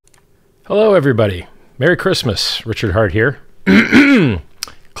Hello, everybody. Merry Christmas. Richard Hart here.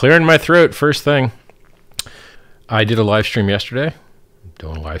 Clearing my throat, first thing. I did a live stream yesterday. I'm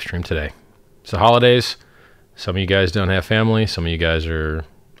doing a live stream today. It's the holidays. Some of you guys don't have family. Some of you guys are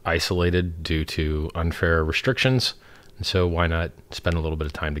isolated due to unfair restrictions. And so why not spend a little bit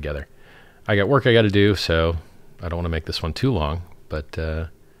of time together? I got work I got to do, so I don't want to make this one too long. But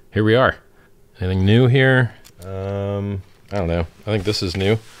here we are. Anything new here? I don't know. I think this is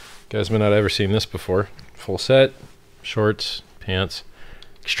new. You guys may not have ever seen this before. Full set, shorts, pants,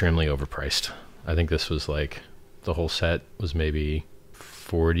 extremely overpriced. I think this was like, the whole set was maybe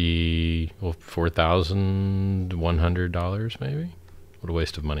 $4,100 maybe. What a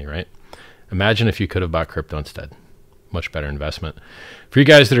waste of money, right? Imagine if you could have bought crypto instead. Much better investment. For you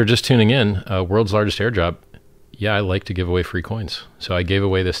guys that are just tuning in, world's largest airdrop. Yeah, I like to give away free coins. So I gave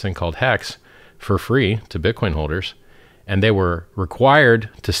away this thing called Hex for free to Bitcoin holders. And they were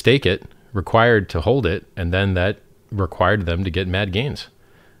required to stake it, required to hold it, and then that required them to get mad gains.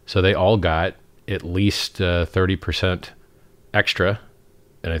 So they all got at least 30% extra,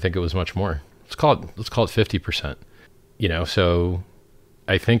 and I think it was much more. Let's call it 50%. You know, so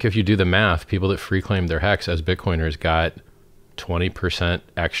I think if you do the math, people that free claimed their Hex as Bitcoiners got 20%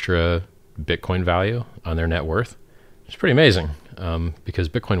 extra Bitcoin value on their net worth. It's pretty amazing because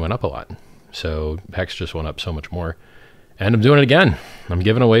Bitcoin went up a lot. So Hex just went up so much more. And I'm doing it again. I'm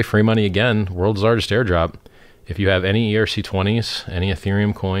giving away free money again. World's largest airdrop. If you have any ERC20s, any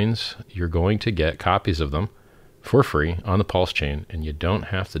Ethereum coins, you're going to get copies of them for free on the Pulse chain, and you don't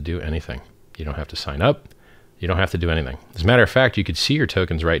have to do anything. You don't have to sign up. You don't have to do anything. As a matter of fact, you could see your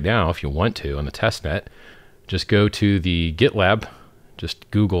tokens right now if you want to on the testnet. Just go to the GitLab. Just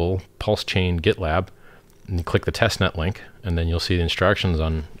Google Pulse Chain GitLab, and you click the testnet link, and then you'll see the instructions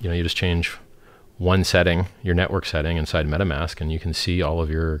on, you just change one setting, your network setting inside MetaMask, and you can see all of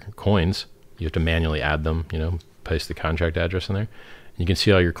your coins. You have to manually add them, paste the contract address in there. You can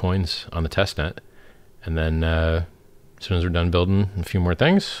see all your coins on the testnet. And then as soon as we're done building a few more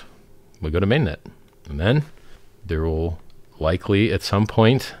things, we go to mainnet. And then there will likely at some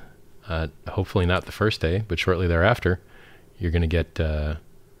point, hopefully not the first day, but shortly thereafter, you're going to get,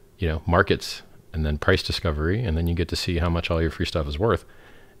 markets and then price discovery. And then you get to see how much all your free stuff is worth.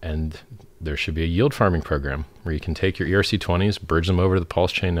 And there should be a yield farming program where you can take your ERC20s, bridge them over to the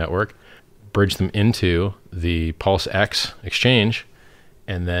Pulse Chain network, bridge them into the Pulse X exchange,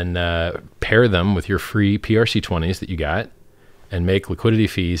 and then pair them with your free PRC20s that you got and make liquidity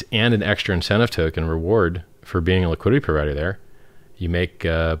fees and an extra incentive token reward for being a liquidity provider there. You make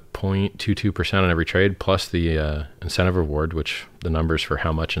 0.22% on every trade plus the incentive reward, which the numbers for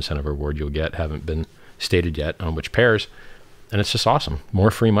how much incentive reward you'll get haven't been stated yet on which pairs. And it's just awesome. More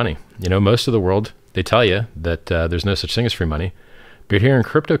free money. Most of the world, they tell you that there's no such thing as free money. But here in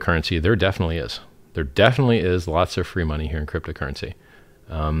cryptocurrency, there definitely is. There definitely is lots of free money here in cryptocurrency.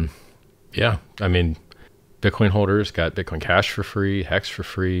 Bitcoin holders got Bitcoin Cash for free, Hex for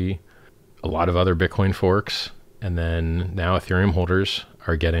free, a lot of other Bitcoin forks. And then now Ethereum holders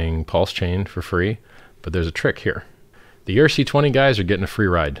are getting Pulse Chain for free. But there's a trick here. The ERC20 guys are getting a free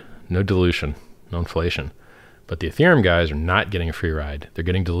ride. No dilution, no inflation. But the Ethereum guys are not getting a free ride. They're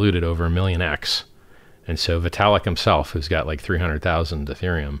getting diluted over 1 million X. And so Vitalik himself, who's got like 300,000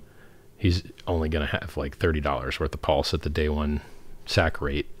 Ethereum, he's only going to have like $30 worth of Pulse at the day one SAC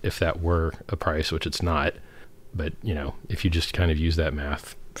rate, if that were a price, which it's not. But, if you just kind of use that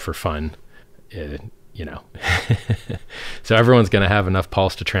math for fun, So everyone's going to have enough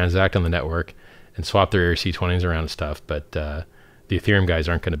Pulse to transact on the network and swap their ERC20s around and stuff. But the Ethereum guys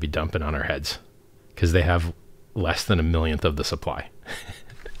aren't going to be dumping on our heads because they have less than 1/1,000,000th of the supply.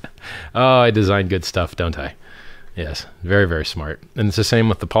 Oh, I design good stuff, don't I? Yes, very, very smart. And it's the same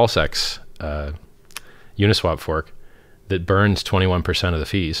with the PulseX Uniswap fork that burns 21% of the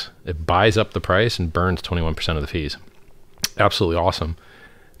fees. It buys up the price and burns 21% of the fees. Absolutely awesome.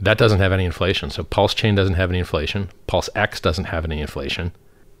 That doesn't have any inflation. So Pulse Chain doesn't have any inflation. Pulse X doesn't have any inflation.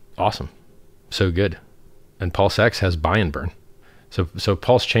 Awesome. So good. And Pulse X has buy and burn. So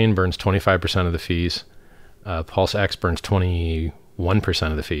Pulse Chain burns 25% of the fees. Pulse X burns 21%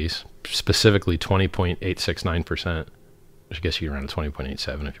 of the fees, specifically 20.869%. I guess you could run a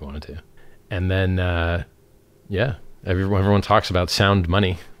 20.87 if you wanted to. And then, everyone talks about sound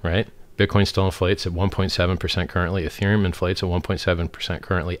money, right? Bitcoin still inflates at 1.7% currently. Ethereum inflates at 1.7%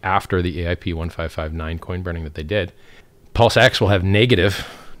 currently after the AIP 1559 coin burning that they did. Pulse X will have negative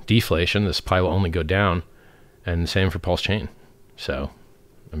deflation. The supply will only go down. And the same for Pulse Chain. So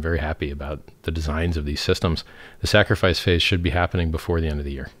I'm very happy about the designs of these systems. The sacrifice phase should be happening before the end of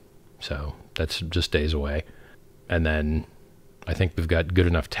the year. So that's just days away. And then I think we've got good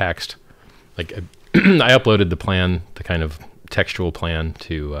enough text Like I uploaded the plan, the kind of textual plan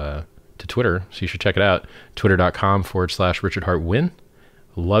to Twitter, so you should check it out. Twitter.com/Richard Heart Win.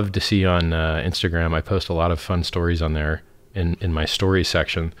 Love to see you on Instagram. I post a lot of fun stories on there in my stories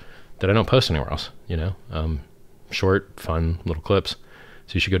section that I don't post anywhere else, you know, short, fun little clips.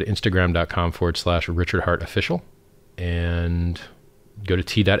 So you should go to Instagram.com/Richard Heart Official and go to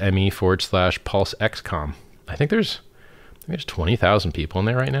t.me/PulseXCom. I think there's 20,000 people in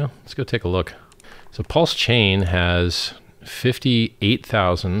there right now. Let's go take a look. So Pulse Chain has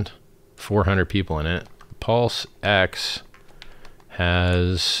 58,400 people in it. Pulse X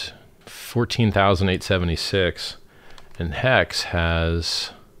has 14,876, and Hex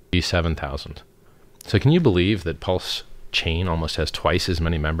has 7,000. So can you believe that Pulse Chain almost has twice as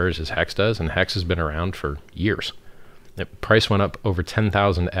many members as Hex does? And Hex has been around for years. The price went up over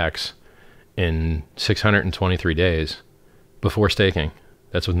 10,000x in 623 days before staking.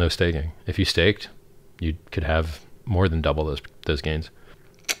 That's with no staking. If you staked, you could have more than double those gains.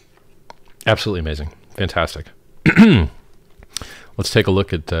 Absolutely amazing. Fantastic. Let's take a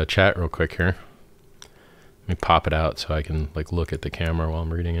look at chat real quick here. Let me pop it out so I can like look at the camera while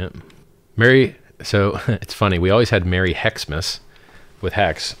I'm reading it. So it's funny. We always had Merry Hexmas with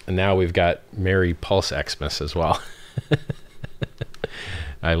Hex, and now we've got Merry Pulse Xmas as well.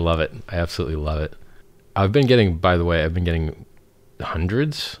 I love it. I absolutely love it. By the way, I've been getting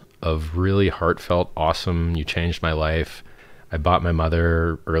hundreds of really heartfelt, awesome, you changed my life, I bought my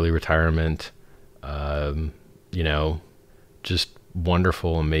mother early retirement, you know, just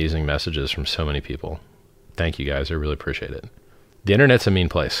wonderful, amazing messages from so many people. Thank you guys. I really appreciate it. The internet's a mean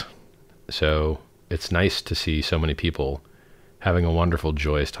place. So it's nice to see so many people having a wonderful,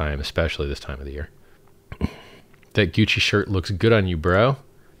 joyous time, especially this time of the year. That Gucci shirt looks good on you, bro.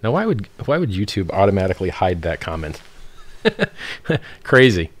 Now, why would YouTube automatically hide that comment?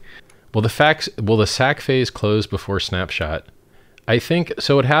 Crazy. Will the sack phase close before snapshot? I think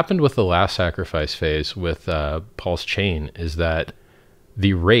so. What happened with the last sacrifice phase with Pulse Chain is that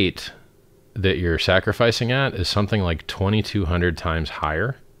the rate that you're sacrificing at is something like 2,200 times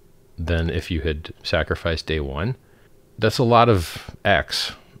higher than if you had sacrificed day one. That's a lot of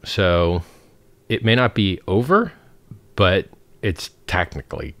X. So it may not be over, but it's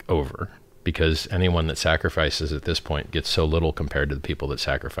technically over because anyone that sacrifices at this point gets so little compared to the people that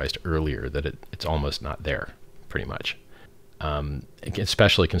sacrificed earlier that it's almost not there, pretty much.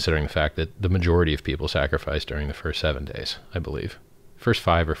 Especially considering the fact that the majority of people sacrificed during the first 7 days, I believe. First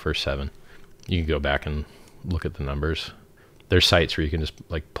 5 or first 7. You can go back and look at the numbers. There's sites where you can just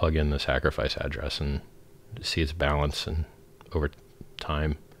like plug in the sacrifice address and see its balance and over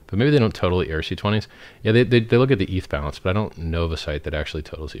time. But maybe they don't totally ERC20s. Yeah, they look at the ETH balance, but I don't know of a site that actually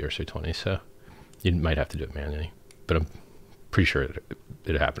totals the ERC20s, so you might have to do it manually. But I'm pretty sure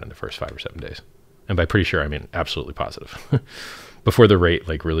it happened in the first 5 or 7 days. And by pretty sure, I mean absolutely positive. Before the rate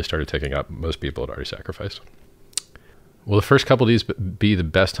like really started ticking up, most people had already sacrificed. Will the first couple of these be the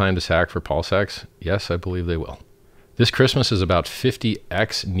best time to sack for PulseX? Yes, I believe they will. This Christmas is about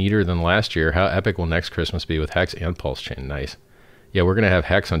 50x neater than last year. How epic will next Christmas be with Hex and Pulse Chain? Nice. Yeah, we're going to have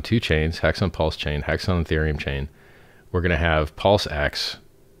Hex on 2 chains, Hex on Pulse Chain, Hex on Ethereum chain. We're going to have Pulse X.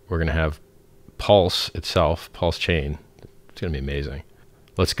 We're going to have Pulse itself, Pulse Chain. It's going to be amazing.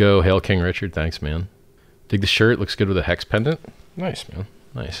 Let's go. Hail King Richard. Thanks, man. Dig the shirt. Looks good with a Hex pendant. Nice, man.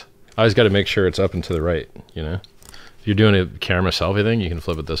 Nice. I always got to make sure it's up and to the right, you know? If you're doing a camera selfie thing, you can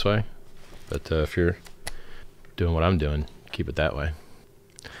flip it this way. But if you're doing what I'm doing, keep it that way.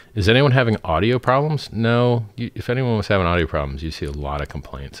 Is anyone having audio problems? No. If anyone was having audio problems, you see a lot of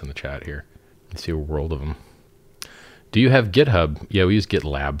complaints in the chat here. You see a world of them. Do you have GitHub? Yeah, we use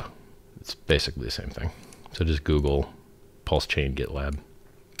GitLab. It's basically the same thing. So just Google Pulse Chain GitLab.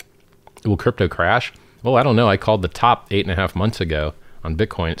 Will crypto crash? Well, I don't know. I called the top 8.5 months ago on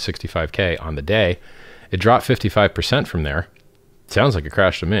Bitcoin at 65K on the day. It dropped 55% from there. Sounds like a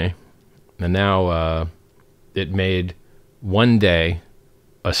crash to me. And now it made one day,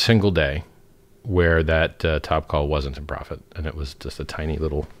 a single day, where that top call wasn't in profit. And it was just a tiny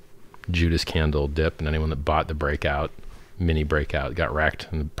little Judas candle dip. And anyone that bought the breakout, mini breakout, got wrecked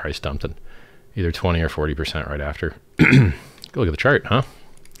and the price dumped it either 20 or 40% right after. Go look at the chart, huh?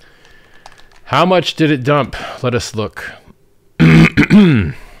 How much did it dump? Let us look.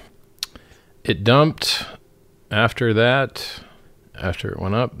 It dumped after that, after it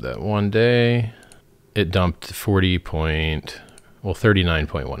went up that one day, it dumped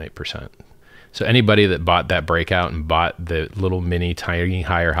 39.18%. So anybody that bought that breakout and bought the little mini tiny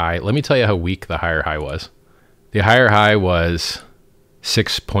higher high, let me tell you how weak the higher high was. The higher high was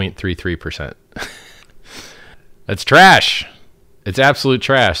 6.33%. That's trash. It's absolute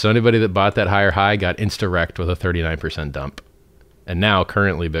trash. So anybody that bought that higher high got insta-wrecked with a 39% dump. And now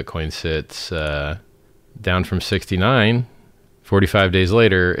currently Bitcoin sits down from 69. 45 days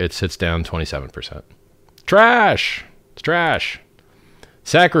later, it sits down 27%. Trash. It's trash.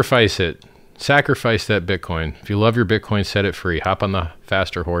 Sacrifice it. Sacrifice that Bitcoin. If you love your Bitcoin, set it free. Hop on the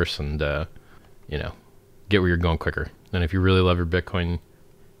faster horse and, get where you're going quicker. And if you really love your Bitcoin, you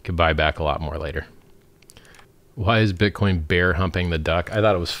can buy back a lot more later. Why is Bitcoin bear humping the duck? I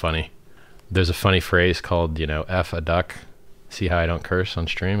thought it was funny. There's a funny phrase called, F a duck. See how I don't curse on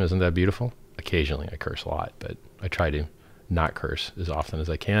stream? Isn't that beautiful? Occasionally I curse a lot, but I try to not curse as often as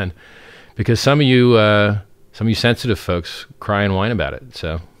I can because some of you sensitive folks cry and whine about it.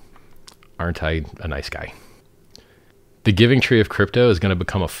 So aren't I a nice guy? The giving tree of crypto is going to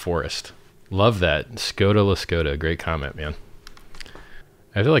become a forest. Love that. Skoda La Skoda. Great comment, man.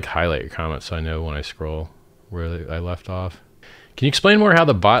 I have to highlight your comment so I know when I scroll where I left off. Can you explain more how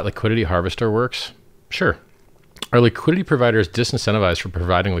the bot liquidity harvester works? Sure. Are liquidity providers disincentivized for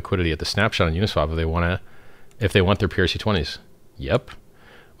providing liquidity at the snapshot on Uniswap if they want their PRC20s? Yep.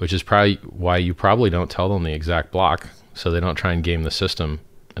 Which is probably why you probably don't tell them the exact block, so they don't try and game the system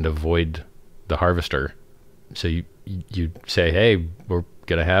and avoid the harvester. So you say, hey, we're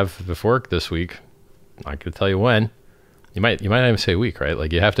gonna have the fork this week. I'm not gonna tell you when. You might not even say week,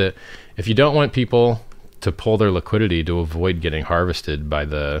 right? You have to, if you don't want people to pull their liquidity to avoid getting harvested by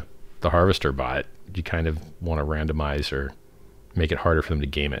the harvester bot, you kind of want to randomize or make it harder for them to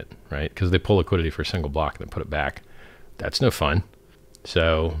game it, right? Because they pull liquidity for a single block and then put it back. That's no fun.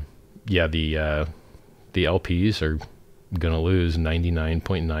 So yeah, the LPs are going to lose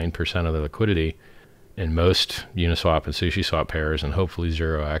 99.9% of their liquidity in most Uniswap and SushiSwap pairs and hopefully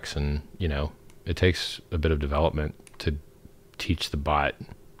 0x. And, it takes a bit of development to teach the bot,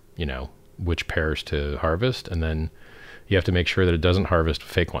 which pairs to harvest. And then you have to make sure that it doesn't harvest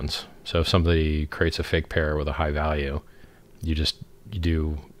fake ones. So if somebody creates a fake pair with a high value, you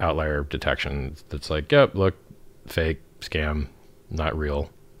do outlier detection. That's yep, look, fake, scam, not real,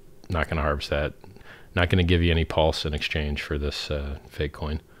 not going to harvest that, not going to give you any pulse in exchange for this fake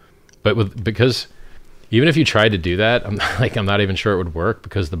coin. But because even if you tried to do that, I'm not even sure it would work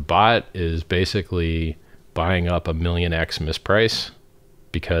because the bot is basically buying up a 1,000,000x misprice.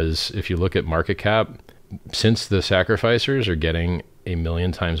 Because if you look at market cap, since the sacrificers are getting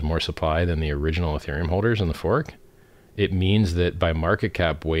 1,000,000 times more supply than the original Ethereum holders in the fork, it means that by market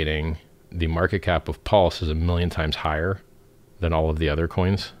cap weighting, the market cap of Pulse is 1,000,000 times higher than all of the other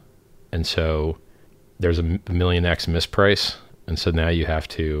coins. And so there's a 1,000,000x misprice. And so now you have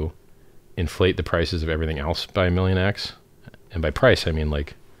to inflate the prices of everything else by 1,000,000x. And by price, I mean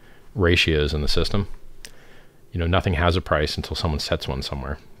ratios in the system. Nothing has a price until someone sets one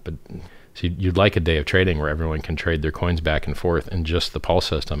somewhere. But so you'd like a day of trading where everyone can trade their coins back and forth in just the Pulse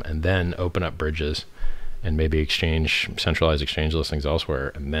system and then open up bridges and maybe centralized exchange listings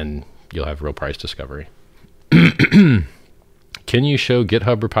elsewhere. And then you'll have real price discovery. Can you show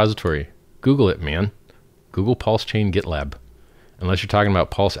GitHub repository? Google it, man. Google Pulse Chain GitLab. Unless you're talking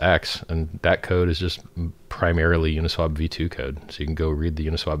about Pulse X, and that code is just primarily Uniswap v2 code. So you can go read the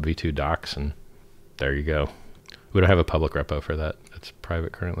Uniswap v2 docs and there you go. We don't have a public repo for that. It's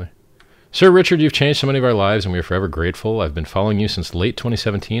private currently. Sir Richard, you've changed so many of our lives and we are forever grateful. I've been following you since late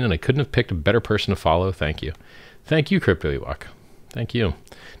 2017 and I couldn't have picked a better person to follow. Thank you. Thank you, Crypto Ewok. Thank you.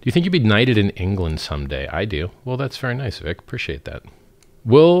 Do you think you'd be knighted in England someday? I do. Well, that's very nice, Vic. Appreciate that.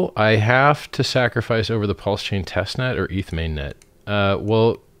 Will I have to sacrifice over the Pulse Chain testnet or ETH mainnet?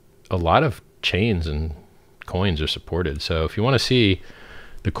 Well, a lot of chains and coins are supported. So if you want to see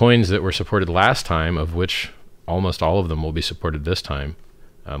the coins that were supported last time, of which almost all of them will be supported this time,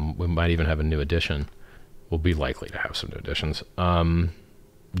 we might even have a new edition. We'll be likely to have some new editions. You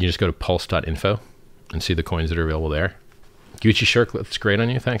just go to pulse.info and see the coins that are available there. Gucci shirt looks great on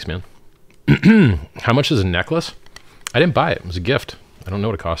you. Thanks, man. How much is a necklace? I didn't buy it. It was a gift. I don't know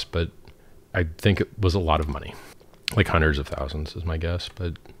what it cost, but I think it was a lot of money. Like hundreds of thousands is my guess,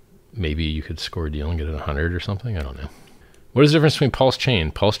 but maybe you could score a deal and get it 100 or something. I don't know. What is the difference between Pulse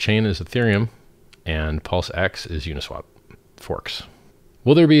Chain? Pulse Chain is Ethereum and Pulse X is Uniswap forks.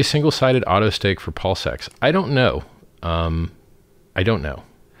 Will there be a single-sided auto stake for Pulse X? I don't know. I don't know.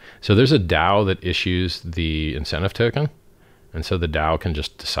 So there's a DAO that issues the incentive token. And so the DAO can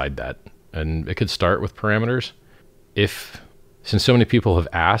just decide that. And it could start with parameters. Since so many people have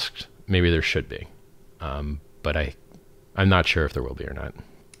asked, maybe there should be. But I'm not sure if there will be or not.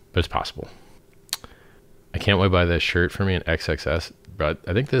 But it's possible. I can't wait to buy this shirt for me in XXS. But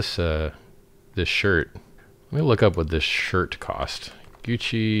I think this shirt, let me look up what this shirt cost.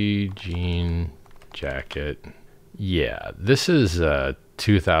 Gucci jean jacket Yeah, this is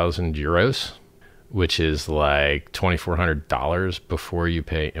 2,000 euros, which is like $2,400 before you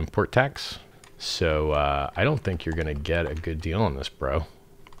pay import tax. So I don't think you're gonna get a good deal on this, bro.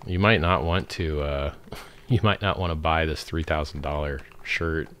 You might not want to. You might not want to buy this $3,000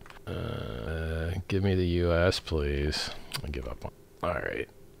 shirt. Give me the U.S., please. I give up on. All right.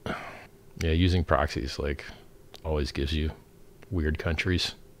 Yeah, using proxies like always gives you weird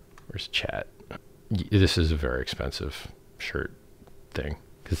countries. Where's chat? This is a very expensive shirt thing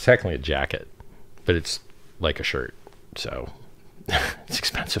because it's technically a jacket, but it's like a shirt, so it's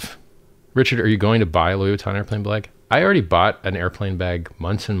expensive. Richard, are you going to buy a Louis Vuitton airplane bag? I already bought an airplane bag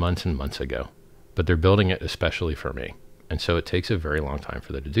months and months and months ago, but they're building it especially for me, and so it takes a very long time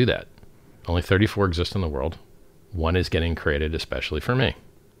for them to do that. Only 34 exist in the world. One is getting created especially for me.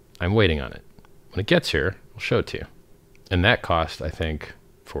 I'm waiting on it. When it gets here, I'll show it to you. And that cost, I think,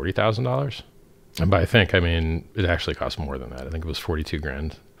 $40,000. And by I think, I mean, it actually cost more than that. I think it was 42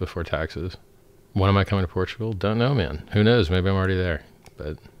 grand before taxes. When am I coming to Portugal? Don't know, man. Who knows? Maybe I'm already there.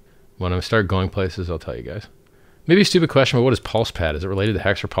 But when I start going places, I'll tell you guys. Maybe a stupid question, but what is PulsePad? Is it related to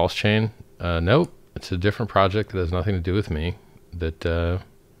Hex or Pulse Chain? Nope. It's a different project that has nothing to do with me that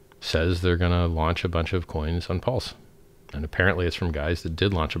says they're going to launch a bunch of coins on Pulse. And apparently it's from guys that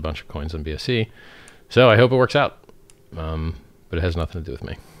did launch a bunch of coins on BSC. So I hope it works out. But it has nothing to do with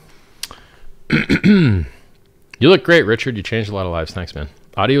me. You look great, Richard. You changed a lot of lives. Thanks, man.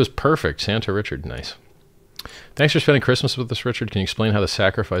 Audio is perfect. Santa Richard. Nice. Thanks for spending Christmas with us, Richard. Can you explain how the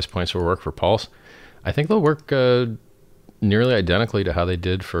sacrifice points will work for Pulse? I think they'll work nearly identically to how they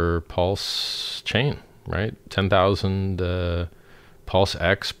did for Pulse Chain, right? 10,000 Pulse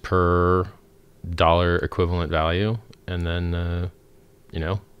X per dollar equivalent value. And then, you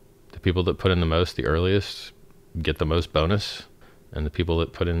know, the people that put in the most, the earliest, get the most bonus. And the people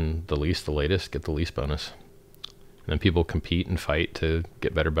that put in the least, the latest, get the least bonus. And then people compete and fight to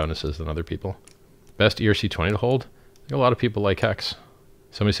get better bonuses than other people. Best ERC20 to hold? I think a lot of people like Hex.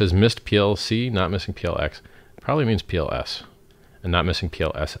 Somebody says missed PLC, not missing PLX. It probably means PLS and not missing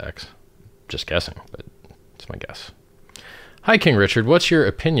PLSX. Just guessing, but it's my guess. Hi, King Richard. What's your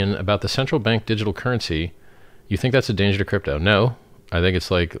opinion about the central bank digital currency? You think that's a danger to crypto? No. I think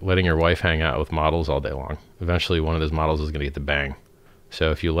it's like letting your wife hang out with models all day long. Eventually, one of those models is going to get the bang.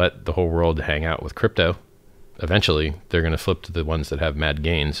 So if you let the whole world hang out with crypto, eventually they're going to flip to the ones that have mad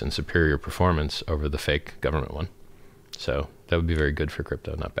gains and superior performance over the fake government one. So that would be very good for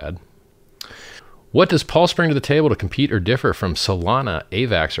crypto, not bad. What does Pulse bring to the table to compete or differ from Solana,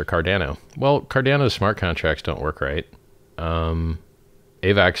 AVAX, or Cardano? Well, Cardano's smart contracts don't work right.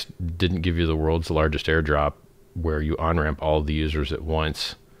 AVAX didn't give you the world's largest airdrop where you on-ramp all the users at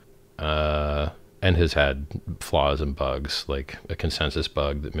once, and has had flaws and bugs, like a consensus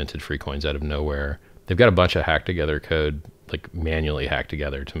bug that minted free coins out of nowhere. They've got a bunch of hacked together code, like manually hacked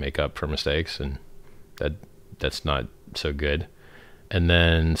together to make up for mistakes, and that's not so good. And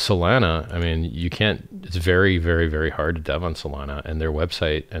then Solana, I mean, you can't, it's very, very, very hard to dev on Solana, and their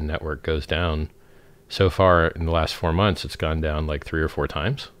website and network goes down. So far in the last 4 months, it's gone down like 3 or 4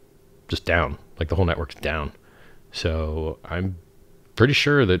 times, just down, like the whole network's down. So I'm pretty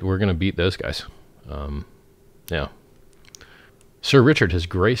sure that we're going to beat those guys. Yeah. Sir Richard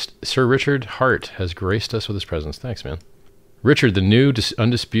Hart has graced us with his presence. Thanks, man. Richard, the new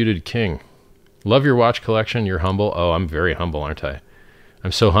undisputed king. Love your watch collection. You're humble. Oh, I'm very humble, aren't I?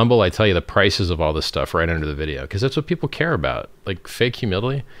 I'm so humble, I tell you the prices of all this stuff right under the video, because that's what people care about, like fake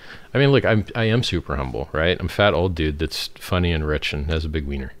humility. I mean, look, I am super humble, right? I'm a fat old dude that's funny and rich and has a big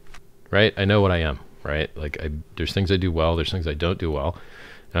wiener, right? I know what I am, right? Like, there's things I do well, there's things I don't do well,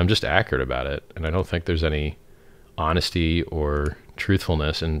 and I'm just accurate about it. And I don't think there's any honesty or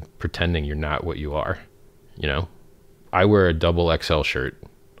truthfulness in pretending you're not what you are. You know, I wear a double XL shirt.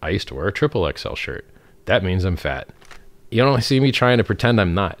 I used to wear a triple XL shirt. That means I'm fat. You don't see me trying to pretend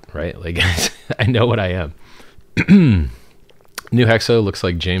I'm not, right? Like, I know what I am. New Hexo looks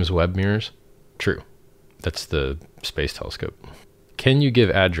like James Webb mirrors. True. That's the space telescope. Can you give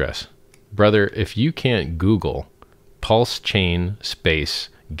address? Brother, if you can't Google Pulse Chain Space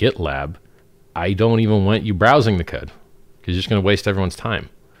GitLab, I don't even want you browsing the code, because you're just going to waste everyone's time.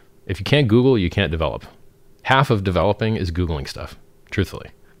 If you can't Google, you can't develop. Half of developing is Googling stuff, truthfully.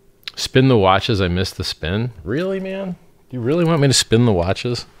 Spin the watches. I missed the spin. Really, man? You really want me to spin the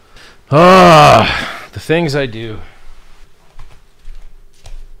watches? Ah, the things I do.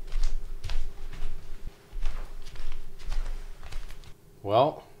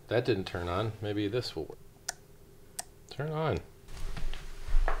 Well, that didn't turn on. Maybe this will work. Turn on.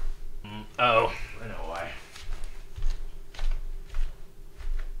 Oh, I know why.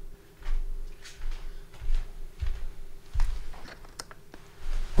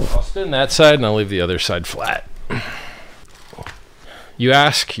 spin that side and I'll leave the other side flat. You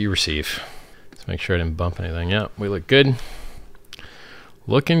ask, you receive. Let's make sure I didn't bump anything. Yeah, we look good.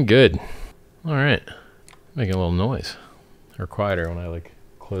 Looking good. All right. Making a little noise. Or quieter when I like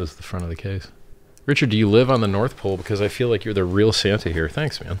close the front of the case. Richard, do you live on the North Pole? Because I feel like you're the real Santa here.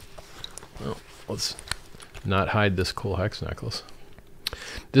 Thanks, man. Well, let's not hide this cool hex necklace.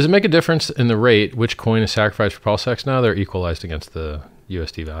 Does it make a difference in the rate which coin is sacrificed for PulseX? No, they're equalized against the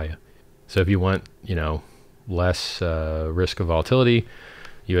USD value. So if you want, you know, less risk of volatility,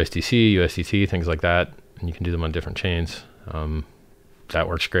 USDC, USDT, things like that, and you can do them on different chains. That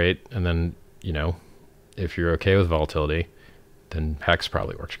works great. And then, you know, if you're okay with volatility, then Hex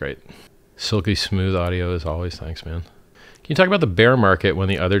probably works great. Silky smooth audio as always. Thanks, man. Can you talk about the bear market when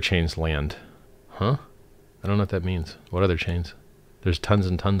the other chains land? Huh? I don't know what that means. What other chains? There's tons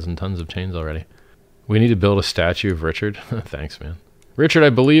and tons and tons of chains already. We need to build a statue of Richard. Thanks, man. Richard,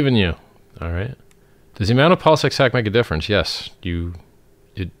 I believe in you. All right. Does the amount of PulseX hack make a difference? Yes. You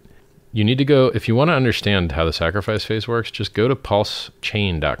need to go, if you want to understand how the sacrifice phase works, just go to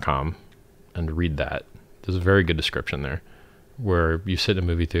pulsechain.com and read that. There's a very good description there where you sit in a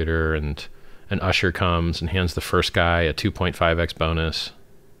movie theater and an usher comes and hands the first guy a 2.5x bonus.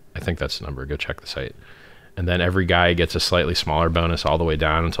 I think that's the number. Go check the site. And then every guy gets a slightly smaller bonus all the way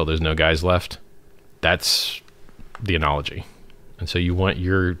down until there's no guys left. That's the analogy. And so you want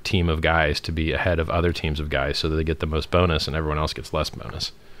your team of guys to be ahead of other teams of guys so that they get the most bonus and everyone else gets less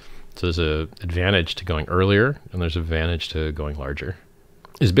bonus. So there's an advantage to going earlier and there's an advantage to going larger.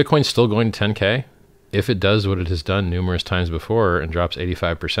 Is Bitcoin still going to 10K? If it does what it has done numerous times before and drops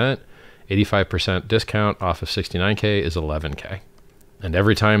 85%, 85% discount off of 69K is 11K. And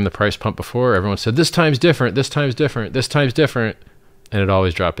every time the price pumped before, everyone said, this time's different, this time's different, this time's different. And it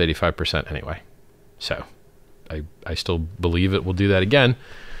always dropped 85% anyway. So I still believe it will do that again.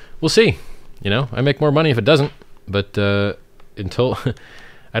 We'll see. You know, I make more money if it doesn't. But until...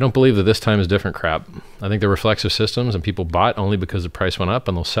 I don't believe that this time is different crap. I think they're reflexive systems and people bought only because the price went up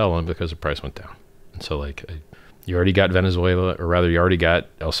and they'll sell them because the price went down. And so like you already got Venezuela, or rather you already got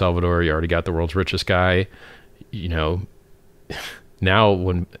El Salvador, you already got the world's richest guy. You know, now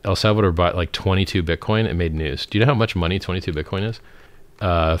when El Salvador bought like 22 Bitcoin, it made news. Do you know how much money 22 Bitcoin is?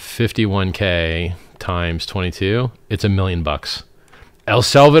 51K times 22, it's $1 million. El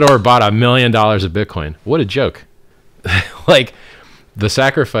Salvador bought $1 million of Bitcoin. What a joke. Like, the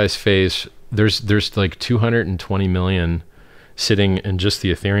sacrifice phase, there's like 220 million sitting in just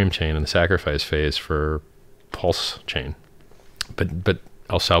the Ethereum chain in the sacrifice phase for Pulse chain. But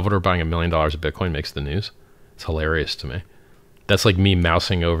El Salvador buying $1 million of Bitcoin makes the news. It's hilarious to me. That's like me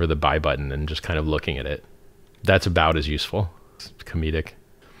mousing over the buy button and just kind of looking at it. That's about as useful. It's comedic.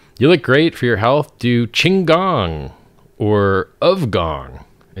 You look great for your health. Do Qigong or of Gong.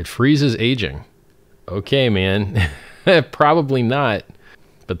 It freezes aging. Okay, man. Probably not,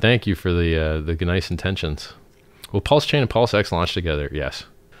 but thank you for the nice intentions. Will Pulse Chain and PulseX launch together? Yes.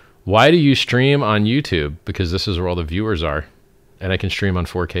 Why do you stream on YouTube? Because this is where all the viewers are, and I can stream on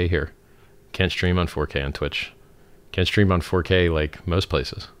 4K here. Can't stream on 4K on Twitch. Can't stream on 4K like most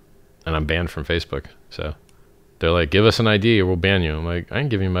places, and I'm banned from Facebook. So they're like, give us an ID or we'll ban you. I'm like, I ain't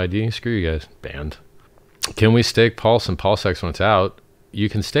giving you my ID. Screw you guys. Banned. Can we stake Pulse and PulseX when it's out? You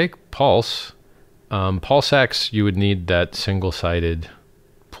can stake Pulse. PulseX, you would need that single-sided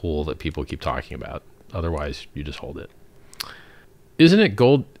pool that people keep talking about. Otherwise, you just hold it. Isn't it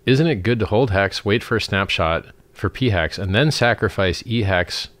good to hold Hex, wait for a snapshot for P-Hex, and then sacrifice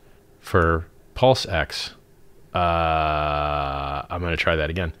E-Hex for PulseX? I'm going to try that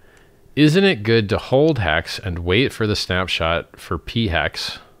again. Isn't it good to hold Hex and wait for the snapshot for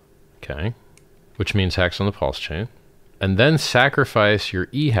P-Hex, okay, which means Hex on the Pulse chain, and then sacrifice your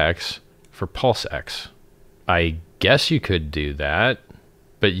E-Hex for PulseX? I guess you could do that,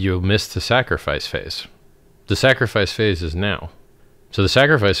 but you'll miss the sacrifice phase. The sacrifice phase is now. So the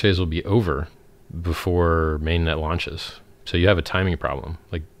sacrifice phase will be over before mainnet launches. So you have a timing problem.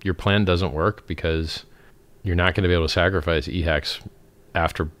 Like, your plan doesn't work because you're not going to be able to sacrifice eHex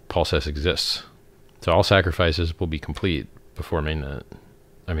after PulseX exists. So all sacrifices will be complete before mainnet.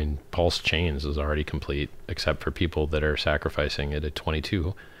 I mean, Pulse Chains is already complete, except for people that are sacrificing at a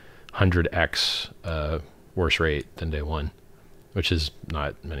 2200x worse rate than day one, which is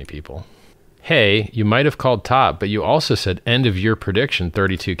not many people. Hey, you might have called top, but you also said end of year prediction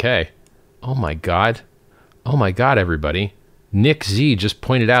 32K. Oh my God. Oh my God, everybody. Nick Z just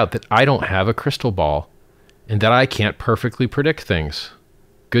pointed out that I don't have a crystal ball and that I can't perfectly predict things.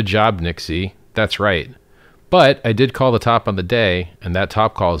 Good job, Nick Z. That's right. But I did call the top on the day, and that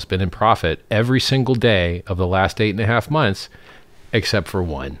top call has been in profit every single day of the last 8.5 months, except for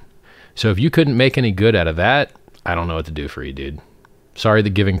one. So if you couldn't make any good out of that, I don't know what to do for you, dude. Sorry the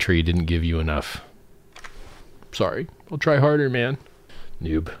Giving Tree didn't give you enough. Sorry. I'll try harder, man.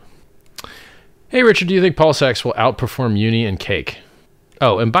 Noob. Hey, Richard, do you think PulseX will outperform Uni and Cake?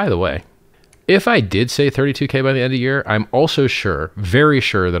 Oh, and by the way, if I did say 32K by the end of the year, I'm also sure, very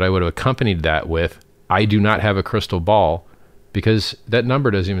sure, that I would have accompanied that with, I do not have a crystal ball, because that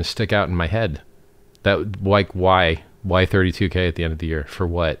number doesn't even stick out in my head. That, like, why? Why 32K at the end of the year? For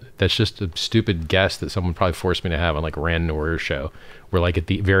what? That's just a stupid guess that someone probably forced me to have on like Rand Norder's show, where like at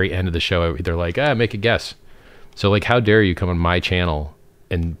the very end of the show, they're like, make a guess. So like, how dare you come on my channel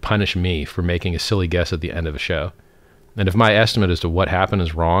and punish me for making a silly guess at the end of a show? And if my estimate as to what happened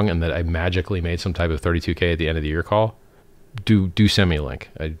is wrong and that I magically made some type of 32K at the end of the year call, do send me a link.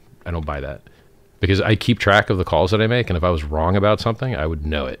 I don't buy that, because I keep track of the calls that I make. And if I was wrong about something, I would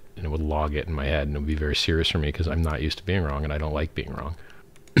know it and it would log it in my head, and it would be very serious for me because I'm not used to being wrong and I don't like being wrong.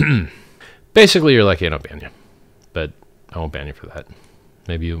 Basically, you're lucky I don't ban you, but I won't ban you for that.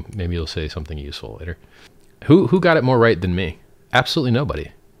 Maybe you'll say something useful later. Who got it more right than me? Absolutely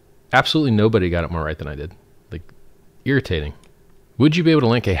nobody. Absolutely nobody got it more right than I did. Like, irritating. Would you be able to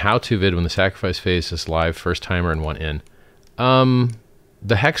link a how-to vid when the sacrifice phase is live, first timer and one in?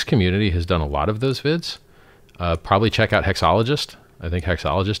 The Hex community has done a lot of those vids. Probably check out Hexologist. I think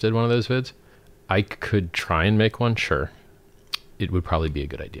Hexologist did one of those vids. I could try and make one, sure. It would probably be a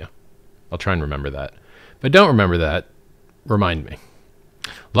good idea. I'll try and remember that. If I don't remember that, remind me.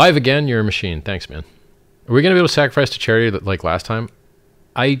 Live again, you're a machine. Thanks, man. Are we going to be able to sacrifice to charity like last time?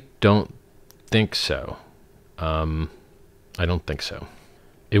 I don't think so. I don't think so.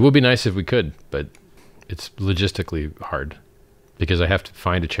 It would be nice if we could, but it's logistically hard because I have to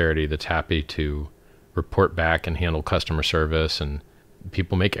find a charity that's happy to report back and handle customer service. And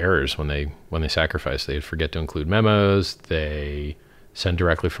people make errors when they sacrifice. They forget to include memos. They send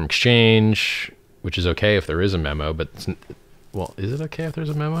directly from Exchange, which is okay if there is a memo, but well, is it okay if there's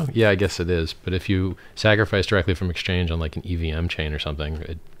a memo? Yeah, I guess it is. But if you sacrifice directly from Exchange on like an EVM chain or something,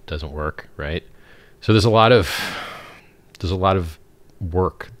 it doesn't work, right? So there's a lot of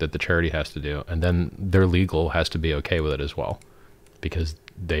work that the charity has to do, and then their legal has to be okay with it as well, because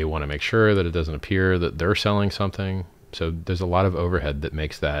they want to make sure that it doesn't appear that they're selling something. So there's a lot of overhead that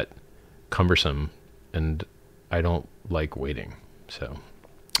makes that cumbersome, and I don't like waiting. So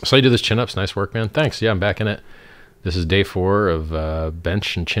you do this chin-ups. Nice work, man. Thanks. Yeah, I'm back in it. This is day 4 of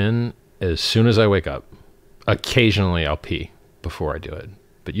bench and chin as soon as I wake up. Occasionally I'll pee before I do it,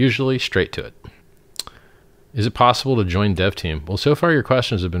 but usually straight to it. Is it possible to join dev team? Well, so far your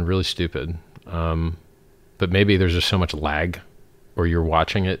questions have been really stupid. But maybe there's just so much lag, or you're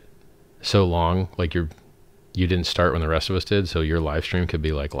watching it so long, like you didn't start when the rest of us did, so your live stream could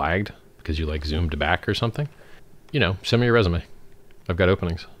be like lagged because you like zoomed back or something. Send me your resume. I've got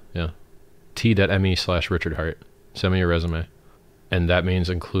openings. Yeah. t.me/Richard Hart. Send me your resume. And that means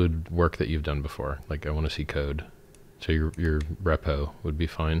include work that you've done before. Like, I want to see code. So your repo would be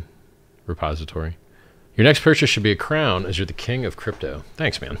fine. Repository. Your next purchase should be a crown, as you're the king of crypto.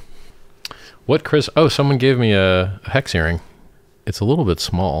 Thanks, man. What, Chris? Oh, someone gave me a Hex earring. It's a little bit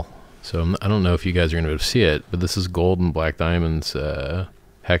small, so I don't know if you guys are going to be able to see it, but this is gold and black diamonds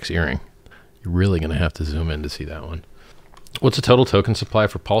Hex earring. You're really going to have to zoom in to see that one. What's the total token supply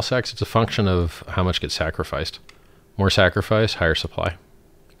for PulseX? It's a function of how much gets sacrificed. More sacrifice, higher supply.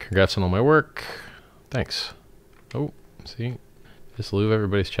 Congrats on all my work. Thanks. Oh, see? Just leave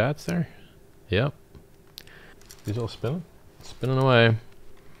everybody's chats there. Yep. These all spinning? Spinning away.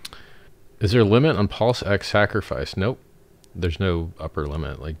 Is there a limit on PulseX sacrifice? Nope. There's no upper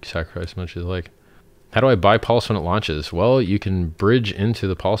limit. Like, sacrifice as much as like. How do I buy Pulse when it launches? Well, you can bridge into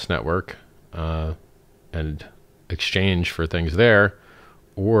the Pulse network and exchange for things there,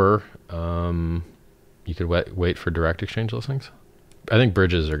 or you could wait for direct exchange listings. I think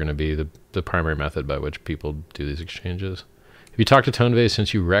bridges are going to be the primary method by which people do these exchanges. Have you talked to Tonevase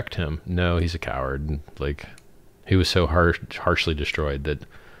since you wrecked him? No, he's a coward. Like, he was so harshly destroyed that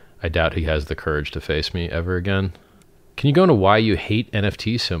I doubt he has the courage to face me ever again. Can you go into why you hate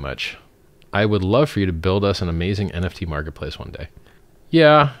NFTs so much? I would love for you to build us an amazing NFT marketplace one day.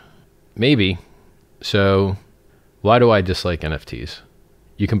 Yeah, maybe. So why do I dislike NFTs?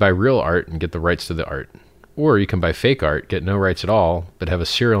 You can buy real art and get the rights to the art. Or you can buy fake art, get no rights at all, but have a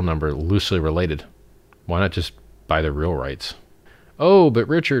serial number loosely related. Why not just buy the real rights? Oh, but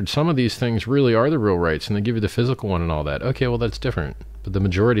Richard, some of these things really are the real rights and they give you the physical one and all that. Okay, well, that's different. But the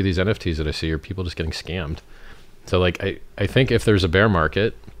majority of these NFTs that I see are people just getting scammed. So like, I think if there's a bear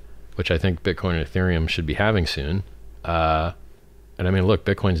market, which I think Bitcoin and Ethereum should be having soon, and I mean, look,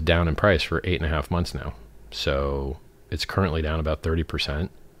 Bitcoin's down in price for 8.5 months now. So it's currently down about 30%.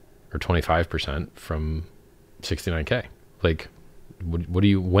 or 25% from 69K. Like,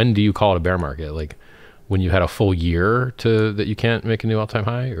 when do you call it a bear market? Like when you had a full year that you can't make a new all-time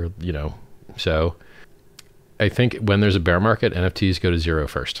high, or, so I think when there's a bear market, NFTs go to zero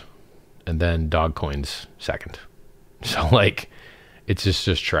first and then dog coins second. So like, it's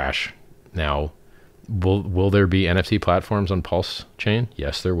just trash. Now, will there be NFT platforms on Pulse chain?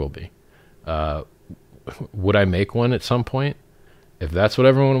 Yes, there will be. Would I make one at some point? If that's what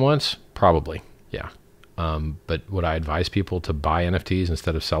everyone wants, probably. Yeah. But would I advise people to buy NFTs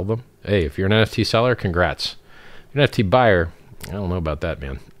instead of sell them? Hey, if you're an NFT seller, congrats. If you're an NFT buyer, I don't know about that,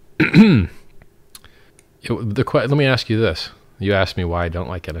 man. Let me ask you this. You asked me why I don't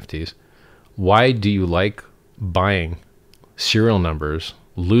like NFTs. Why do you like buying serial numbers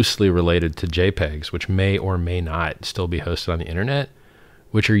loosely related to JPEGs, which may or may not still be hosted on the internet,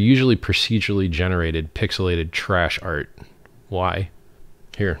 which are usually procedurally generated, pixelated trash art? Why?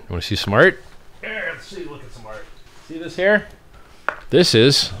 Here, you want to see some art? Here, let's see, look at some art. See this here? This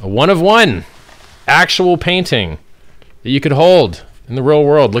is a one of one actual painting that you could hold in the real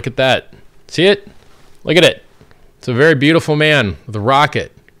world. Look at that. See it? Look at it. It's a very beautiful man with a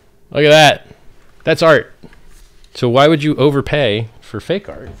rocket. Look at that. That's art. So why would you overpay for fake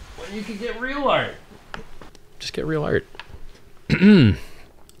art when you could get real art? Just get real art.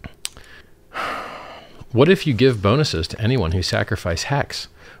 What if you give bonuses to anyone who sacrifices hex?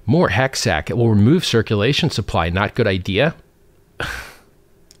 More hex sack. It will remove circulation supply. Not good idea.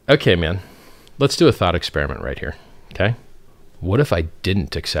 Okay, man. Let's do a thought experiment right here. Okay. What if I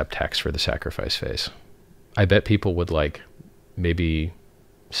didn't accept hex for the sacrifice phase? I bet people would maybe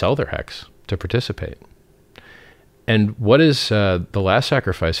sell their hex to participate. And what is the last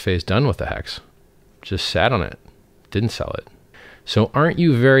sacrifice phase done with the hex? Just sat on it. Didn't sell it. So aren't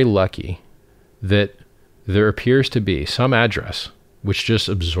you very lucky that there appears to be some address which just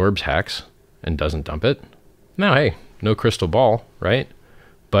absorbs hex and doesn't dump it? Now, hey, no crystal ball, right?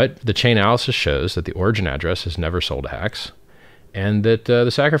 But the chain analysis shows that the origin address has never sold a hex, and that the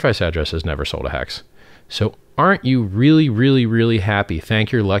sacrifice address has never sold a hex. So aren't you really, really, really happy,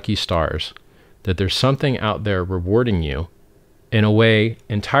 thank your lucky stars, that there's something out there rewarding you in a way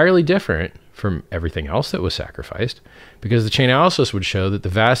entirely different from everything else that was sacrificed? Because the chain analysis would show that the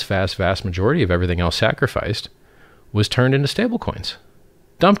vast, vast, vast majority of everything else sacrificed was turned into stable coins,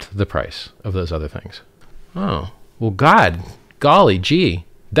 dumped the price of those other things. Oh, well, golly gee,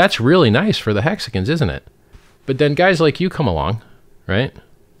 that's really nice for the hexagons, isn't it? But then guys like you come along, right?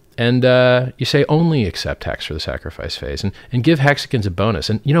 And you say only accept hex for the sacrifice phase and give hexagons a bonus.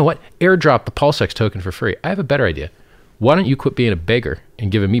 And you know what? Airdrop the PulseX token for free. I have a better idea. Why don't you quit being a beggar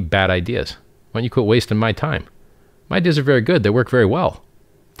and giving me bad ideas? Why don't you quit wasting my time? My ideas are very good. They work very well.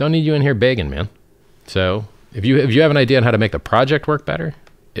 Don't need you in here begging, man. So if you have an idea on how to make the project work better,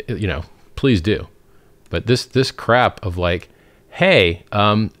 please do. But this crap of hey,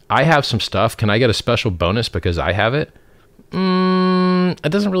 I have some stuff. Can I get a special bonus because I have it?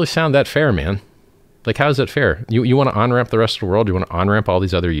 It doesn't really sound that fair, man. How is that fair? You want to on-ramp the rest of the world? You want to on-ramp all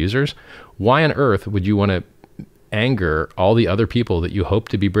these other users? Why on earth would you want to anger all the other people that you hope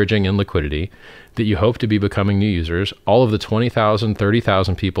to be bridging in liquidity, that you hope to be becoming new users, all of the 20,000,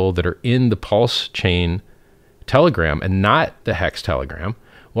 30,000 people that are in the Pulse chain Telegram and not the Hex Telegram?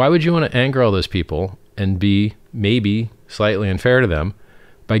 Why would you want to anger all those people and be maybe slightly unfair to them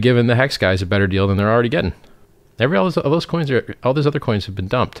by giving the Hex guys a better deal than they're already getting? All those other coins have been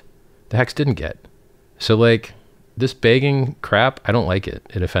dumped. The Hex didn't get. So this begging crap, I don't like it.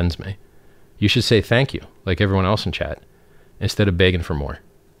 It offends me. You should say thank you, like everyone else in chat, instead of begging for more.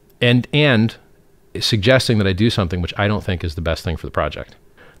 And suggesting that I do something which I don't think is the best thing for the project.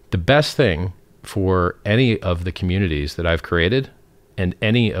 The best thing for any of the communities that I've created and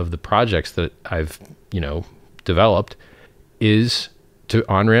any of the projects that I've, developed is to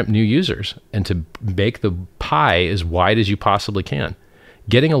on-ramp new users and to make the pie as wide as you possibly can.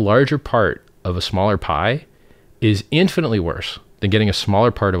 Getting a larger part of a smaller pie is infinitely worse than getting a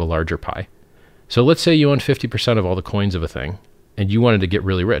smaller part of a larger pie. So let's say you own 50% of all the coins of a thing and you wanted to get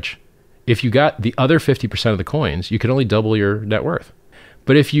really rich. If you got the other 50% of the coins, you could only double your net worth.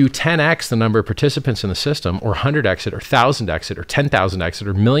 But if you 10x the number of participants in the system, or 100x it, or 1000x it, or 10,000x it,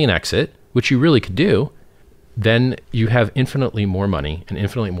 or millionx it, which you really could do, then you have infinitely more money and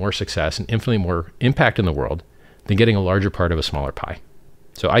infinitely more success and infinitely more impact in the world than getting a larger part of a smaller pie.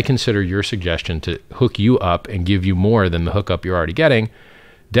 So I consider your suggestion to hook you up and give you more than the hookup you're already getting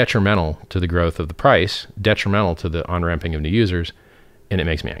detrimental to the growth of the price, detrimental to the on-ramping of new users, and it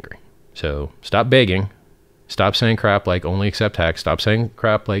makes me angry. So stop begging. Stop saying crap like only accept Hex. Stop saying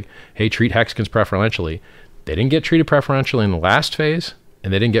crap like, hey, treat Hexagons preferentially. They didn't get treated preferentially in the last phase.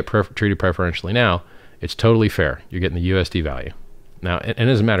 and they didn't get treated preferentially now, it's totally fair. You're getting the USD value. Now, and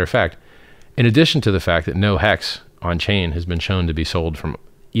as a matter of fact, in addition to the fact that no hex on chain has been shown to be sold from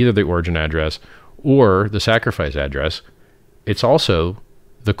either the origin address or the sacrifice address, it's also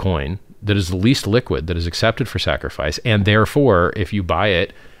the coin that is the least liquid that is accepted for sacrifice. And therefore, if you buy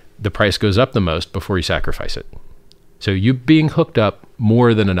it, the price goes up the most before you sacrifice it. So you being hooked up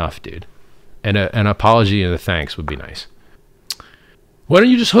more than enough, dude. And an apology and a thanks would be nice. Why don't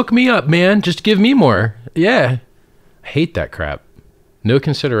you just hook me up, man? Just give me more. Yeah. I hate that crap. No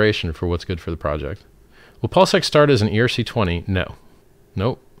consideration for what's good for the project. Will PulseX start as an ERC20? No.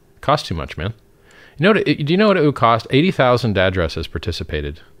 Nope. Cost too much, man. Do you know what it would cost? 80,000 addresses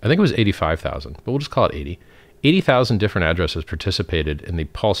participated. I think it was 85,000, but we'll just call it 80. 80,000 different addresses participated in the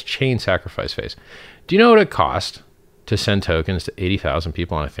Pulse chain sacrifice phase. Do you know what it cost to send tokens to 80,000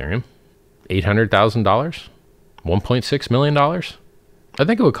 people on Ethereum? $800,000? $1.6 million? I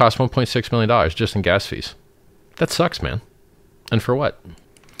think it would cost $1.6 million just in gas fees. That sucks, man. And for what?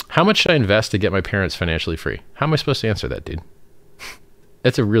 How much should I invest to get my parents financially free? How am I supposed to answer that, dude?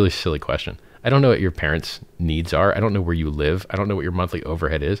 That's a really silly question. I don't know what your parents' needs are. I don't know where you live. I don't know what your monthly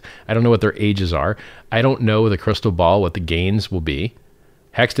overhead is. I don't know what their ages are. I don't know with a crystal ball what the gains will be.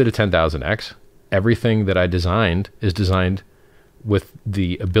 Hex did a 10,000x. Everything that I designed is designed with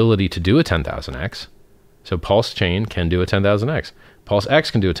the ability to do a 10,000x. So Pulse Chain can do a 10,000x. Pulse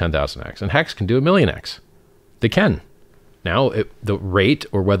X can do a 10,000x. And Hex can do a millionx. They can. Now, the rate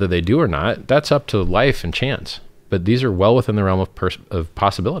or whether they do or not, that's up to life and chance. But these are well within the realm of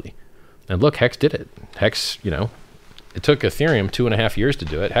possibility. And look, Hex did it. Hex, it took Ethereum 2.5 years to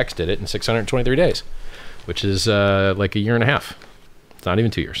do it. Hex did it in 623 days, which is like a year and a half. It's not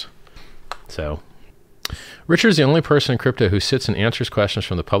even 2 years. So Richard's the only person in crypto who sits and answers questions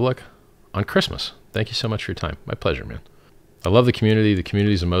from the public on Christmas. Thank you so much for your time. My pleasure, man. I love the community. The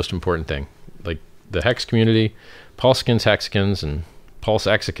community is the most important thing. Like the Hex community, Pulsekins, Hexicans, and Pulse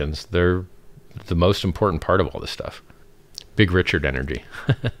Exicans, they're the most important part of all this stuff. Big Richard energy.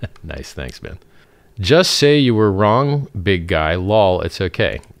 Nice, thanks, man. Just say you were wrong, big guy. Lol, it's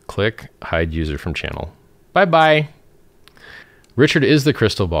okay. Click hide user from channel. Bye-bye. Richard is the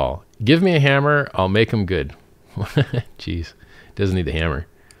crystal ball. Give me a hammer, I'll make him good. Jeez, doesn't need the hammer.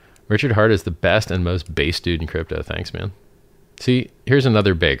 Richard Hart is the best and most base dude in crypto. Thanks, man. See, here's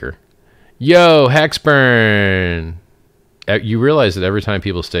another beggar. Yo, Hex burn. You realize that every time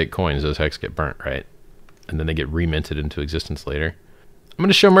people stake coins, those Hex get burnt, right? And then they get reminted into existence later. I'm going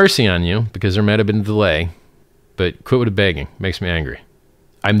to show mercy on you because there might have been a delay, but quit with the begging. Makes me angry.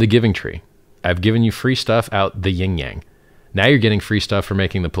 I'm the giving tree. I've given you free stuff out the yin yang. Now you're getting free stuff for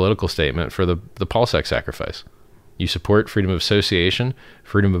making the political statement for the PulseX sacrifice. You support freedom of association,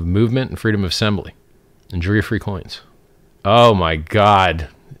 freedom of movement, and freedom of assembly. Enjoy your free coins. Oh my God.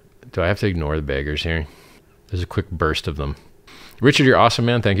 Do I have to ignore the beggars here? There's a quick burst of them. Richard, you're awesome,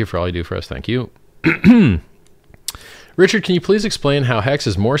 man. Thank you for all you do for us. Thank you. Richard, can you please explain how Hex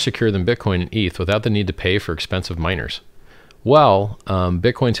is more secure than Bitcoin and ETH without the need to pay for expensive miners? Well,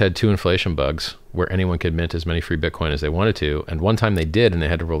 Bitcoin's had 2 inflation bugs where anyone could mint as many free Bitcoin as they wanted to. And one time they did, and they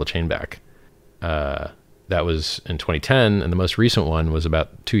had to roll the chain back. That was in 2010. And the most recent one was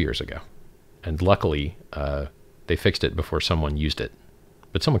about 2 years ago. And luckily, they fixed it before someone used it.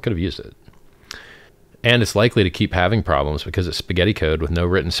 But someone could have used it. And it's likely to keep having problems because it's spaghetti code with no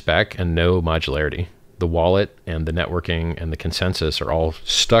written spec and no modularity. The wallet and the networking and the consensus are all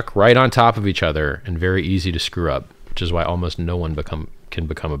stuck right on top of each other and very easy to screw up, which is why almost no one can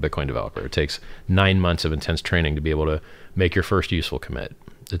become a Bitcoin developer. It takes 9 months of intense training to be able to make your first useful commit.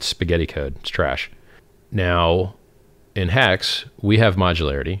 It's spaghetti code. It's trash. Now, in Hex, we have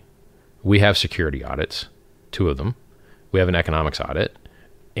modularity. We have security audits, 2 of them. We have an economics audit.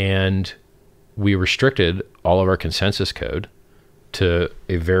 And we restricted all of our consensus code to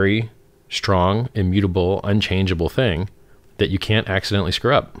a very strong, immutable, unchangeable thing that you can't accidentally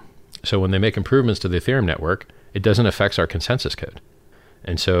screw up. So when they make improvements to the Ethereum network, it doesn't affect our consensus code.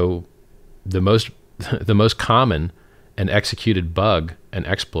 And so the most common and executed bug and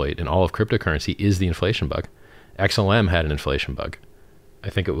exploit in all of cryptocurrency is the inflation bug. XLM had an inflation bug. I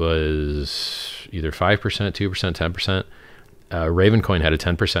think it was either 5%, 2%, 10%. Ravencoin had a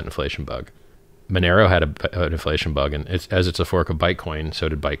 10% inflation bug. Monero had an inflation bug, and as it's a fork of Bytecoin, so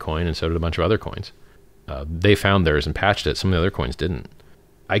did Bytecoin, and so did a bunch of other coins. They found theirs and patched it. Some of the other coins didn't.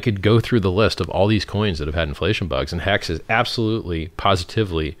 I could go through the list of all these coins that have had inflation bugs, and Hex is absolutely,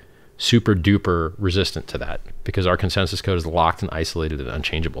 positively, super duper resistant to that because our consensus code is locked and isolated and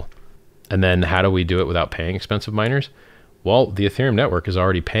unchangeable. And then how do we do it without paying expensive miners? Well, the Ethereum network is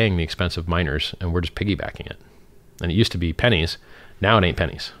already paying the expensive miners, and we're just piggybacking it. And it used to be pennies. Now it ain't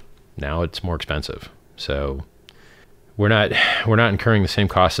pennies. Now it's more expensive. So we're not incurring the same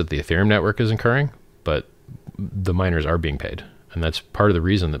costs that the Ethereum network is incurring, but the miners are being paid. And that's part of the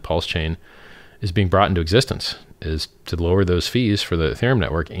reason that Pulse Chain is being brought into existence, is to lower those fees for the Ethereum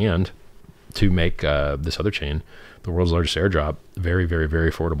network and to make this other chain, the world's largest airdrop, very, very,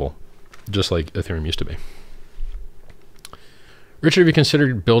 very affordable, just like Ethereum used to be. Richard, have you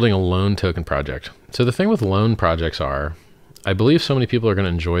considered building a loan token project? So the thing with loan projects are, I believe so many people are going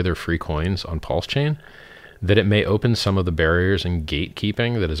to enjoy their free coins on Pulse Chain that it may open some of the barriers and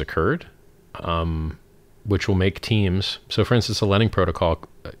gatekeeping that has occurred, which will make teams. So for instance, the lending protocol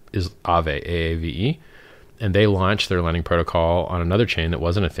is Aave, AAVE, and they launched their lending protocol on another chain that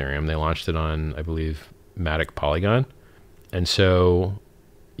wasn't Ethereum. They launched it on, I believe, Matic Polygon. And so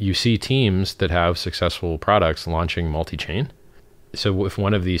you see teams that have successful products launching multi-chain. So if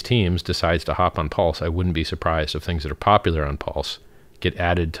one of these teams decides to hop on Pulse, I wouldn't be surprised if things that are popular on Pulse get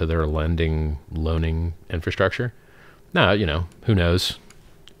added to their loaning infrastructure. Now, who knows?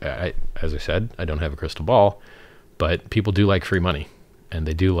 As I said, I don't have a crystal ball, but people do like free money, and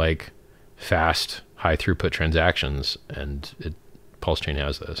they do like fast, high throughput transactions, and Pulse Chain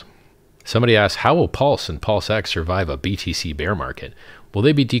has those. Somebody asked, how will Pulse and PulseX survive a BTC bear market? Will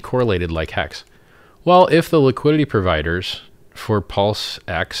they be decorrelated like Hex? Well, if the liquidity providers for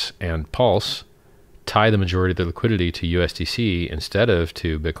PulseX and Pulse tie the majority of their liquidity to USDC instead of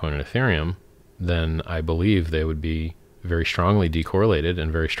to Bitcoin and Ethereum, then I believe they would be very strongly decorrelated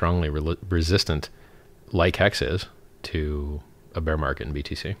and very strongly resistant, like Hex is, to a bear market in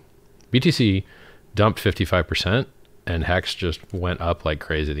BTC. BTC dumped 55%, and Hex just went up like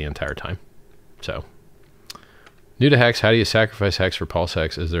crazy the entire time. So, new to Hex, how do you sacrifice Hex for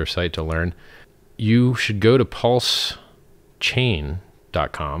PulseX? Is there a site to learn? You should go to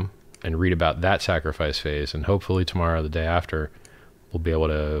pulsechain.com and read about that sacrifice phase, and hopefully tomorrow or the day after, we'll be able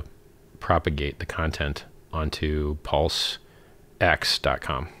to propagate the content onto pulsex.com.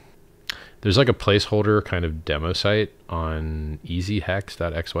 There's like a placeholder kind of demo site on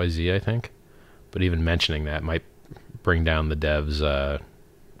easyhex.xyz, I think. But even mentioning that might bring down the devs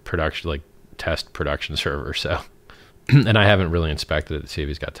production, like test production server. So, and I haven't really inspected it to see if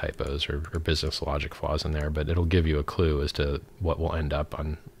he's got typos or business logic flaws in there, but it'll give you a clue as to what will end up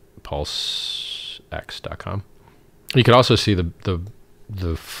on pulsex.com. You could also see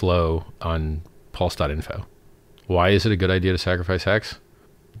the flow on pulse.info. Why is it a good idea to sacrifice Hex?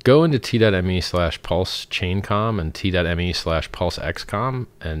 Go into t.me/pulsechaincom and t.me/pulsexcom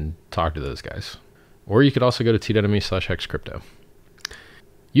and talk to those guys. Or you could also go to t.me/hexcrypto.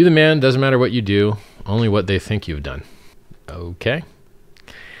 You the man, doesn't matter what you do, only what they think you've done. Okay.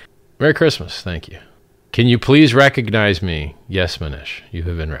 Merry Christmas, thank you. Can you please recognize me? Yes, Manish, you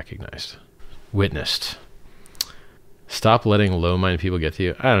have been recognized. Witnessed. Stop letting low-minded people get to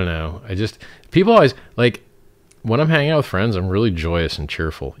you. I don't know. People always, like, when I'm hanging out with friends, I'm really joyous and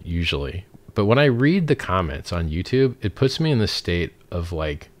cheerful, usually. But when I read the comments on YouTube, it puts me in this state of,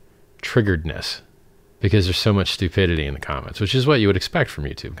 like, triggeredness. Because there's so much stupidity in the comments, which is what you would expect from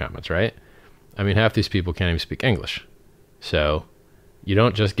YouTube comments, right? I mean, half these people can't even speak English. So you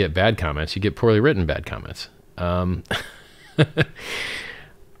don't just get bad comments, you get poorly written bad comments.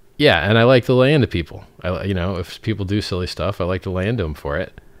 Yeah, and I like to lay into people. If people do silly stuff, I like to lay into them for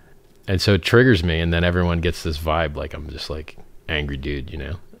it. And so it triggers me, and then everyone gets this vibe like I'm just like angry dude,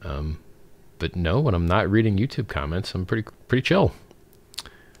 But no, when I'm not reading YouTube comments, I'm pretty chill.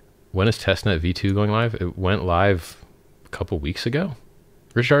 When is testnet v2 going live? It went live a couple weeks ago.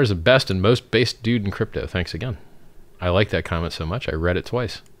 Richard is the best and most based dude in crypto. Thanks again. I like that comment so much, I read it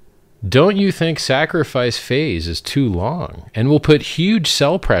twice. Don't you think sacrifice phase is too long and will put huge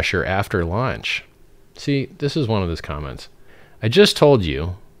sell pressure after launch? See, this is one of his comments. I just told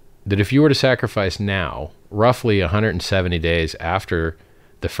you that if you were to sacrifice now, roughly 170 days after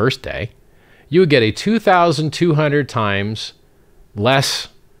the first day, you would get a 2,200 times less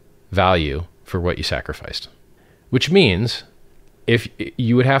value for what you sacrificed. Which means if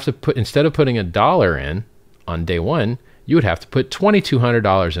you would have to put, instead of putting $1 in on day one, you would have to put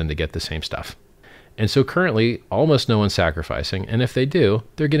 $2,200 in to get the same stuff. And so currently, almost no one's sacrificing. And if they do,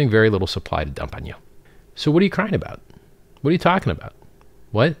 they're getting very little supply to dump on you. So what are you crying about? What are you talking about?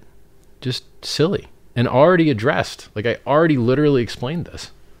 What? Just silly. And already addressed. Like I already literally explained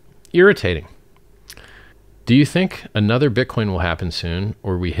this. Irritating. Do you think another Bitcoin will happen soon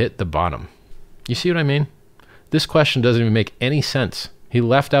or we hit the bottom? You see what I mean? This question doesn't even make any sense. He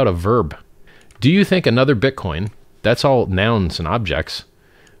left out a verb. Do you think another Bitcoin, that's all nouns and objects,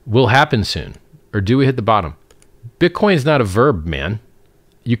 will happen soon? Or do we hit the bottom? Bitcoin's not a verb, man.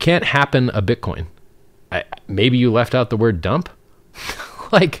 You can't happen a Bitcoin. Maybe you left out the word dump,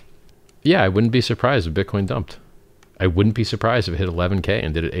 Like, yeah, I wouldn't be surprised if Bitcoin dumped. I wouldn't be surprised if it hit 11K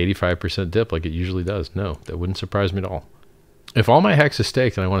and did an 85% dip like it usually does. No, that wouldn't surprise me at all. If all my hex is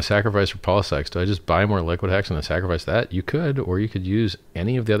staked and I want to sacrifice for PulseX, do I just buy more liquid hex and then sacrifice that? You could, or you could use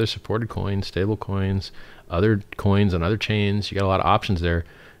any of the other supported coins, stable coins, other coins on other chains. You got a lot of options there.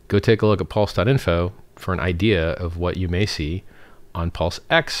 Go take a look at pulse.info for an idea of what you may see on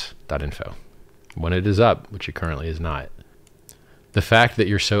pulsex.info when it is up, which it currently is not. The fact that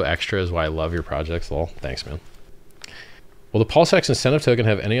you're so extra is why I love your projects. Lol. Thanks, man. Will the PulseX incentive token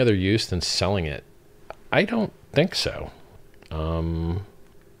have any other use than selling it? I don't think so.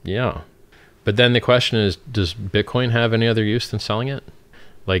 Yeah. But then the question is, does Bitcoin have any other use than selling it?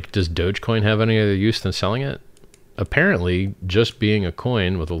 Like, does Dogecoin have any other use than selling it? Apparently, just being a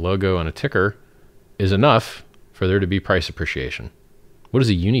coin with a logo and a ticker is enough for there to be price appreciation. What does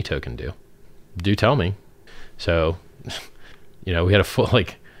a uni token do? Do tell me. So, you know, we had a full,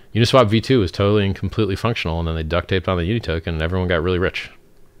 like, Uniswap V2 was totally and completely functional, and then they duct taped on the uni token and everyone got really rich.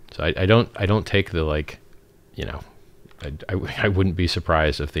 So I don't take the, like, you know, I wouldn't be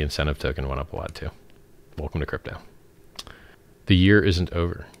surprised if the incentive token went up a lot too. Welcome to crypto. The year isn't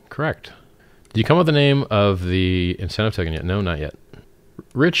over. Correct. Did you come up with the name of the incentive token yet? No, not yet.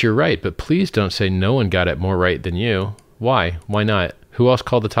 Rich, you're right, but please don't say no one got it more right than you. Why? Why not? Who else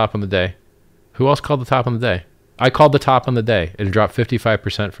called the top on the day? Who else called the top on the day? I called the top on the day. It dropped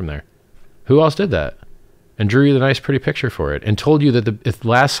 55% from there. Who else did that? And drew you the nice pretty picture for it and told you that the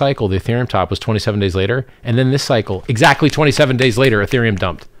last cycle, the Ethereum top was 27 days later. And then this cycle, exactly 27 days later, Ethereum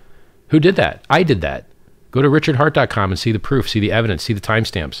dumped. Who did that? I did that. Go to richardheart.com and see the proof, see the evidence, see the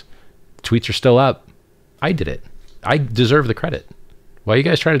timestamps. The tweets are still up. I did it. I deserve the credit. Why are you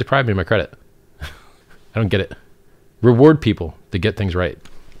guys trying to deprive me of my credit? I don't get it. Reward people that get things right.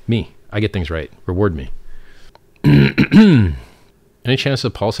 Me, I get things right. Reward me. Any chance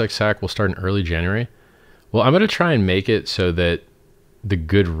the PulseX SAC will start in early January? Well, I'm going to try and make it so that the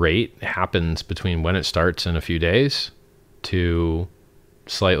good rate happens between when it starts in a few days to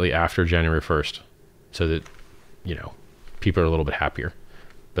slightly after January 1st so that, you know, people are a little bit happier.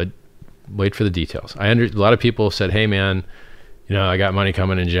 But wait for the details. A lot of people said, hey, man, you know, I got money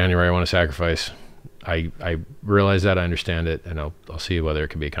coming in January. I want to sacrifice. I realize that. I understand it. And I'll see whether it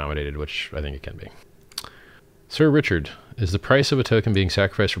can be accommodated, which I think it can be. Sir Richard, is the price of a token being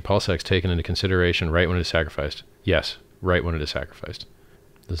sacrificed for PulseX taken into consideration right when it is sacrificed? Yes, right when it is sacrificed.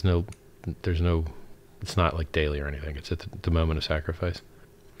 There's no, it's not like daily or anything. It's at the moment of sacrifice.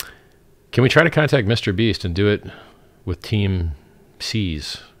 Can we try to contact Mr. Beast and do it with Team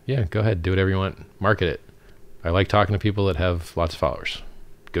C's? Yeah, go ahead. Do whatever you want. Market it. I like talking to people that have lots of followers.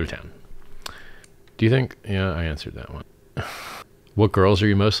 Go to town. Do you think, yeah, I answered that one. What girls are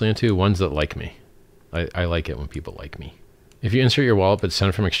you mostly into? Ones that like me. I like it when people like me. If you insert your wallet but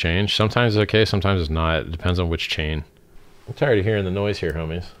send from exchange, sometimes it's okay, sometimes it's not. It depends on which chain. I'm tired of hearing the noise here,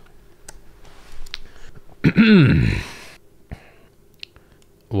 homies.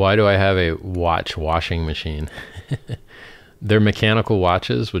 Why do I have a watch washing machine? They're mechanical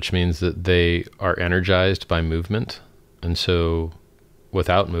watches, which means that they are energized by movement. And so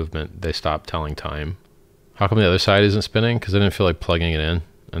without movement, they stop telling time. How come the other side isn't spinning? Because I didn't feel like plugging it in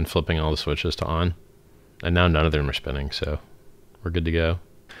and flipping all the switches to on. And now none of them are spinning, so we're good to go.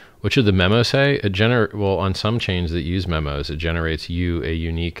 What should the memo say? Well, on some chains that use memos, it generates you a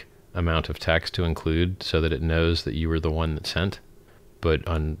unique amount of text to include so that it knows that you were the one that sent. But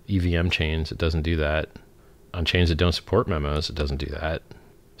on EVM chains, it doesn't do that. On chains that don't support memos, it doesn't do that.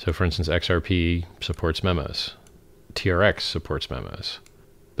 So for instance, XRP supports memos. TRX supports memos.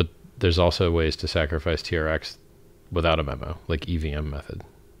 But there's also ways to sacrifice TRX without a memo, like EVM method.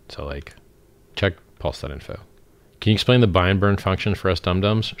 So like, check pulse.info. Can you explain the buy and burn function for us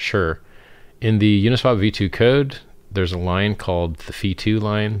dum-dums? Sure. In the Uniswap V2 code, there's a line called the fee2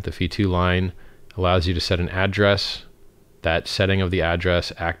 line. The fee2 line allows you to set an address. That setting of the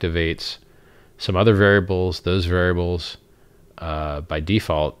address activates some other variables. Those variables, by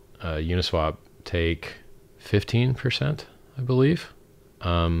default, Uniswap take 15%, I believe.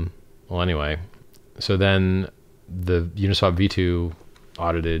 Well, anyway, so then the Uniswap V2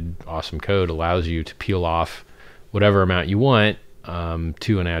 audited awesome code allows you to peel off whatever amount you want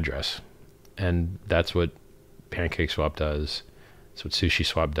to an address. And that's what PancakeSwap does. It's what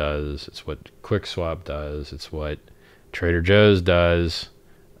SushiSwap does. It's what QuickSwap does. It's what Trader Joe's does.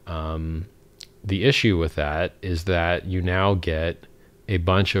 The issue with that is that you now get a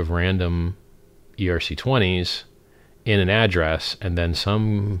bunch of random ERC20s in an address, and then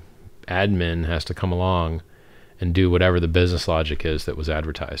some admin has to come along and do whatever the business logic is that was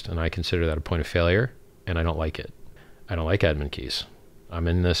advertised. And I consider that a point of failure, and I don't like it. I don't like admin keys. I'm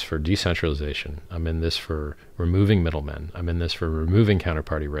in this for decentralization. I'm in this for removing middlemen. I'm in this for removing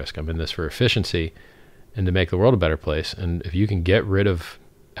counterparty risk. I'm in this for efficiency and to make the world a better place. And if you can get rid of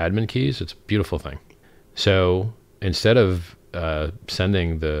admin keys, it's a beautiful thing. So instead of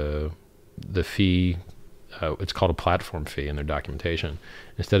sending the fee, it's called a platform fee in their documentation.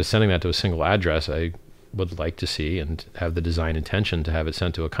 Instead of sending that to a single address, I would like to see and have the design intention to have it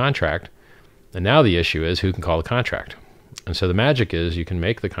sent to a contract. And now the issue is who can call the contract. And so the magic is you can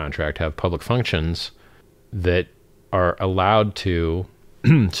make the contract have public functions that are allowed to.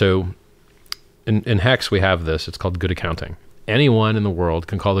 So in Hex, we have this. It's called good accounting. Anyone in the world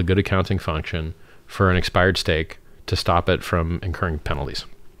can call the good accounting function for an expired stake to stop it from incurring penalties.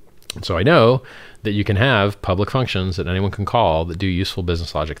 And so I know that you can have public functions that anyone can call that do useful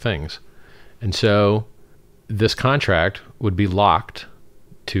business logic things. And so this contract would be locked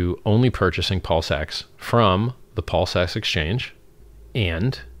to only purchasing PulseX from the PulseX exchange.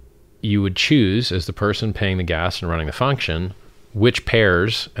 And you would choose, as the person paying the gas and running the function, which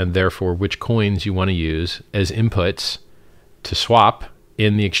pairs and therefore which coins you want to use as inputs to swap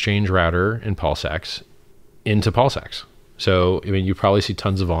in the exchange router in PulseX into PulseX. So, I mean, you probably see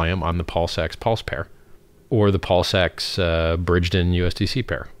tons of volume on the PulseX Pulse pair or the PulseX bridged in USDC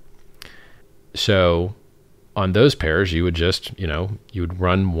pair. So on those pairs, you would just, you would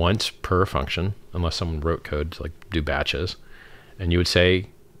run once per function, unless someone wrote code to like do batches. And you would say,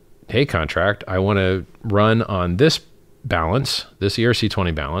 hey, contract, I want to run on this balance, this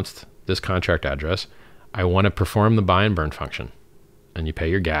ERC20 balance, this contract address. I want to perform the buy and burn function. And you pay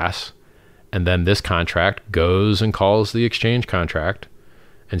your gas. And then this contract goes and calls the exchange contract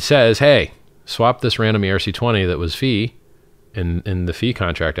and says, hey, swap this random ERC20 that was fee in the fee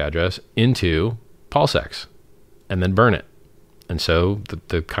contract address into PulseX and then burn it. And so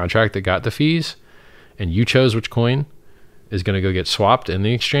the contract that got the fees and you chose which coin is going to go get swapped in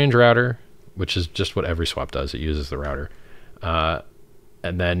the exchange router, which is just what every swap does. It uses the router. And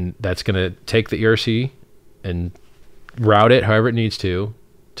then that's going to take the ERC and route it however it needs to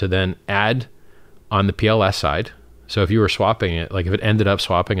then add on the PLS side. So if you were swapping it, like if it ended up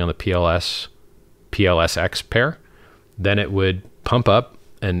swapping on the PLSX pair, then it would pump up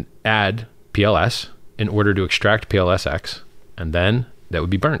and add PLS in order to extract PLSX, and then that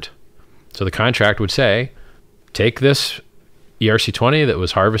would be burnt. So the contract would say, take this ERC20 that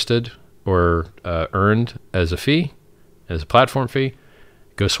was harvested or earned as a fee, as a platform fee,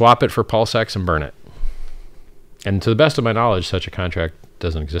 go swap it for PulseX and burn it. And to the best of my knowledge, such a contract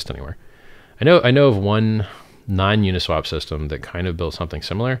doesn't exist anywhere. I know of one non-Uniswap system that kind of built something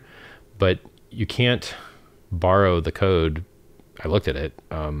similar, but you can't borrow the code. I looked at it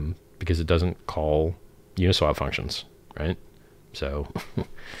because it doesn't call Uniswap functions, right? So, and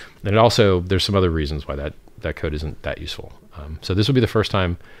it also, there's some other reasons why that code isn't that useful. So this would be the first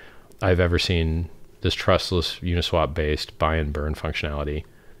time I've ever seen this trustless Uniswap based buy and burn functionality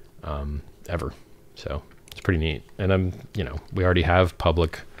ever. So it's pretty neat. And we already have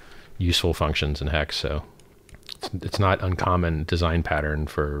public useful functions in Hex, so it's not uncommon design pattern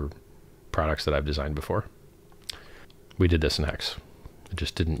for products that I've designed before. We did this in Hex. It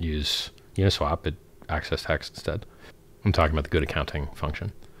just didn't use Uniswap. It accessed Hex instead. I'm talking about the good accounting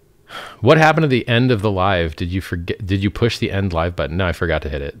function. What happened at the end of the live? Did you push the end live button? No, I forgot to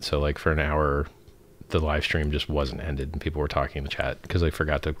hit it. So like for an hour, the live stream just wasn't ended and people were talking in the chat because I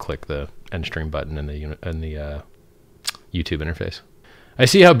forgot to click the end stream button in the YouTube interface. I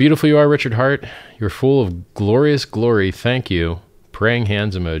see how beautiful you are, Richard Hart. You're full of glorious glory. Thank you. Praying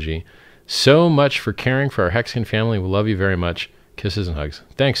hands emoji. So much for caring for our Hexagon family. We love you very much. Kisses and hugs.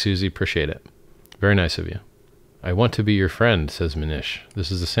 Thanks, Susie. Appreciate it. Very nice of you. I want to be your friend, says Manish.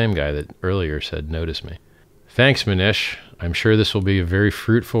 This is the same guy that earlier said notice me. Thanks, Manish. I'm sure this will be a very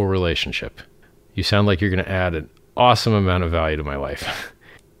fruitful relationship. You sound like you're going to add an awesome amount of value to my life.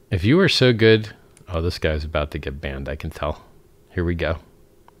 If you are so good... Oh, this guy's about to get banned, I can tell. Here we go.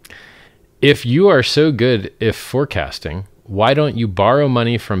 If you are so good if forecasting, why don't you borrow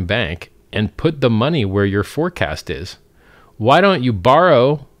money from bank and put the money where your forecast is? Why don't you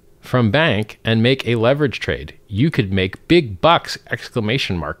borrow from bank and make a leverage trade? You could make big bucks, !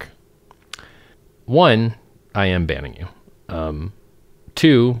 1, I am banning you.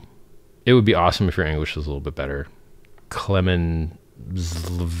 2, it would be awesome if your English was a little bit better. Klemen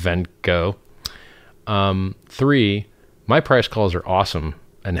Zlvenko. 3, my price calls are awesome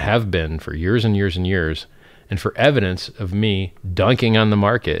and have been for years and years and years. And for evidence of me dunking on the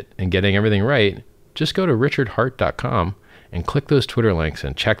market and getting everything right, just go to richardhart.com and click those Twitter links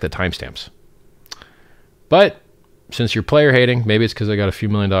and check the timestamps. But since you're player hating, maybe it's because I got a few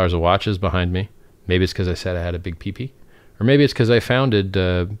 $1 million of watches behind me. Maybe it's because I said I had a big PP. Or maybe it's because I founded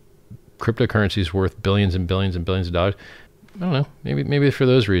cryptocurrencies worth billions and billions and billions of dollars. I don't know. Maybe for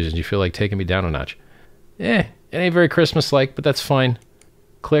those reasons you feel like taking me down a notch. It ain't very Christmas-like, but that's fine.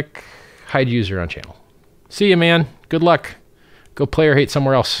 Click hide user on channel. See you, man. Good luck. Go play or hate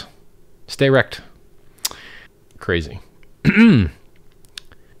somewhere else. Stay wrecked. Crazy.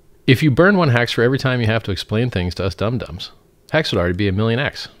 If you burn one hex for every time you have to explain things to us dum-dums, hex would already be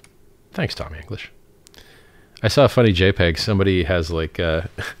 1,000,000x. Thanks, Tom English. I saw a funny JPEG. Somebody has like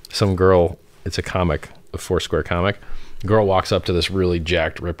some girl, it's a comic, a Foursquare comic. Girl walks up to this really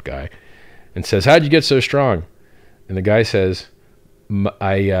jacked, ripped guy and says, "How'd you get so strong?" And the guy says,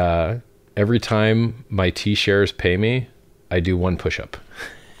 every time my T-shares pay me, I do one push-up.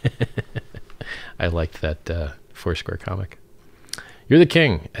 I liked that Foursquare comic. You're the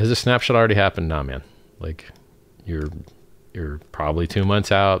king. Has a snapshot already happened? Nah, man. Like, you're probably 2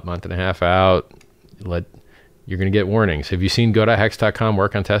 months out, month and a half out. You're going to get warnings. Have you seen go.hex.com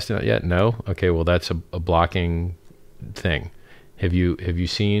work on testing it yet? No? Okay, well, that's a blocking thing. Have you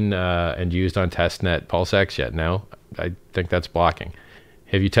seen and used on testnet PulseX yet? No? I think that's blocking.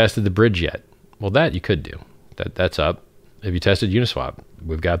 Have you tested the bridge yet? Well, that you could do. That's up. Have you tested Uniswap?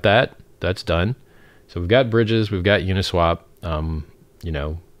 We've got that. That's done. So we've got bridges. We've got Uniswap.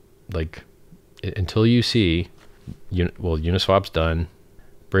 Like until you see, Uniswap's done.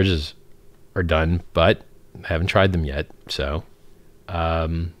 Bridges are done, but I haven't tried them yet. So,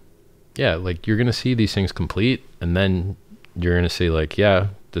 yeah, like you're going to see these things complete, and then you're going to see like, yeah,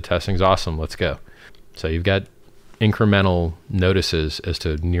 the testing's awesome. Let's go. So you've got incremental notices as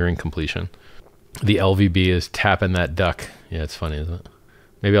to nearing completion. The LVB is tapping that duck. Yeah, it's funny, isn't it?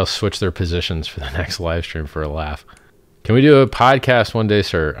 Maybe I'll switch their positions for the next live stream for a laugh. Can we do a podcast one day,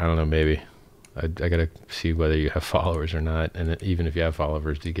 sir? I don't know, maybe. I got to see whether you have followers or not. And even if you have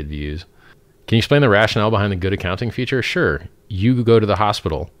followers, do you get views? Can you explain the rationale behind the good accounting feature? Sure. You go to the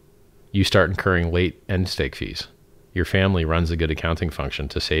hospital. You start incurring late end stake fees. Your family runs the good accounting function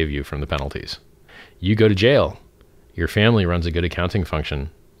to save you from the penalties. You go to jail. Your family runs a good accounting function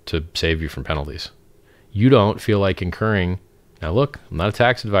to save you from penalties. You don't feel like incurring. Now look, I'm not a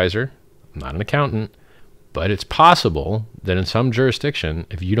tax advisor. I'm not an accountant. But it's possible that in some jurisdiction,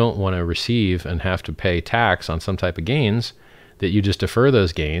 if you don't want to receive and have to pay tax on some type of gains, that you just defer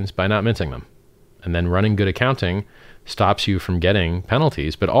those gains by not minting them. And then running good accounting stops you from getting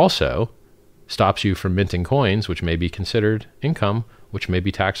penalties, but also stops you from minting coins, which may be considered income, which may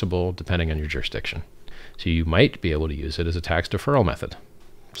be taxable depending on your jurisdiction. So you might be able to use it as a tax deferral method.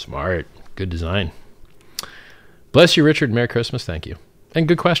 Smart. Good design. Bless you, Richard. Merry Christmas. Thank you. And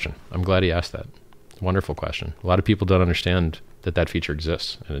good question. I'm glad he asked that. Wonderful question. A lot of people don't understand that feature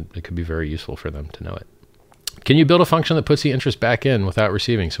exists, and it could be very useful for them to know it. Can you build a function that puts the interest back in without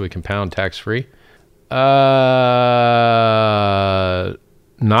receiving so we compound tax-free? Not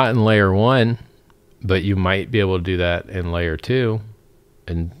in layer 1, but you might be able to do that in layer 2.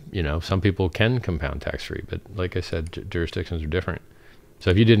 And, some people can compound tax-free, but like I said, jurisdictions are different.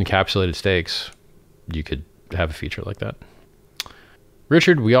 So if you did encapsulated stakes, you could have a feature like that.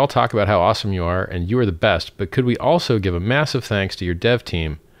 Richard, we all talk about how awesome you are and you are the best, but could we also give a massive thanks to your dev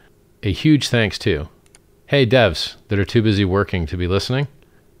team? A huge thanks too. Hey devs that are too busy working to be listening,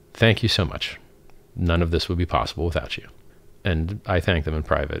 thank you so much. None of this would be possible without you. And I thank them in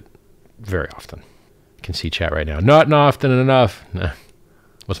private very often. You can see chat right now. Not often enough.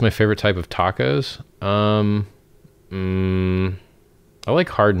 What's my favorite type of tacos? I like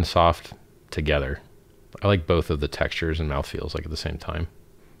hard and soft together. I like both of the textures and mouthfeels like at the same time.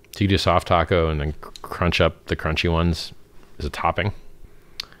 So you do soft taco and then crunch up the crunchy ones as a topping.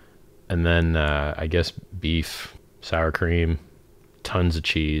 And then I guess beef, sour cream, tons of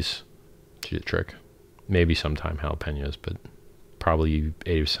cheese. Do the trick. Maybe sometime jalapenos, but probably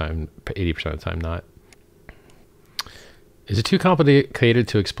 80% of the time not. Is it too complicated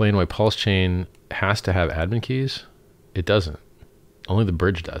to explain why Pulse Chain has to have admin keys? It doesn't. Only the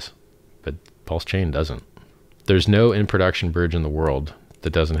bridge does, but Pulse Chain doesn't. There's no in-production bridge in the world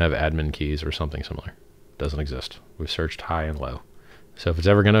that doesn't have admin keys or something similar. It doesn't exist. We've searched high and low. So if it's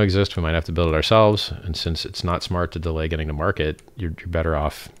ever going to exist, we might have to build it ourselves. And since it's not smart to delay getting to market, you're better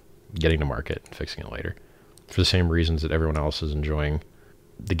off getting to market and fixing it later for the same reasons that everyone else is enjoying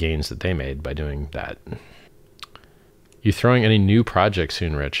the gains that they made by doing that. You throwing any new projects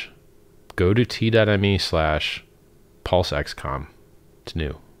soon, Rich? Go to t.me/pulsexcom. It's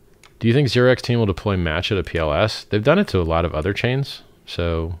new. Do you think 0x team will deploy Match at a PLS? They've done it to a lot of other chains,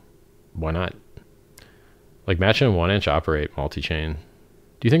 so why not? Like Match and 1inch operate multi-chain.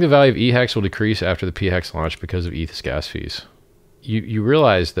 Do you think the value of eHex will decrease after the PHEX launch because of ETH's gas fees? You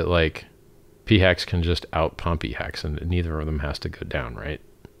realize that like P-hex can just out-pump E-hex, and neither of them has to go down, right?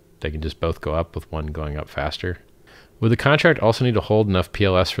 They can just both go up with one going up faster. Would the contract also need to hold enough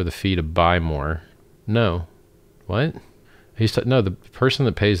PLS for the fee to buy more? No. What? No, the person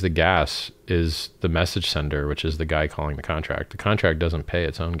that pays the gas is the message sender, which is the guy calling the contract. The contract doesn't pay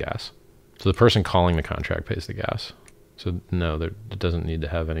its own gas. So the person calling the contract pays the gas. So no, it doesn't need to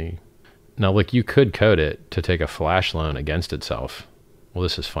have any. Now, look, you could code it to take a flash loan against itself. Well,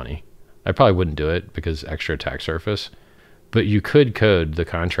 this is funny. I probably wouldn't do it because extra attack surface, but you could code the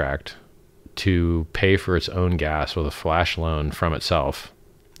contract to pay for its own gas with a flash loan from itself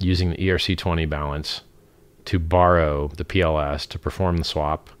using the ERC20 balance to borrow the PLS to perform the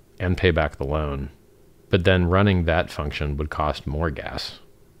swap and pay back the loan. But then running that function would cost more gas.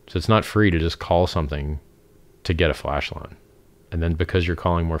 So it's not free to just call something to get a flash loan. And then because you're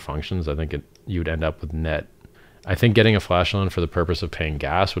calling more functions, I think you'd end up with net. I think getting a flash loan for the purpose of paying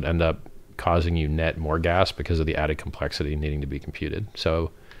gas would end up causing you net more gas because of the added complexity needing to be computed. So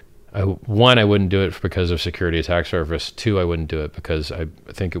one, I wouldn't do it because of security attack surface. Two, I wouldn't do it because I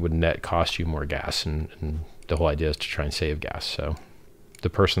think it would net cost you more gas, and the whole idea is to try and save gas. So the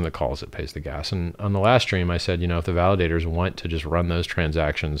person that calls it pays the gas. And on the last stream, I said, if the validators want to just run those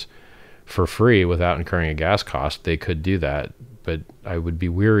transactions for free without incurring a gas cost, they could do that. But I would be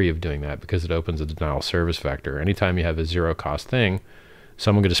weary of doing that because it opens a denial service vector. Anytime you have a zero cost thing,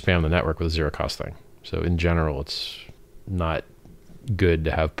 someone could just spam the network with a zero cost thing. So in general, it's not good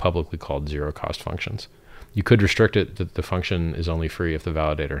to have publicly called zero cost functions. You could restrict it that the function is only free if the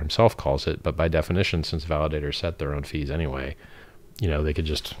validator himself calls it, but by definition, since validators set their own fees anyway, they could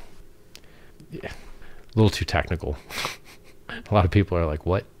just, a little too technical. A lot of people are like,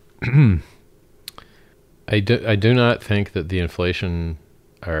 what? I do not think that the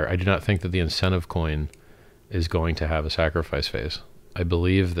incentive coin is going to have a sacrifice phase. I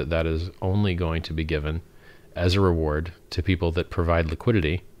believe that is only going to be given as a reward to people that provide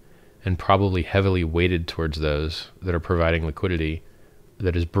liquidity, and probably heavily weighted towards those that are providing liquidity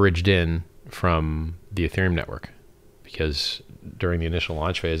that is bridged in from the Ethereum network. Because during the initial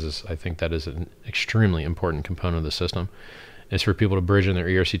launch phases, I think that is an extremely important component of the system. It's for people to bridge in their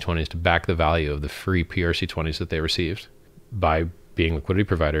ERC20s to back the value of the free PRC20s that they received by being liquidity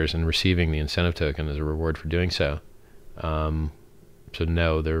providers and receiving the incentive token as a reward for doing so. So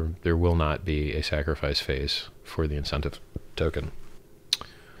no, there will not be a sacrifice phase for the incentive token.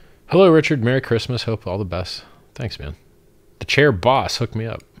 Hello, Richard. Merry Christmas. Hope all the best. Thanks, man. The chair boss hooked me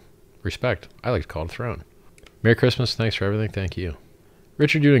up. Respect. I like to call it a throne. Merry Christmas. Thanks for everything. Thank you.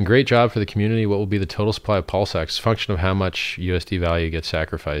 Richard, you're doing a great job for the community. What will be the total supply of PulseX? It's a function of how much USD value gets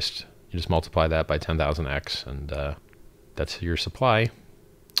sacrificed. You just multiply that by 10,000x, and that's your supply.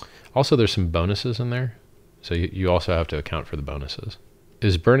 Also, there's some bonuses in there. So you also have to account for the bonuses.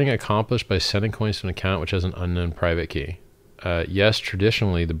 Is burning accomplished by sending coins to an account which has an unknown private key? Yes,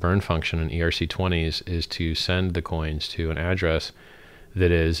 traditionally the burn function in ERC20s is to send the coins to an address that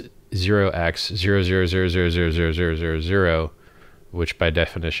is 0x00000000, which by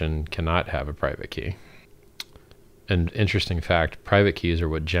definition cannot have a private key. And interesting fact, private keys are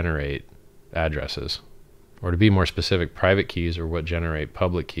what generate addresses. Or to be more specific, private keys are what generate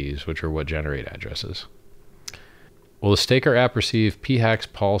public keys, which are what generate addresses. Will the Staker app receive P-Hex,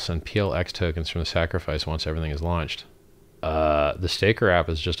 Pulse, and PLX tokens from the sacrifice once everything is launched? The Staker app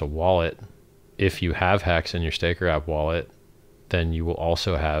is just a wallet. If you have Hex in your Staker app wallet, then you will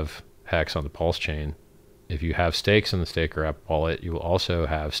also have Hex on the Pulse chain. If you have stakes in the Staker app wallet, you will also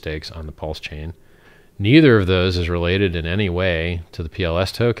have stakes on the Pulse chain. Neither of those is related in any way to the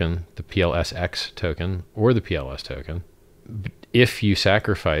PLS token, the PLSX token, or the PLS token. If you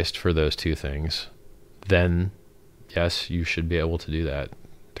sacrificed for those two things, then yes, you should be able to do that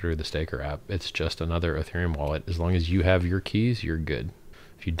through the Staker app. It's just another Ethereum wallet. As long as you have your keys, you're good.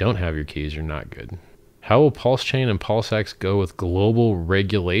 If you don't have your keys, you're not good. How will Pulse Chain and PulseX go with global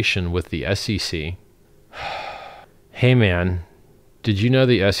regulation with the SEC? Hey man, did you know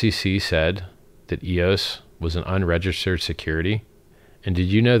the SEC said that EOS was an unregistered security? And did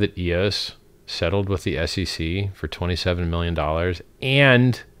you know that EOS settled with the SEC for $27 million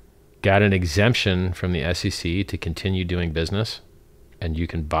and got an exemption from the SEC to continue doing business? And you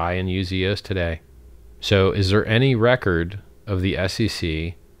can buy and use EOS today. So is there any record of the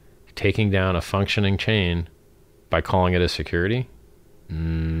SEC taking down a functioning chain by calling it a security?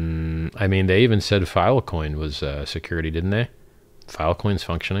 I mean, they even said Filecoin was a security, didn't they? Filecoin's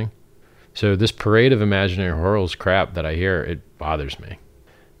functioning. So this parade of imaginary horrors crap that I hear, it bothers me.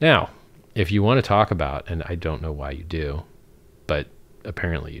 Now, if you want to talk about, and I don't know why you do, but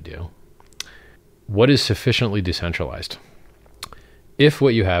apparently you do, what is sufficiently decentralized? if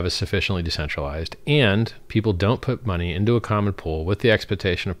what you have is sufficiently decentralized and people don't put money into a common pool with the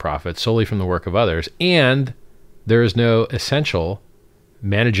expectation of profit solely from the work of others, and there is no essential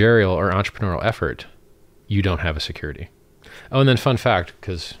managerial or entrepreneurial effort, you don't have a security. Oh, and then fun fact,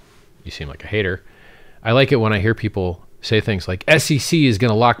 because you seem like a hater, I like it when I hear people say things like SEC is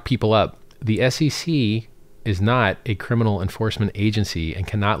going to lock people up. The SEC is not a criminal enforcement agency and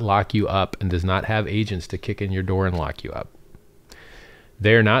cannot lock you up and does not have agents to kick in your door and lock you up.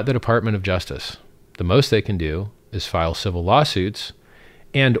 They are not the Department of Justice. The most they can do is file civil lawsuits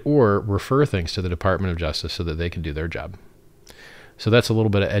and or refer things to the Department of Justice so that they can do their job. So that's a little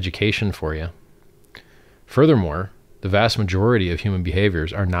bit of education for you. Furthermore, the vast majority of human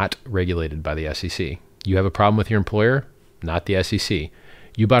behaviors are not regulated by the SEC. You have a problem with your employer? Not the SEC.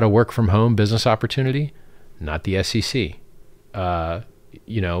 You bought a work from home business opportunity? Not the SEC.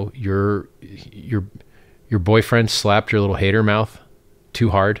 Your boyfriend slapped your little hater mouth too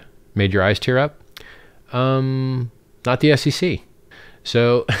hard, made your eyes tear up? Not the SEC.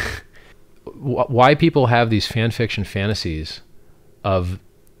 So why people have these fan fiction fantasies of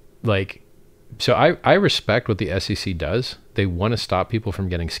like, so I respect what the SEC does. They want to stop people from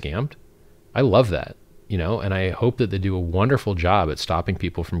getting scammed. I love that, and I hope that they do a wonderful job at stopping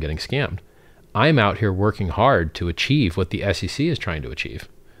people from getting scammed. I'm out here working hard to achieve what the SEC is trying to achieve.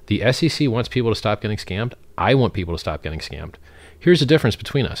 The SEC wants people to stop getting scammed. I want people to stop getting scammed. Here's the difference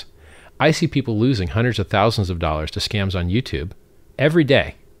between us. I see people losing hundreds of thousands of dollars to scams on YouTube every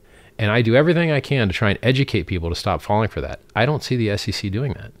day. And I do everything I can to try and educate people to stop falling for that. I don't see the SEC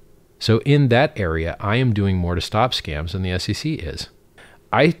doing that. So in that area, I am doing more to stop scams than the SEC is.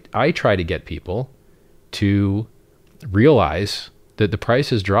 I try to get people to realize that the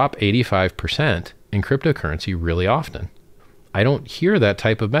prices drop 85% in cryptocurrency really often. I don't hear that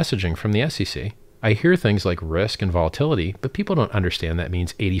type of messaging from the SEC. I hear things like risk and volatility, but people don't understand that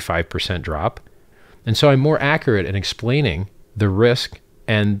means 85% drop. And so I'm more accurate in explaining the risk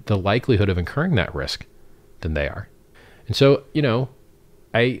and the likelihood of incurring that risk than they are. And so,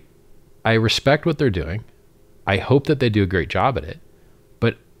 I respect what they're doing. I hope that they do a great job at it,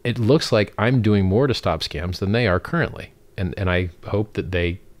 but it looks like I'm doing more to stop scams than they are currently. And I hope that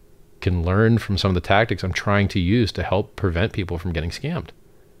they can learn from some of the tactics I'm trying to use to help prevent people from getting scammed.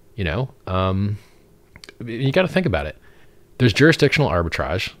 You got to think about it. There's jurisdictional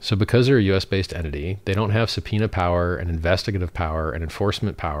arbitrage. So because they're a US-based entity, they don't have subpoena power and investigative power and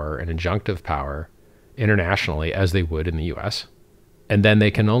enforcement power and injunctive power internationally as they would in the US. And then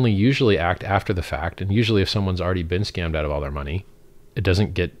they can only usually act after the fact. And usually if someone's already been scammed out of all their money, it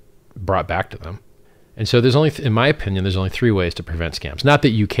doesn't get brought back to them. And so there's only, in my opinion, there's only 3 ways to prevent scams. Not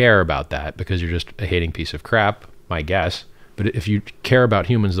that you care about that because you're just a hating piece of crap, my guess. But if you care about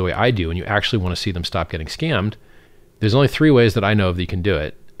humans the way I do and you actually want to see them stop getting scammed, there's only 3 ways that I know of that you can do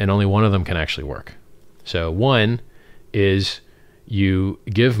it, and only one of them can actually work. So one is you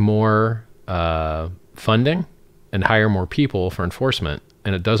give more funding and hire more people for enforcement,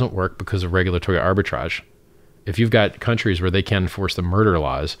 and it doesn't work because of regulatory arbitrage. If you've got countries where they can't enforce the murder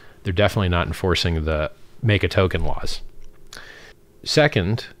laws, they're definitely not enforcing the make a token laws.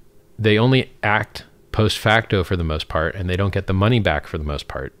 Second, they only act post facto for the most part, and they don't get the money back for the most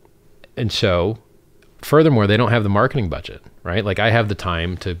part. And so, furthermore, they don't have the marketing budget, right? Like I have the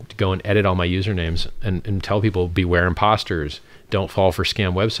time to go and edit all my usernames and tell people beware imposters, don't fall for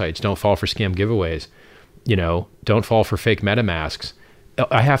scam websites, don't fall for scam giveaways, don't fall for fake MetaMasks.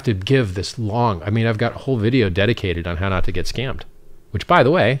 I have to give this long, I've got a whole video dedicated on how not to get scammed, which by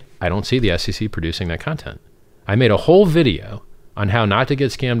the way, I don't see the SEC producing that content. I made a whole video on how not to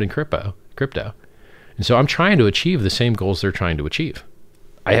get scammed in crypto. And so I'm trying to achieve the same goals they're trying to achieve.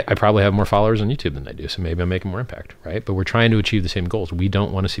 I probably have more followers on YouTube than they do, so maybe I'm making more impact, right? But we're trying to achieve the same goals. We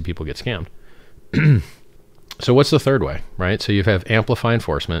don't want to see people get scammed. So what's the third way, right? So you have amplify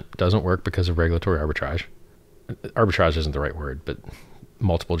enforcement. Doesn't work because of regulatory arbitrage. Arbitrage isn't the right word, but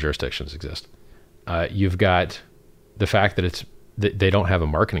multiple jurisdictions exist. You've got the fact that they don't have a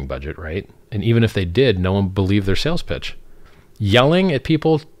marketing budget, right? And even if they did, no one believed their sales pitch. Yelling at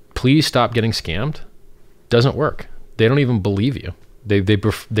people, please stop getting scammed, doesn't work. They don't even believe you. They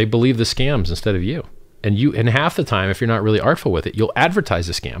believe the scams instead of you. And half the time, if you're not really artful with it, you'll advertise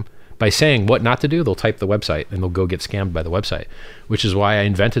the scam by saying what not to do. They'll type the website and they'll go get scammed by the website, which is why I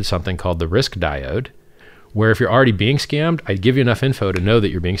invented something called the risk diode, where if you're already being scammed, I give you enough info to know that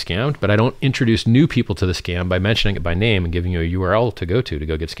you're being scammed, but I don't introduce new people to the scam by mentioning it by name and giving you a URL to go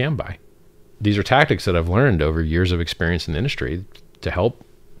get scammed by. These are tactics that I've learned over years of experience in the industry to help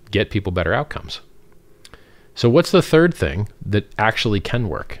get people better outcomes. So what's the third thing that actually can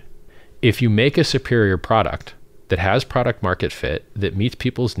work? If you make a superior product that has product market fit, that meets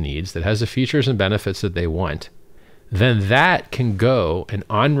people's needs, that has the features and benefits that they want, then that can go and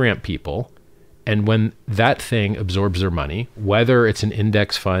on-ramp people. And when that thing absorbs their money, whether it's an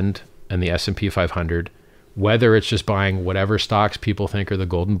index fund and the S&P 500, whether it's just buying whatever stocks people think are the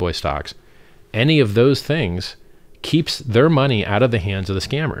golden boy stocks, any of those things keeps their money out of the hands of the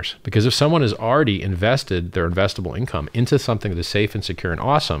scammers. Because if someone has already invested their investable income into something that is safe and secure and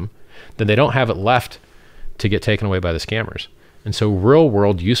awesome, then they don't have it left to get taken away by the scammers. And so real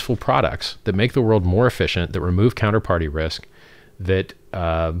world useful products that make the world more efficient, that remove counterparty risk, that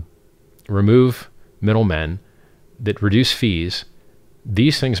remove middlemen, that reduce fees,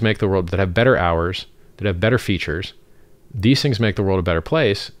 these things make the world, that have better hours, that have better features, these things make the world a better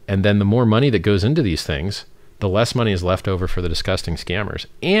place. And then the more money that goes into these things, the less money is left over for the disgusting scammers.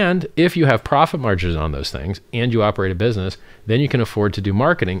 And if you have profit margins on those things and you operate a business, then you can afford to do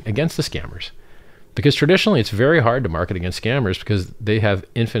marketing against the scammers. Because traditionally, it's very hard to market against scammers because they have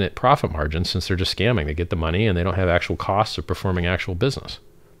infinite profit margins since they're just scamming. They get the money and they don't have actual costs of performing actual business.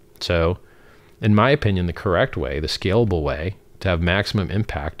 So, in my opinion, the correct way, the scalable way to have maximum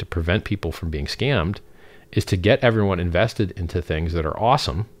impact to prevent people from being scammed is to get everyone invested into things that are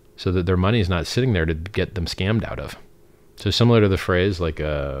awesome so that their money is not sitting there to get them scammed out of. So similar to the phrase like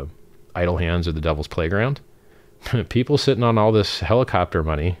idle hands are the devil's playground, people sitting on all this helicopter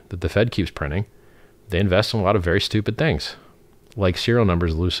money that the Fed keeps printing, they invest in a lot of very stupid things, like serial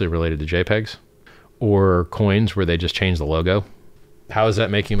numbers loosely related to JPEGs, or coins where they just change the logo. How is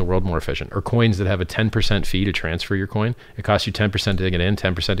that making the world more efficient? Or coins that have a 10% fee to transfer your coin. It costs you 10% to get in,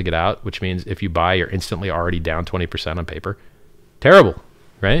 10% to get out, which means if you buy, you're instantly already down 20% on paper. Terrible,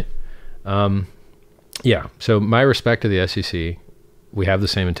 right? Yeah, so my respect to the SEC. We have the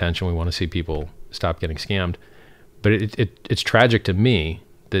same intention. We want to see people stop getting scammed. But it's tragic to me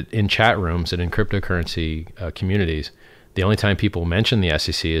that in chat rooms and in cryptocurrency communities, the only time people mention the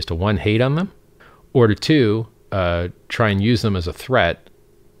SEC is to, one, hate on them, or to two, try and use them as a threat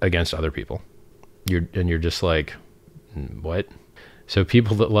against other people. You're just like, what? So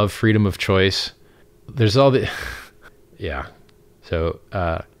people that love freedom of choice, there's all the, yeah. So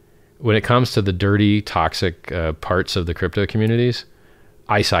when it comes to the dirty, toxic parts of the crypto communities,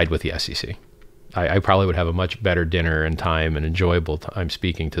 I side with the SEC. I probably would have a much better dinner and time and enjoyable time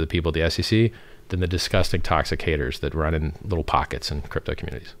speaking to the people at the SEC than the disgusting, toxic haters that run in little pockets in crypto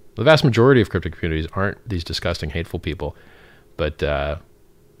communities. The vast majority of crypto communities aren't these disgusting, hateful people, but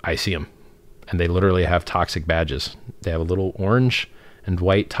I see them, and they literally have toxic badges. They have a little orange and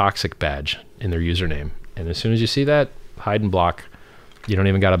white toxic badge in their username, and as soon as you see that, hide and block. You don't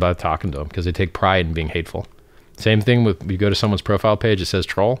even got to bother talking to them because they take pride in being hateful. Same thing with, you go to someone's profile page, it says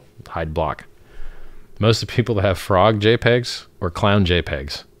troll, hide, block. Most of the people that have frog JPEGs or clown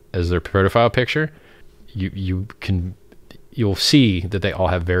JPEGs as their profile picture, you'll see that they all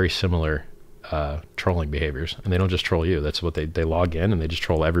have very similar trolling behaviors, and they don't just troll you. That's what they log in and they just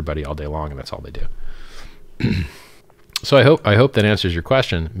troll everybody all day long, and that's all they do. So I hope that answers your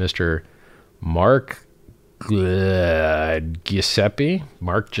question, Mr. Mark Giuseppe.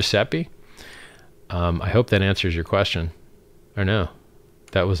 I hope that answers your question. Or no,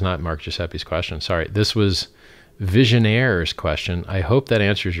 that was not Mark Giuseppe's question. Sorry, this was Visionaire's question. I hope that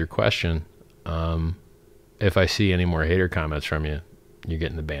answers your question. If I see any more hater comments from you, you're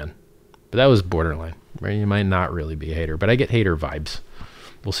getting the ban. But that was borderline, right? You might not really be a hater, but I get hater vibes.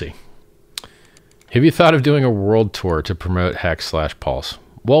 We'll see. Have you thought of doing a world tour to promote Hex/Pulse?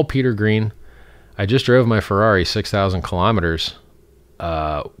 Well, Peter Green, I just drove my Ferrari 6,000 kilometers,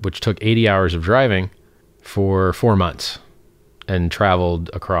 which took 80 hours of driving for 4 months, and traveled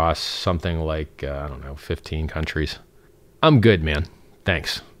across something like, I don't know, 15 countries. I'm good, man.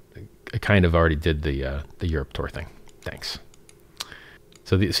 Thanks. I kind of already did the Europe tour thing. Thanks.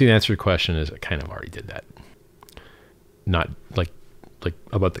 So the answer to your question is I kind of already did that. Not like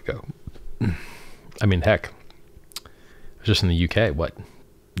about to go. I mean, heck, I was just in the UK, what,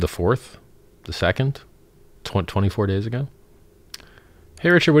 the 4th, the 2nd, 24 days ago? Hey,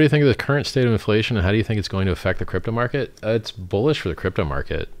 Richard, what do you think of the current state of inflation, and how do you think it's going to affect the crypto market? It's bullish for the crypto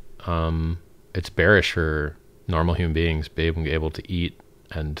market. It's bearish for normal human beings being able to eat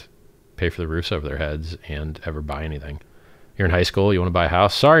and pay for the roofs over their heads and ever buy anything. You're in high school, you want to buy a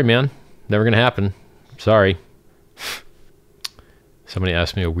house? Sorry, man. Never going to happen. Sorry. Somebody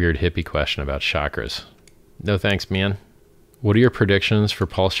asked me a weird hippie question about chakras. No thanks, man. What are your predictions for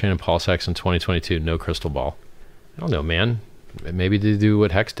Pulse Chain and PulseX in 2022? No crystal ball. I don't know, man. Maybe they do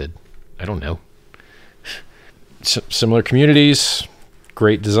what Hex did. I don't know. Similar communities,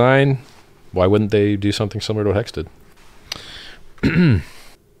 great design. Why wouldn't they do something similar to what Hex did?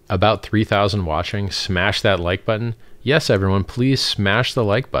 About 3,000 watching. Smash that like button. Yes, everyone, please smash the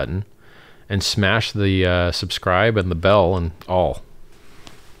like button and smash the subscribe and the bell and all.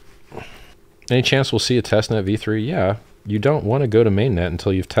 Any chance we'll see a testnet v3? Yeah, you don't want to go to mainnet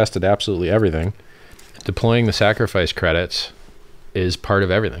until you've tested absolutely everything. Deploying the sacrifice credits is part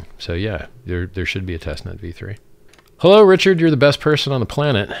of everything. So yeah, there should be a testnet v3. Hello, Richard. You're the best person on the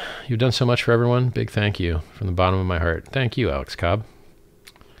planet. You've done so much for everyone. Big thank you from the bottom of my heart. Thank you, Alex Cobb.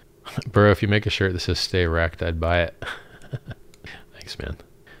 Bro, if you make a shirt that says stay wrecked, I'd buy it. Thanks, man.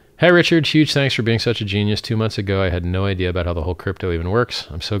 Hey, Richard. Huge thanks for being such a genius. 2 months ago, I had no idea about how the whole crypto even works.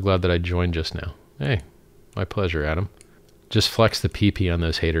 I'm so glad that I joined just now. Hey, my pleasure, Adam. Just flex the PP on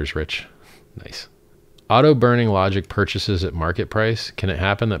those haters, Rich. Nice. Auto-burning logic purchases at market price. Can it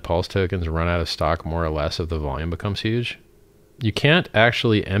happen that Pulse tokens run out of stock more or less if the volume becomes huge? You can't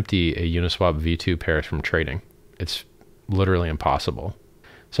actually empty a Uniswap V2 pair from trading. It's literally impossible.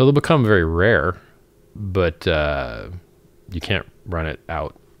 So they'll become very rare, but you can't run it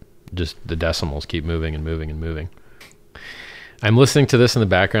out. Just the decimals keep moving and moving and moving. I'm listening to this in the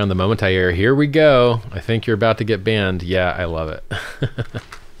background. The moment I hear, here we go, I think you're about to get banned. Yeah, I love it.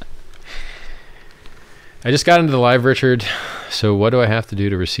 I just got into the live, Richard. So what do I have to do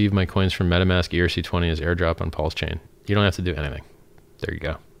to receive my coins from MetaMask ERC20 as airdrop on Pulse Chain? You don't have to do anything. There you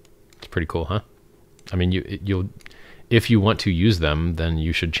go. It's pretty cool, huh? I mean, you'll if you want to use them, then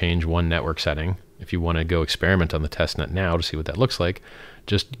you should change one network setting. If you want to go experiment on the testnet now to see what that looks like,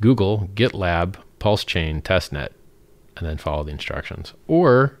 just Google GitLab Pulse Chain testnet and then follow the instructions.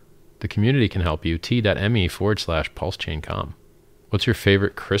 Or the community can help you, t.me/pulsechaincom. What's your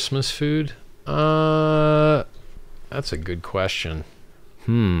favorite Christmas food? That's a good question.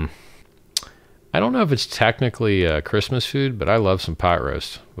 I don't know if it's technically Christmas food, but I love some pot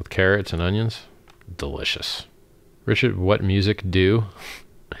roast with carrots and onions. Delicious. Richard, what music do?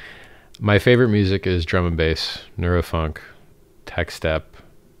 My favorite music is drum and bass, neurofunk, tech step,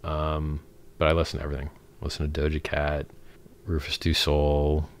 but I listen to everything. Listen to Doja Cat, Rufus Du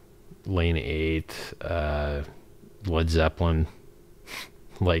Sol, Lane 8, Led Zeppelin.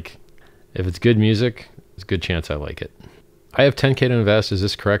 Like, if it's good music, there's a good chance I like it. I have 10K to invest. Is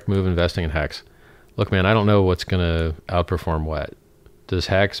this correct move investing in Hex? Look, man, I don't know what's going to outperform what. Does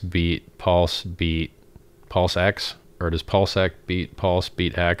Hex beat Pulse X? Or does Pulse X beat Pulse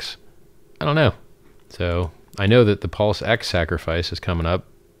beat Hex? I don't know. So I know that the Pulse X sacrifice is coming up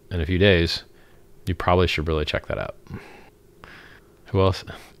in a few days. You probably should really check that out. Who else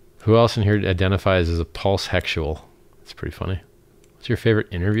in here identifies as a Pulse Hexual? It's pretty funny. What's your favorite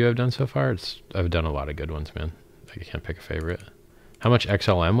interview I've done so far? I've done a lot of good ones, man. I can't pick a favorite. How much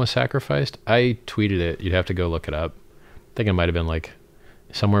XLM was sacrificed? I tweeted it. You'd have to go look it up. I think it might have been like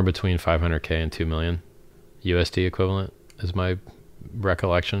somewhere between 500K and 2 million USD equivalent is my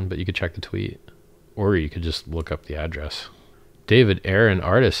recollection, but you could check the tweet or you could just look up the address. David Aaron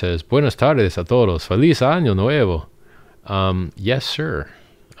Artist says, Buenas tardes a todos. Feliz año nuevo. Yes, sir.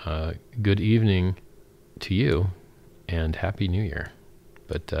 Good evening to you and Happy New Year.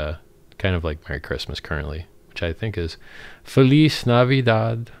 But kind of like Merry Christmas currently, which I think is Feliz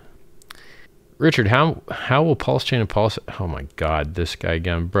Navidad. Richard, how will Pulse Chain and Pulse... Oh my God, this guy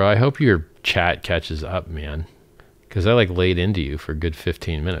again. Bro, I hope your chat catches up, man. Because I like laid into you for a good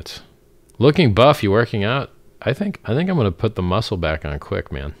 15 minutes. Looking buff, you working out? I think I'm going to put the muscle back on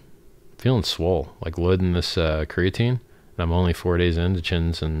quick, man. Feeling swole, like loading this creatine. And I'm only 4 days into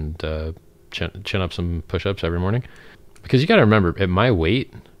chins and chin ups and push-ups every morning. Because you got to remember, at my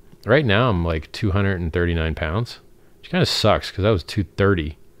weight, right now I'm like 239 pounds. Which kind of sucks because I was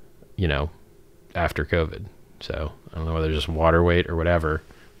 230, after COVID. So I don't know whether it's just water weight or whatever.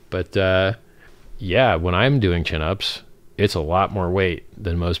 But yeah, when I'm doing chin-ups, it's a lot more weight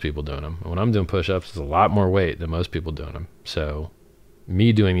than most people doing them. When I'm doing push-ups, it's a lot more weight than most people doing them. So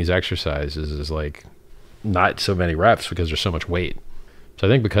me doing these exercises is like not so many reps because there's so much weight. So I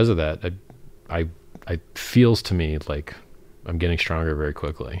think because of that, it feels to me like I'm getting stronger very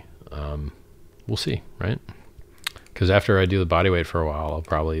quickly. We'll see, right? Because after I do the body weight for a while, I'll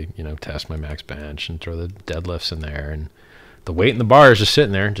probably, test my max bench and throw the deadlifts in there. And the weight in the bar is just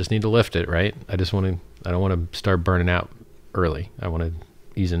sitting there. Just need to lift it, right? I don't want to start burning out early. I want to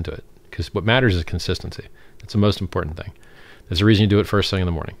ease into it. Because what matters is consistency. That's the most important thing. That's the reason you do it first thing in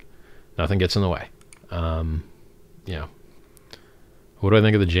the morning. Nothing gets in the way. What do I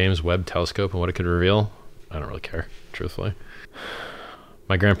think of the James Webb Telescope and what it could reveal? I don't really care, truthfully.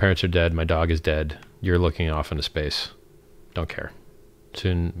 My grandparents are dead. My dog is dead. You're looking off into space. Don't care.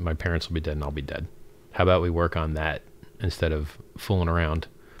 Soon my parents will be dead and I'll be dead. How about we work on that instead of fooling around?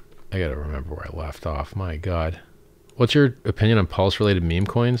 I got to remember where I left off. My God. What's your opinion on pulse-related meme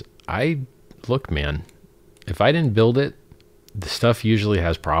coins? Look, man, if I didn't build it, the stuff usually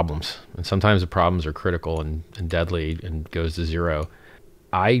has problems. And sometimes the problems are critical and deadly and goes to zero.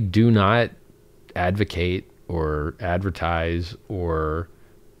 I do not advocate or advertise or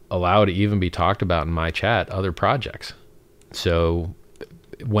allow to even be talked about in my chat other projects. So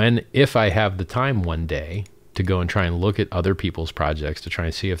if I have the time one day to go and try and look at other people's projects to try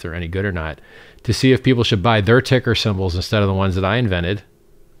and see if they're any good or not, to see if people should buy their ticker symbols instead of the ones that I invented,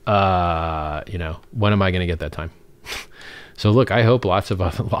 when am I going to get that time? So look, I hope lots of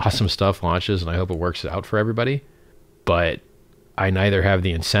awesome stuff launches and I hope it works out for everybody, but I neither have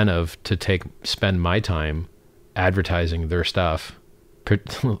the incentive to spend my time advertising their stuff.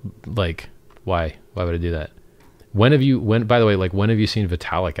 Like, why would I do that? When have you seen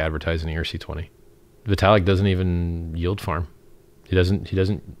Vitalik advertising ERC20? Vitalik doesn't even yield farm. He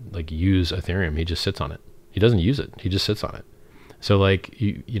doesn't like use Ethereum. He just sits on it. He doesn't use it. He just sits on it. So like,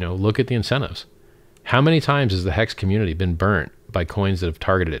 look at the incentives. How many times has the Hex community been burnt by coins that have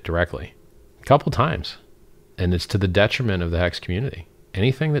targeted it directly? A couple times. And it's to the detriment of the Hex community.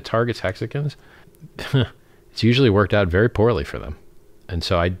 Anything that targets Hexicans, it's usually worked out very poorly for them. And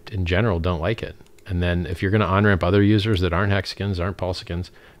so I, in general, don't like it. And then if you're going to on-ramp other users that aren't Hexicans, aren't Pulsicans,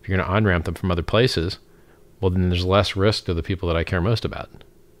 if you're going to on-ramp them from other places, well, then there's less risk to the people that I care most about.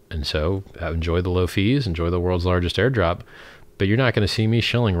 And so enjoy the low fees, enjoy the world's largest airdrop, but you're not going to see me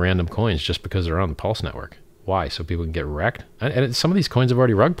shilling random coins just because they're on the Pulse network. Why? So people can get wrecked? And some of these coins have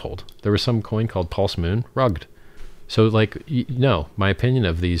already rug pulled. There was some coin called Pulse Moon, rugged. So like, my opinion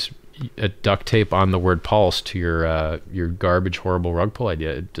of these duct tape on the word Pulse to your garbage, horrible rug pull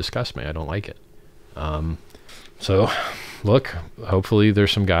idea, it disgusts me. I don't like it. So look, hopefully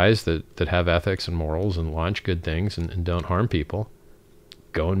there's some guys that have ethics and morals and launch good things and don't harm people.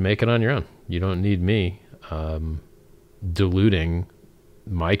 Go and make it on your own. You don't need me diluting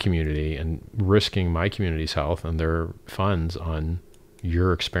my community and risking my community's health and their funds on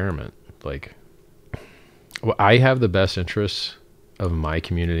your experiment. Like, well, I have the best interests of my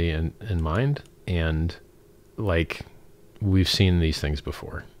community in mind, and like, we've seen these things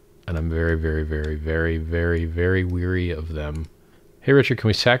before, and I'm very, very, very, very, very, very weary of them. Hey Richard, can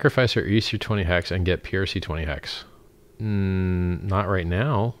we sacrifice our ERC20 hex and get PRC20 hex? Not right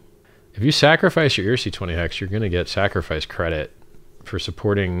now. If you sacrifice your ERC20 hex, you're going to get sacrifice credit for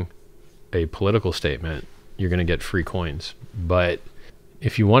supporting a political statement. You're going to get free coins. But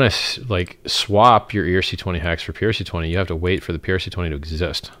if you want to like swap your ERC20 hex for PRC20, you have to wait for the PRC20 to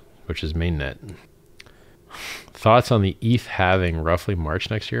exist, which is mainnet. Thoughts on the ETH halving roughly March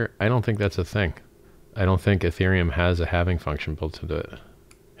next year? I don't think that's a thing. I don't think Ethereum has a halving function built into it.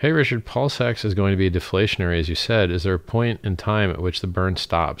 Hey Richard, PulseX is going to be deflationary, as you said. Is there a point in time at which the burn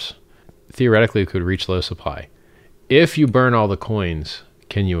stops? Theoretically, it could reach low supply. If you burn all the coins,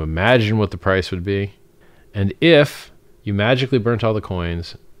 can you imagine what the price would be? And if you magically burnt all the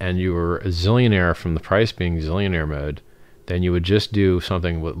coins and you were a zillionaire from the price being zillionaire mode, then you would just do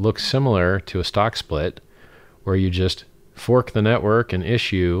something that looks similar to a stock split, where you just fork the network and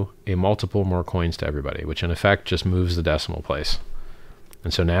issue a multiple more coins to everybody, which in effect just moves the decimal place.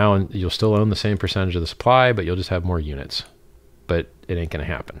 And so now you'll still own the same percentage of the supply, but you'll just have more units. But it ain't going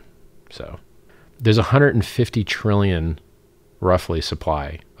to happen. So there's 150 trillion roughly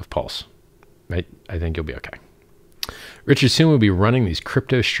supply of Pulse. I think you'll be okay. Richard, soon we'll be running these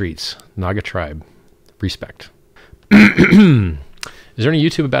crypto streets. Naga tribe. Respect. Is there any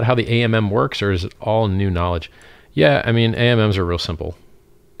YouTube about how the AMM works, or is it all new knowledge? Yeah, I mean, AMMs are real simple.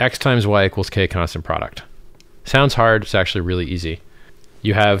 X times Y equals K constant product. Sounds hard. It's actually really easy.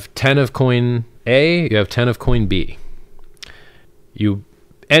 You have 10 of coin A, you have 10 of coin B. You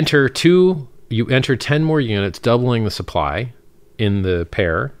enter 10 more units, doubling the supply in the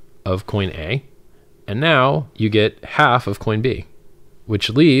pair of coin A, and now you get half of coin B, which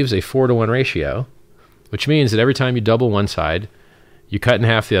leaves a 4-to-1 ratio, which means that every time you double one side, you cut in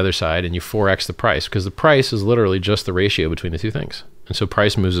half the other side and you 4x the price, because the price is literally just the ratio between the two things. And so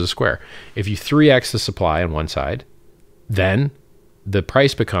price moves as a square. If you 3x the supply on one side, then the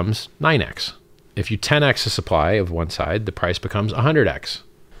price becomes 9x. If you 10x the supply of one side, the price becomes 100x.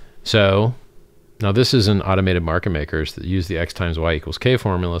 So now this is in automated market makers that use the X times Y equals K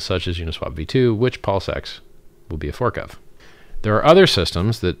formula, such as Uniswap v2, which PulseX will be a fork of. There are other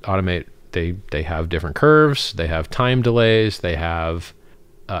systems that automate. They have different curves, they have time delays, they have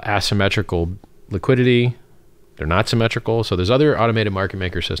asymmetrical liquidity. They're not symmetrical. So there's other automated market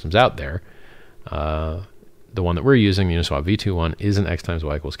maker systems out there. The one that we're using, the Uniswap v2 one, is an X times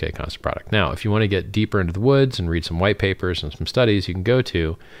Y equals K constant product. Now, if you want to get deeper into the woods and read some white papers and some studies, you can go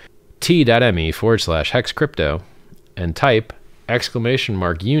to t.me/hexcrypto, and type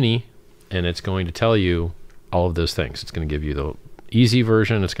 !uni, and it's going to tell you all of those things. It's going to give you the easy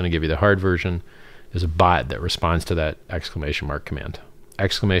version. It's going to give you the hard version. There's a bot that responds to that ! command.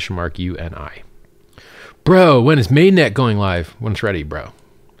 !UNI. Bro, when is Mainnet going live? When it's ready, bro.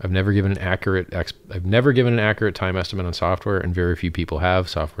 I've never given an accurate time estimate on software, and very few people have.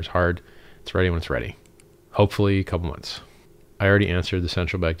 Software's hard. It's ready when it's ready. Hopefully a couple months. I already answered the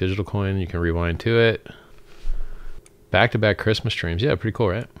central bank digital coin. You can rewind to it. Back-to-back Christmas streams. Yeah, pretty cool,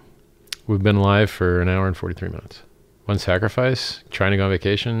 right? We've been live for 1 hour and 43 minutes. One sacrifice, trying to go on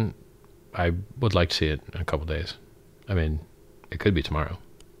vacation. I would like to see it in a couple days. I mean, it could be tomorrow.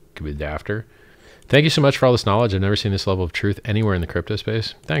 It could be the day after. Thank you so much for all this knowledge. I've never seen this level of truth anywhere in the crypto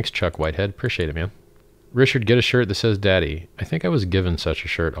space. Thanks, Chuck Whitehead. Appreciate it, man. Richard, get a shirt that says Daddy. I think I was given such a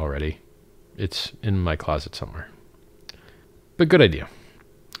shirt already. It's in my closet somewhere. But good idea.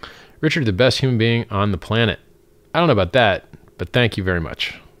 Richard, the best human being on the planet. I don't know about that, but thank you very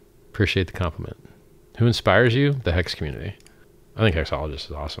much. Appreciate the compliment. Who inspires you? The Hex community. I think Hexologist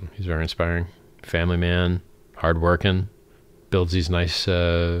is awesome. He's very inspiring. Family man, hardworking, builds these nice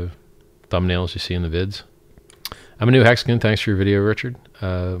thumbnails you see in the vids. I'm a new Hexagon. Thanks for your video, Richard.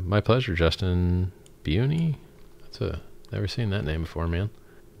 My pleasure, Justin Buni. Never seen that name before, man.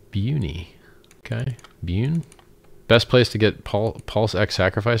 Buni. Okay, Bune. Best place to get PulseX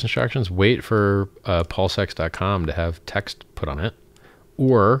sacrifice instructions, wait for pulsex.com to have text put on it.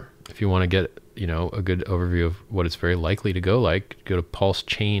 Or if you want to get, a good overview of what it's very likely to go like, go to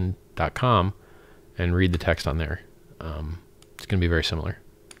pulsechain.com and read the text on there. It's going to be very similar.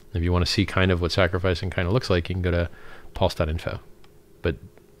 If you want to see kind of what sacrificing kind of looks like, you can go to pulse.info. But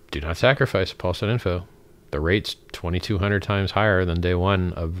do not sacrifice at pulse.info. The rate's 2,200 times higher than day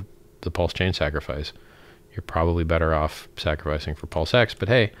one of the Pulse Chain sacrifice. You're probably better off sacrificing for PulseX, but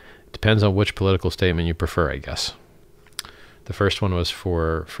hey, it depends on which political statement you prefer, I guess. The first one was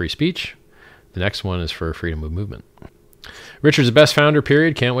for free speech. The next one is for freedom of movement. Richard's the best founder,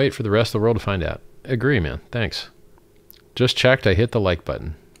 period. Can't wait for the rest of the world to find out. Agree, man. Thanks. Just checked. I hit the like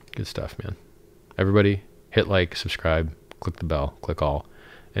button. Good stuff, man. Everybody, hit like, subscribe, click the bell, click all,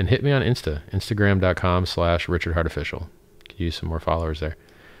 and hit me on Insta, instagram.com/RichardHartOfficial. Could use some more followers there.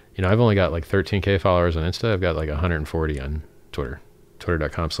 I've only got like 13K followers on Insta. I've got like 140 on Twitter.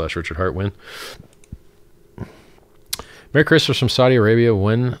 Twitter.com/RichardHartWin. Merry Christmas from Saudi Arabia.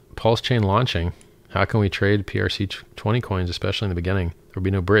 When Pulse Chain launching? How can we trade PRC20 coins, especially in the beginning? There'll be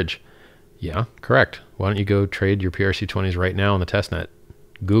no bridge. Yeah, correct. Why don't you go trade your PRC20s right now on the testnet?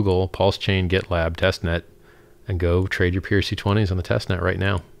 Google Pulse Chain GitLab testnet and go trade your PRC20s on the testnet right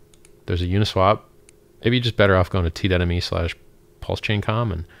now. There's a Uniswap. Maybe you're just better off going to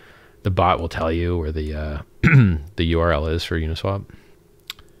t.me/pulsechaincom and the bot will tell you where the the URL is for Uniswap.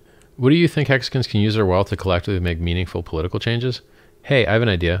 What do you think Hexagons can use their wealth to collectively make meaningful political changes? Hey, I have an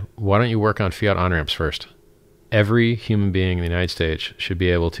idea. Why don't you work on fiat on-ramps first? Every human being in the United States should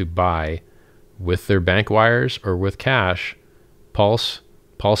be able to buy with their bank wires or with cash, Pulse,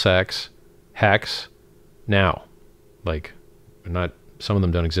 PulseX, Hex, now. Like, some of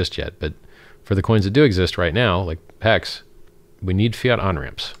them don't exist yet, but for the coins that do exist right now, like Hex, we need fiat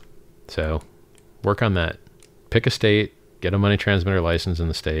on-ramps. So work on that. Pick a state, get a money transmitter license in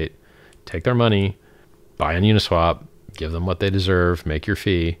the state, take their money, buy on Uniswap, give them what they deserve, make your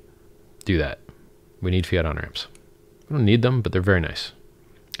fee, do that. We need fiat on-ramps. We don't need them, but they're very nice.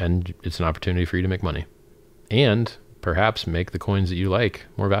 And it's an opportunity for you to make money. And perhaps make the coins that you like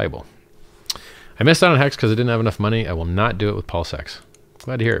more valuable. I missed out on Hex because I didn't have enough money. I will not do it with PulseX.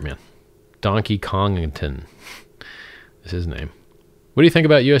 Glad to hear it, man. Donkey Kongington is his name. What do you think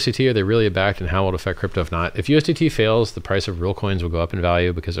about USDT? Are they really backed, and how will it affect crypto if not? If USDT fails, the price of real coins will go up in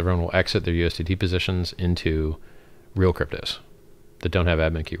value because everyone will exit their USDT positions into real cryptos that don't have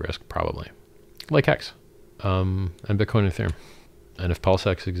admin key risk, probably. Like Hex, and Bitcoin and Ethereum. And if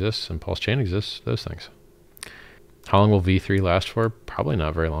PulseX exists and Pulse Chain exists, those things. How long will V3 last for? Probably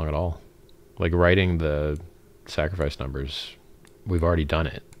not very long at all. Like writing the sacrifice numbers, we've already done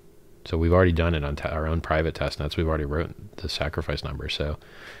it. So we've already done it on our own private test nets. We've already wrote the sacrifice number. So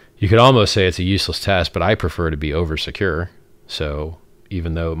you could almost say it's a useless test, but I prefer to be over secure. So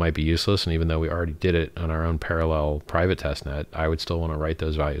even though it might be useless, and even though we already did it on our own parallel private test net, I would still want to write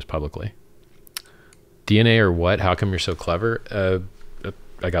those values publicly. DNA or what? How come you're so clever?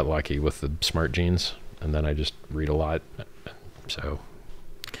 I got lucky with the smart genes, and then I just read a lot. So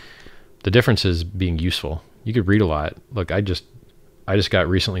the difference is being useful. You could read a lot. Look, I just got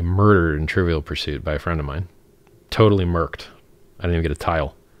recently murdered in Trivial Pursuit by a friend of mine. Totally murked. I didn't even get a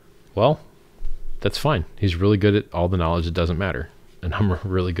tile. Well, that's fine. He's really good at all the knowledge that doesn't matter. And I'm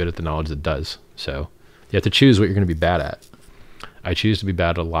really good at the knowledge that does. So You have to choose what you're going to be bad at. I choose to be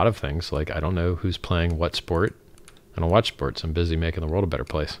bad at a lot of things. Like, I don't know who's playing what sport. I don't watch sports. I'm busy making the world a better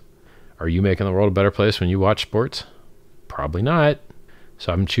place. Are you making the world a better place when you watch sports? Probably not.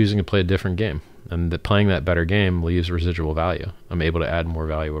 So I'm choosing to play a different game. And playing that better game leaves residual value. I'm able to add more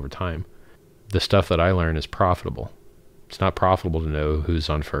value over time. The stuff that I learn is profitable. It's not profitable to know who's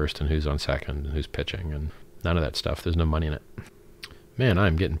on first and who's on second and who's pitching and none of that stuff. There's no money in it. Man,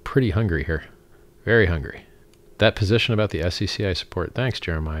 I'm getting pretty hungry here. Very hungry. That position about the SEC I support. Thanks,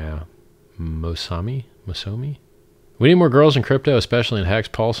 Jeremiah Mosomi. We need more girls in crypto, especially in Hex,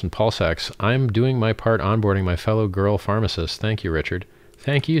 Pulse, and PulseX. I'm doing my part onboarding my fellow girl pharmacists. Thank you, Richard.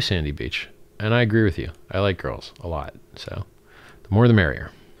 Thank you, Sandy Beach. And I agree with you. I like girls a lot. So the more the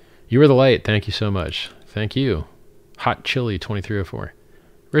merrier. You are the light. Thank you so much. Thank you. Hot Chili 2304.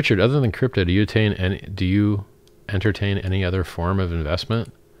 Richard, other than crypto, do you entertain any other form of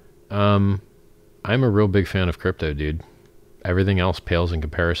investment? I'm a real big fan of crypto, dude. Everything else pales in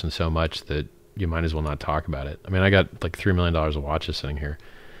comparison so much that you might as well not talk about it. I mean, I got like $3 million of watches sitting here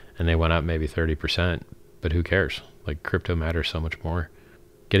and they went up maybe 30%, but who cares? Like, crypto matters so much more.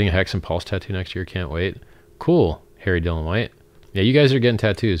 Getting a Hex and Pulse tattoo next year. Can't wait. Cool. Harry Dillon White. Yeah, you guys are getting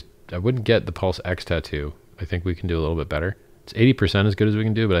tattoos. I wouldn't get the Pulse X tattoo. I think we can do a little bit better. It's 80% as good as we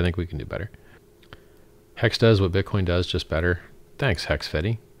can do, but I think we can do better. Hex does what Bitcoin does, just better. Thanks, Hex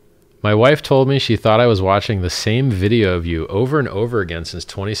Fetty. My wife told me she thought I was watching the same video of you over and over again since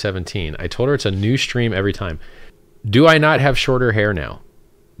 2017. I told her it's a new stream every time. Do I not have shorter hair now?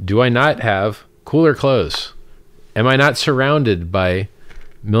 Do I not have cooler clothes? Am I not surrounded by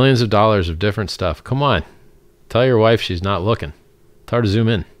millions of dollars of different stuff? Come on. Tell your wife she's not looking. Tell her to zoom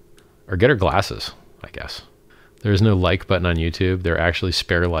in. Or get her glasses, I guess. There's no like button on YouTube. They're actually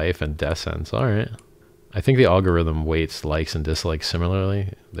spare life and death sentence. All right. I think the algorithm weights likes and dislikes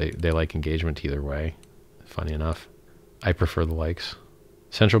similarly. They like engagement either way. Funny enough. I prefer the likes.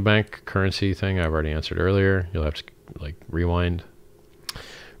 Central bank currency thing I've already answered earlier. You'll have to like rewind.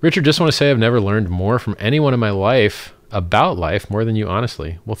 Richard, just want to say I've never learned more from anyone in my life about life more than you,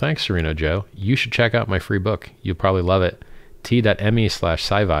 honestly. Well, thanks, Sereno Joe. You should check out my free book. You'll probably love it.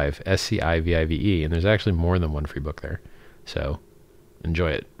 t.me/scivive, SCIVIVE. And there's actually more than one free book there. So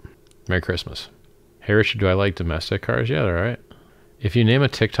enjoy it. Merry Christmas. Hey, Richard, do I like domestic cars? Yeah, they're all right. If you name a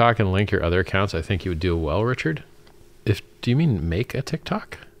TikTok and link your other accounts, I think you would do well, Richard. Do you mean make a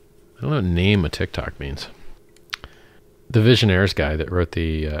TikTok? I don't know what name a TikTok means. The Visionaires guy that wrote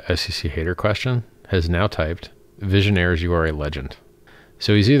the SEC hater question has now typed, Visionaires, you are a legend.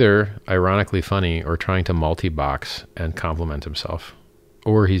 So he's either ironically funny or trying to multi-box and compliment himself.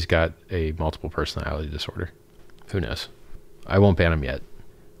 Or he's got a multiple personality disorder. Who knows? I won't ban him yet.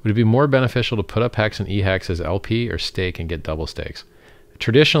 Would it be more beneficial to put up Hex and eHex as LP or stake and get double stakes?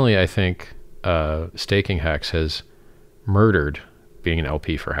 Traditionally, I think staking Hex has murdered being an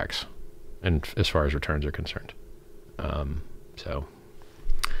LP for Hex, and as far as returns are concerned. So,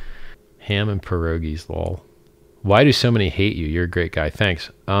 ham and pierogies, lol. Why do so many hate you? You're a great guy. Thanks.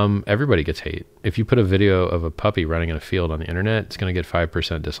 Everybody gets hate. If you put a video of a puppy running in a field on the internet, it's going to get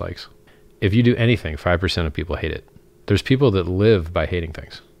 5% dislikes. If you do anything, 5% of people hate it. There's people that live by hating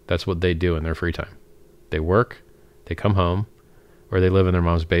things. That's what they do in their free time. They work, they come home, or they live in their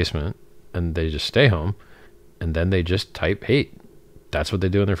mom's basement, and they just stay home, and then they just type hate. That's what they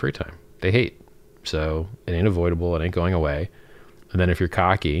do in their free time. They hate. So it ain't avoidable. It ain't going away. And then if you're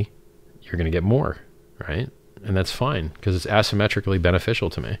cocky, you're going to get more, right? And that's fine because it's asymmetrically beneficial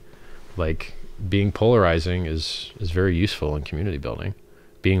to me. Like, being polarizing is very useful in community building.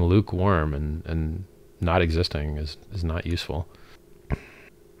 Being lukewarm and not existing is not useful.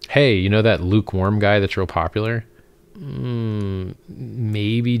 Hey, you know that lukewarm guy that's real popular?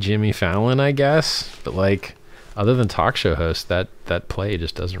 Maybe Jimmy Fallon, I guess. But like, other than talk show host, that play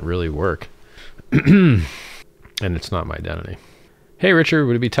just doesn't really work. And it's not my identity. Hey, Richard,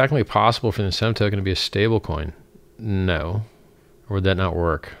 would it be technically possible for the incentive token to be a stable coin? No. Or would that not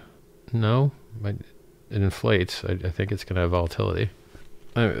work? No. It inflates. I think it's going to have volatility.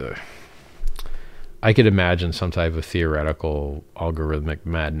 I could imagine some type of theoretical algorithmic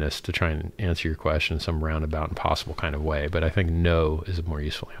madness to try and answer your question in some roundabout and possible kind of way, but I think no is a more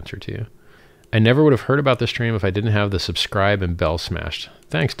useful answer to you. I never would have heard about this stream if I didn't have the subscribe and bell smashed.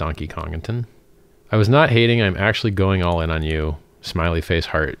 Thanks, Donkey Kongington. I was not hating. I'm actually going all in on you. Smiley face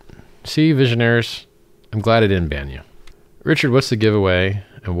heart. See, Visionaires, I'm glad I didn't ban you. Richard, what's the giveaway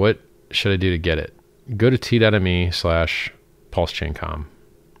and what should I do to get it? Go to t.me/pulsechaincom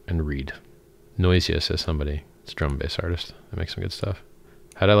and read. Noisia, says somebody. It's a drum and bass artist. They make some good stuff.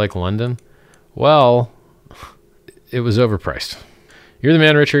 How'd I like London? Well, it was overpriced. You're the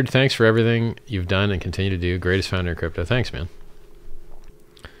man, Richard. Thanks for everything you've done and continue to do. Greatest founder in crypto. Thanks, man.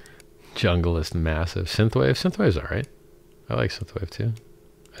 Jungle is massive. Synthwave. Synthwave's all right. I like Synthwave too.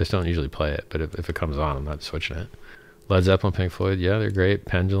 I just don't usually play it, but if it comes on, I'm not switching it. Led Zeppelin, Pink Floyd. Yeah, they're great.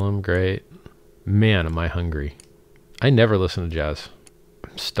 Pendulum, great. Man, am I hungry. I never listen to jazz.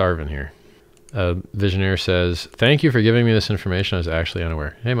 I'm starving here. Visionaire says, thank you for giving me this information. I was actually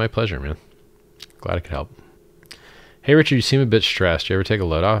unaware. Hey, my pleasure, man. Glad I could help. Hey, Richard, you seem a bit stressed. You ever take a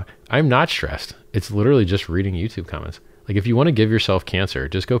load off? I'm not stressed. It's literally just reading YouTube comments. Like, if you want to give yourself cancer,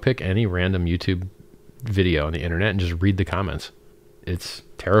 just go pick any random YouTube video on the internet and just read the comments. It's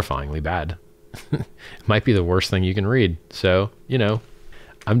terrifyingly bad. It might be the worst thing you can read. So, you know,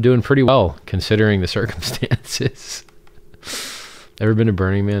 I'm doing pretty well considering the circumstances. Ever been to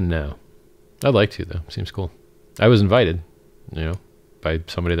Burning Man? No. I'd like to, though. Seems cool. I was invited, you know, by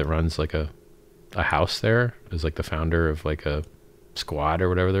somebody that runs like a house there, is like the founder of like a squad or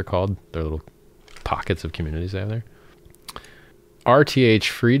whatever they're called. Their little pockets of communities they have there. RTH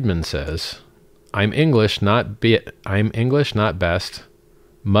Friedman says, I'm English, not best.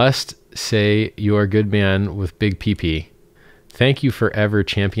 Must say you're a good man with big PP. Thank you forever,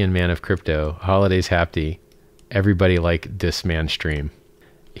 champion man of crypto. Holidays happy. Everybody like this man stream.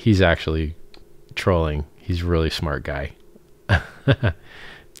 He's actually trolling. He's a really smart guy.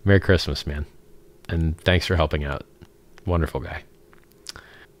 Merry Christmas, man. And thanks for helping out. Wonderful guy.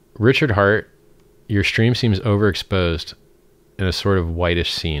 Richard Hart, your stream seems overexposed in a sort of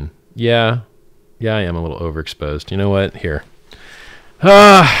whitish scene. Yeah, I am a little overexposed. You know what? Here.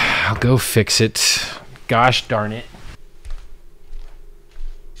 I'll go fix it. Gosh darn it.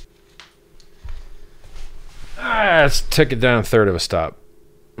 Let's take it down a third of a stop.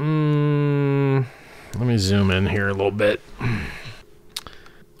 Let me zoom in here a little bit.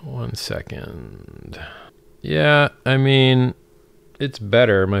 1 second. Yeah, I mean, it's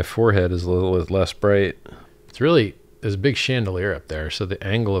better. My forehead is a little less bright. There's a big chandelier up there, so the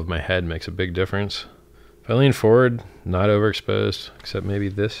angle of my head makes a big difference. If I lean forward, not overexposed, except maybe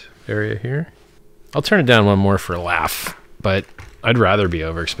this area here. I'll turn it down one more for a laugh, but I'd rather be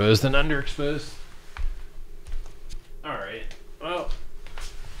overexposed than underexposed. All right, well,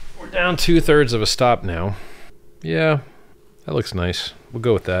 we're down 2/3 of a stop now. Yeah, that looks nice. We'll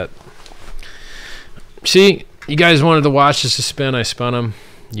go with that. See, you guys wanted to watch this to spin. I spun them.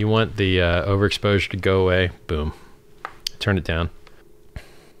 You want the overexposure to go away. Boom. Turn it down.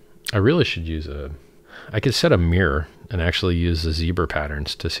 I really should use I could set a mirror and actually use the zebra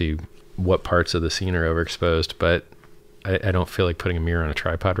patterns to see what parts of the scene are overexposed, but I don't feel like putting a mirror on a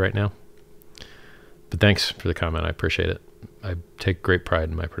tripod right now. But thanks for the comment. I appreciate it. I take great pride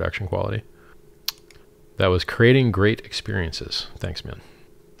in my production quality. That was creating great experiences. Thanks, man.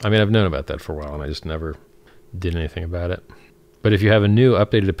 I mean, I've known about that for a while, and I just never did anything about it. But if you have a new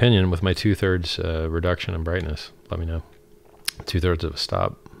updated opinion with my 2/3 reduction in brightness, let me know. 2/3 of a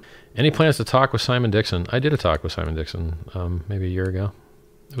stop. Any plans to talk with Simon Dixon? I did a talk with Simon Dixon maybe a year ago.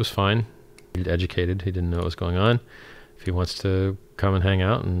 It was fine. He's educated. He didn't know what was going on. If he wants to come and hang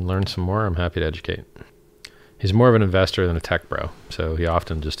out and learn some more, I'm happy to educate. He's more of an investor than a tech bro, so he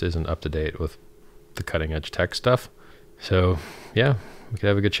often just isn't up to date with the cutting edge tech stuff. So yeah, we could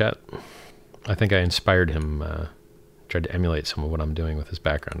have a good chat. I think I inspired him, tried to emulate some of what I'm doing with his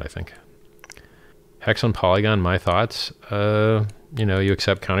background, I think. Hex on Polygon, my thoughts. You know, you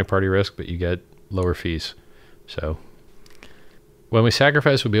accept counterparty risk, but you get lower fees. So when we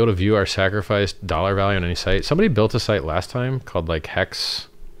sacrifice, we'll be able to view our sacrificed dollar value on any site. Somebody built a site last time called like Hex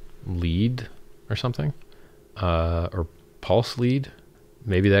Lead or something, or Pulse Lead.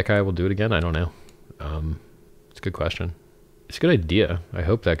 Maybe that guy will do it again. I don't know. It's a good question. It's a good idea. I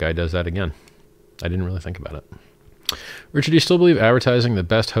hope that guy does that again. I didn't really think about it. Richard, do you still believe advertising the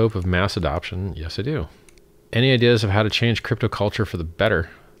best hope of mass adoption? Yes, I do. Any ideas of how to change crypto culture for the better?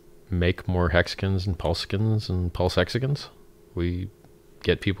 Make more hexagons and pulsicons and pulse hexagons? We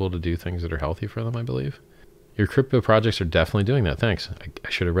get people to do things that are healthy for them, I believe. Your crypto projects are definitely doing that. Thanks. I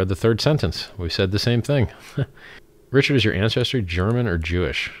should have read the third sentence. We said the same thing. Richard, is your ancestry German or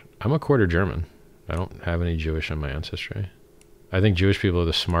Jewish? I'm a quarter German. I don't have any Jewish in my ancestry. I think Jewish people are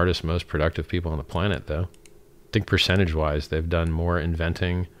the smartest, most productive people on the planet, though. I think percentage-wise, they've done more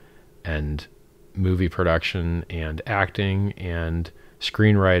inventing and movie production and acting and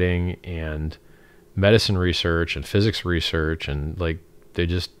screenwriting and medicine research and physics research, and like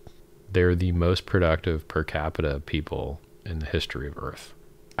they're the most productive per capita people in the history of Earth.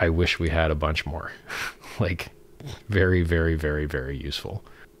 I wish we had a bunch more. Like very, very, very, very useful.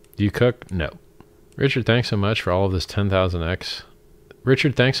 Do you cook? No. Richard, thanks so much for all of this 10,000x.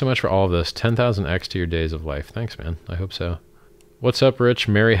 Richard, thanks so much for all of this 10,000x to your days of life. Thanks, man. I hope so. What's up, Rich?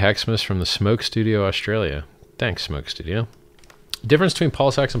 Mary Hexmas from the Smoke Studio, Australia. Thanks, Smoke Studio. Difference between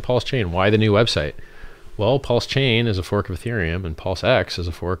Pulse X and Pulse Chain. Why the new website? Well, Pulse Chain is a fork of Ethereum, and Pulse X is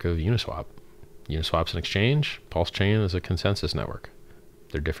a fork of Uniswap. Uniswap's an exchange. Pulse Chain is a consensus network.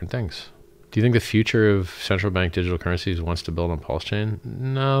 They're different things. Do you think the future of central bank digital currencies wants to build on Pulse Chain?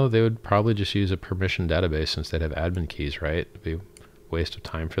 No, they would probably just use a permission database since they'd have admin keys, right? It'd be a waste of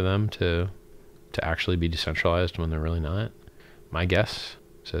time for them to actually be decentralized when they're really not. My guess.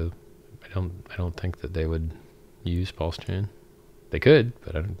 So I don't think that they would use Pulse Chain. They could,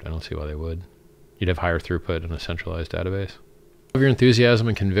 but I don't see why they would. You'd have higher throughput in a centralized database. Love your enthusiasm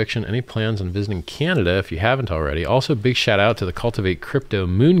and conviction. Any plans on visiting Canada if you haven't already? Also, big shout out to the Cultivate Crypto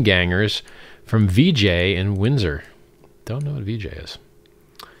Moongangers from VJ in Windsor. Don't know what VJ is.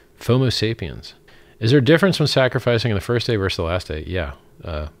 FOMO Sapiens. Is there a difference when sacrificing on the first day versus the last day? Yeah,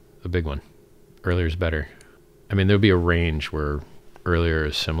 a big one. Earlier is better. I mean, there'll be a range where earlier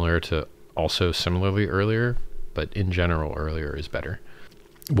is similar to also similarly earlier, but in general, earlier is better.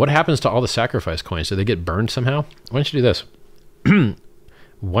 What happens to all the sacrifice coins? Do they get burned somehow? Why don't you do this?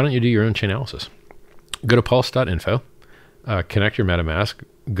 Why don't you do your own Chainalysis? Go to pulse.info, connect your MetaMask,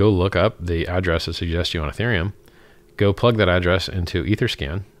 go look up the address that suggests you on Ethereum, go plug that address into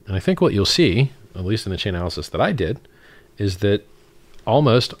Etherscan, and I think what you'll see, at least in the Chainalysis that I did, is that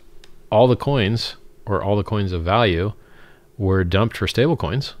almost all the coins, or all the coins of value, were dumped for stable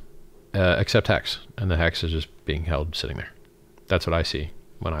coins, except Hex, and the Hex is just being held sitting there. That's what I see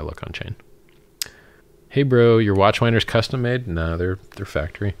when I look on chain. Hey bro, your Watchminder's custom made? No, they're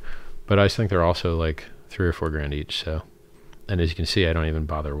factory, but I think they're also like $3 or $4 grand each. So, and as you can see, I don't even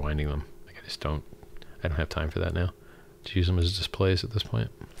bother winding them. Like I don't have time for that now. To use them as displays at this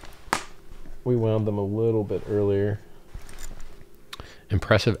point. We wound them a little bit earlier.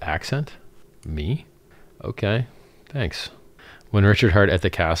 Impressive accent? Me? Okay, thanks. When Richard Hart at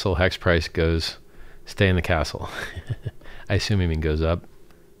the castle, Hex price goes, stay in the castle. I assume he mean goes up.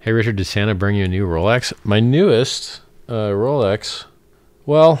 Hey Richard, did Santa bring you a new Rolex? My newest Rolex,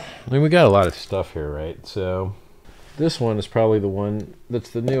 well, I mean, we got a lot of stuff here, right? So this one is probably the one that's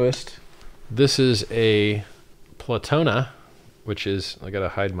the newest. This is a Platona, which is, I gotta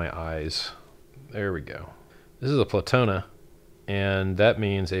hide my eyes. There we go. This is a Platona, and that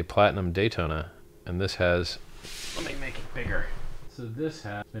means a Platinum Daytona. And this has, let me make it bigger. So this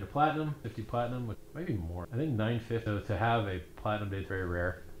has made a platinum, 50 platinum, with maybe more. I think 950. So to have a platinum date is very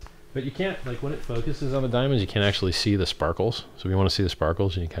rare. But you can't, like when it focuses on the diamonds, you can't actually see the sparkles. So if you want to see the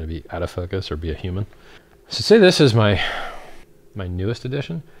sparkles, you kind of be out of focus or be a human. So say this is my newest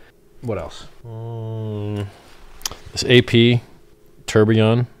edition. What else? This AP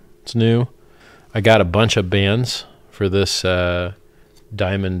Tourbillon, it's new. I got a bunch of bands for this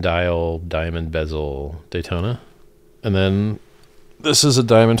diamond dial, diamond bezel Daytona. And then this is a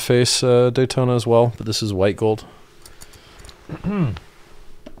diamond face Daytona as well, but this is white gold.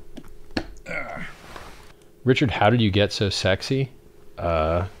 Richard, how did you get so sexy?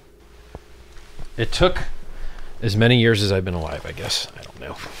 It took as many years as I've been alive, I guess. I don't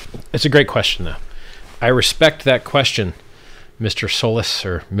know. It's a great question, though. I respect that question, Mr. Solis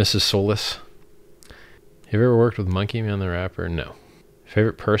or Mrs. Solis. Have you ever worked with Monkey Man the Rapper? No.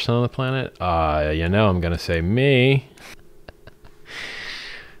 Favorite person on the planet? You know I'm going to say me.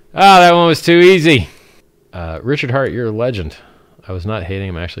 That one was too easy. Richard Hart, you're a legend. I was not hating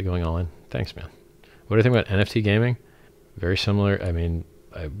him, actually going all in. Thanks, man. What do you think about NFT gaming? Very similar. I mean,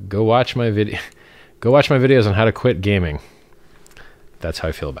 go watch my video. Go watch my videos on how to quit gaming. That's how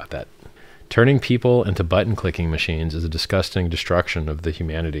I feel about that. Turning people into button-clicking machines is a disgusting destruction of the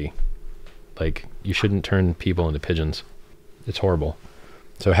humanity. Like, you shouldn't turn people into pigeons. It's horrible.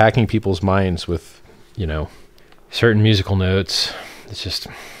 So hacking people's minds with, you know, certain musical notes, it's just,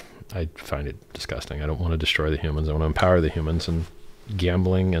 I find it disgusting. I don't want to destroy the humans. I want to empower the humans, and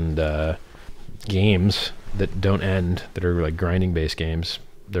gambling and games that don't end, that are like grinding-based games,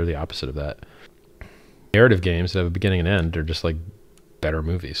 they're the opposite of that. Narrative games that have a beginning and end are just like better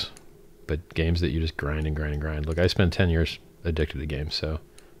movies. But games that you just grind and grind and grind. Look, I spent 10 years addicted to games, so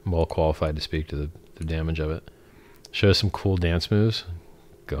I'm well qualified to speak to the damage of it. Show some cool dance moves.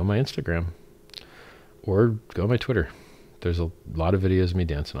 Go on my Instagram. Or go on my Twitter. There's a lot of videos of me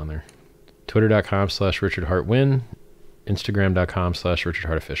dancing on there. Twitter.com/RichardHartWin.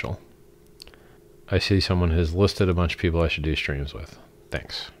 Instagram.com/RichardHartOfficial. I see someone has listed a bunch of people I should do streams with.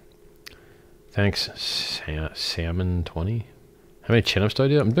 Thanks. Thanks, Salmon20. How many chin-ups do I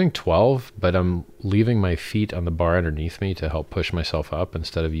do? I'm doing 12, but I'm leaving my feet on the bar underneath me to help push myself up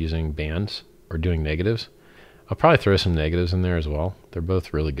instead of using bands or doing negatives. I'll probably throw some negatives in there as well. They're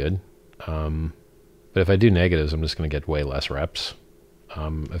both really good. But if I do negatives, I'm just going to get way less reps.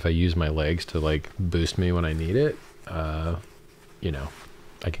 If I use my legs to like boost me when I need it, you know,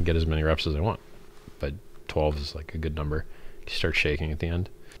 I can get as many reps as I want. But 12 is like a good number. You start shaking at the end.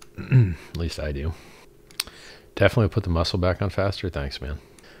 At least I do. Definitely put the muscle back on faster. Thanks, man.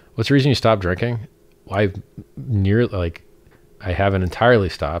 What's the reason you stopped drinking? I haven't entirely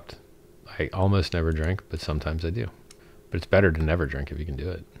stopped. I almost never drink, but sometimes I do. But it's better to never drink if you can do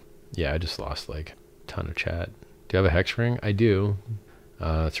it. Yeah, I just lost like a ton of chat. Do you have a hex ring? I do.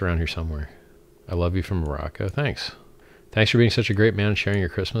 It's around here somewhere. I love you from Morocco. Thanks. Thanks for being such a great man and sharing your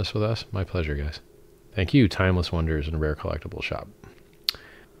Christmas with us. My pleasure, guys. Thank you, Timeless Wonders and Rare Collectible Shop.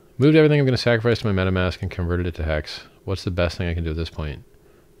 Moved everything I'm going to sacrifice to my MetaMask and converted it to Hex. What's the best thing I can do at this point?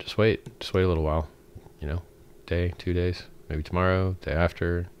 Just wait. Just wait a little while. You know, day, 2 days, maybe tomorrow, day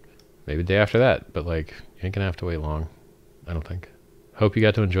after, maybe the day after that. But like, you ain't going to have to wait long, I don't think. Hope you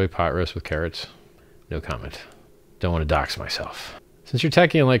got to enjoy pot roast with carrots. No comment. Don't want to dox myself. Since you're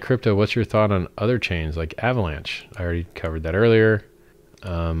techie and like crypto, what's your thought on other chains like Avalanche? I already covered that earlier.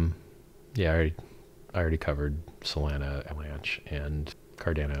 Yeah, I already covered Solana, Avalanche, and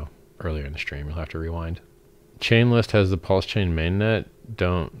Cardano earlier in the stream. You'll have to rewind. Chainlist has the Pulse Chain mainnet.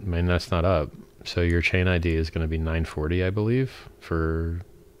 Mainnet's not up. So your chain ID is going to be 940, I believe, for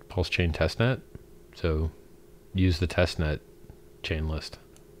Pulse Chain testnet. So use the testnet Chainlist.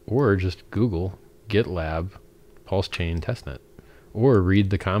 Or just Google GitLab Pulse Chain testnet. Or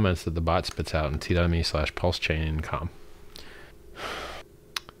read the comments that the bot spits out in t.me/pulsechaincom.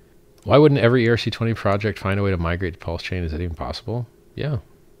 Why wouldn't every ERC20 project find a way to migrate to Pulse Chain? Is that even possible? Yeah,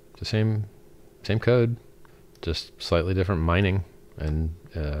 it's the same code, just slightly different mining and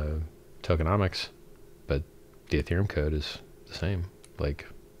tokenomics, but the Ethereum code is the same. Like,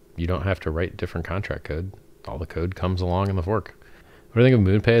 you don't have to write different contract code. All the code comes along in the fork. What do you think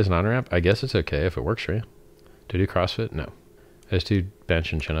of MoonPay as an on-ramp? I guess it's okay if it works for you. Do you do CrossFit? No. I just do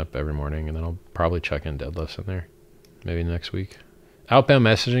bench and chin up every morning, and then I'll probably chuck in deadlifts in there, maybe next week. Outbound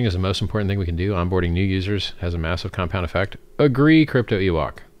messaging is the most important thing we can do. Onboarding new users has a massive compound effect. Agree, Crypto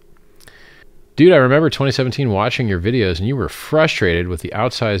Ewok. Dude, I remember 2017 watching your videos, and you were frustrated with the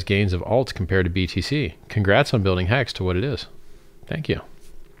outsized gains of alts compared to BTC. Congrats on building Hex to what it is. Thank you.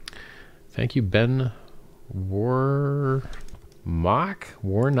 Thank you, Ben Warnock.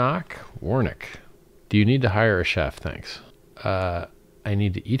 Do you need to hire a chef? Thanks. I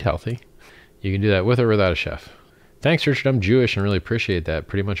need to eat healthy. You can do that with or without a chef. Thanks, Richard. I'm Jewish and really appreciate that.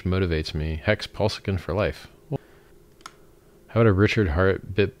 Pretty much motivates me. Hex Pulsican for life. How would a Richard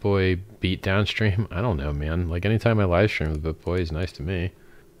Hart BitBoy beat downstream? I don't know, man. Like, anytime I live stream with BitBoy is nice to me.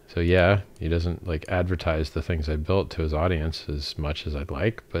 So yeah, he doesn't like advertise the things I built to his audience as much as I'd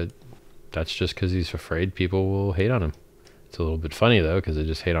like, but that's just because he's afraid people will hate on him. It's a little bit funny though, because they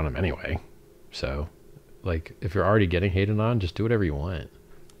just hate on him anyway. So like, if you're already getting hated on, just do whatever you want.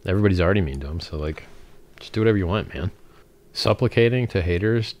 Everybody's already mean to him, so like, just do whatever you want, man. Supplicating to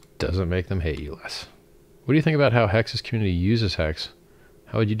haters doesn't make them hate you less. What do you think about how Hex's community uses Hex?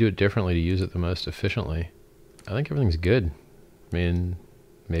 How would you do it differently to use it the most efficiently? I think everything's good. I mean,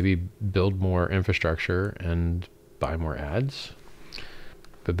 maybe build more infrastructure and buy more ads.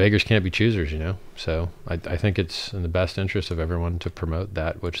 But beggars can't be choosers, you know? So I think it's in the best interest of everyone to promote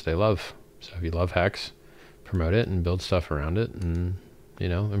that which they love. So if you love Hex, promote it and build stuff around it and, you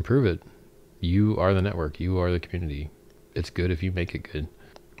know, improve it. You are the network. You are the community. It's good if you make it good.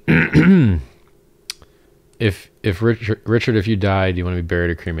 If Richard, if you die, do you want to be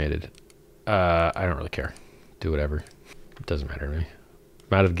buried or cremated? I don't really care. Do whatever. It doesn't matter to me.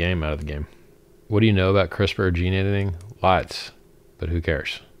 I'm out of the game, out of the game. What do you know about CRISPR or gene editing? Lots, but who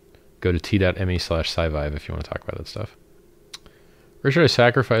cares? Go to t.me/scivive if you want to talk about that stuff. Where should I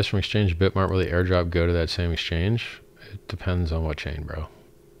sacrifice from exchange Bitmart? Will the airdrop go to that same exchange? It depends on what chain, bro.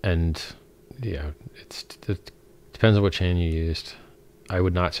 And yeah, it depends on what chain you used. I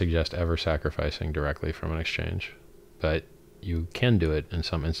would not suggest ever sacrificing directly from an exchange, but you can do it in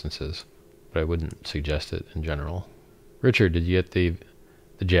some instances, but I wouldn't suggest it in general. Richard, did you get the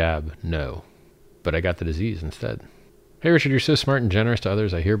jab? No, but I got the disease instead. Hey Richard, you're so smart and generous to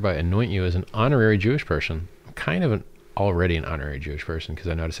others. I hereby anoint you as an honorary Jewish person. I'm kind of already an honorary Jewish person because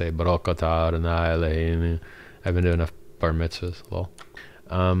I know how to say Baruch atah Adonai Eloheinu. I've been doing enough bar mitzvahs. Lol.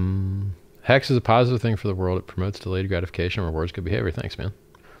 Hex is a positive thing for the world. It promotes delayed gratification and rewards good behavior. Thanks, man.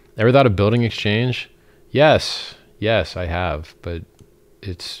 Ever thought of building exchange? Yes, I have, but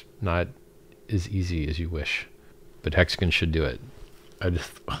it's not as easy as you wish. But Hexagon should do it.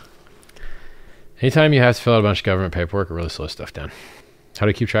 Anytime you have to fill out a bunch of government paperwork, it really slows stuff down. How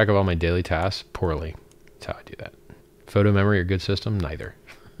to keep track of all my daily tasks? Poorly. That's how I do that. Photo memory or good system? Neither.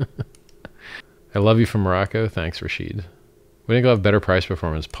 I love you from Morocco. Thanks, Rashid. We think we'll have better price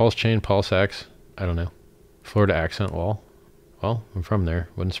performance. Pulse chain, Pulse X. I don't know. Florida accent wall. Well, I'm from there.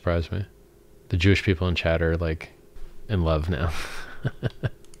 Wouldn't surprise me. The Jewish people in chat are like in love now.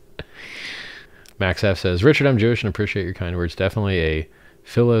 Max F says, Richard, I'm Jewish and appreciate your kind words. Definitely a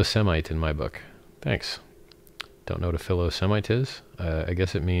Philo-Semite in my book. Thanks. Don't know what a Philo-Semite is. I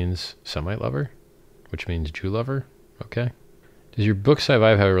guess it means Semite lover, which means Jew lover. Okay. Does your book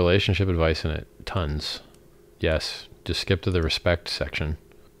Survive have a relationship advice in it? Tons. Yes. Just skip to the respect section.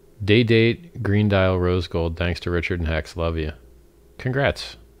 Day date, green dial, rose gold. Thanks to Richard and Hex. Love you.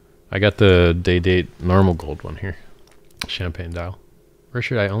 Congrats. I got the day date normal gold one here. Champagne dial.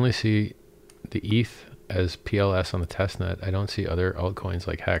 Richard, I only see the ETH as PLS on the testnet. I don't see other altcoins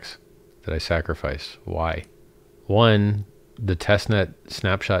like Hex that I sacrifice. Why? One, the testnet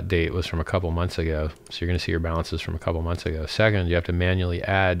snapshot date was from a couple months ago, so you're going to see your balances from a couple months ago. Second, you have to manually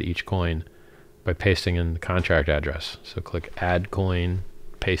add each coin by pasting in the contract address. So click add coin,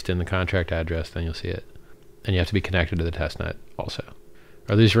 paste in the contract address, then you'll see it. And you have to be connected to the testnet also.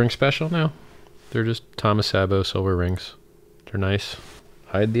 Are these rings special? No. They're just Thomas Sabo silver rings. They're nice.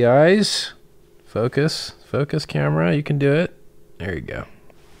 Hide the eyes. Focus. Focus camera. You can do it. There you go.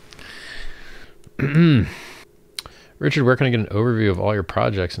 Richard, where can I get an overview of all your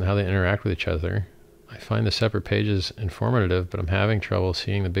projects and how they interact with each other? I find the separate pages informative, but I'm having trouble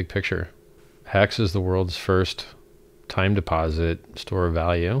seeing the big picture. Hex is the world's first time deposit store of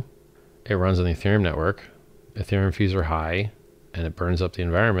value. It runs on the Ethereum network. Ethereum fees are high and it burns up the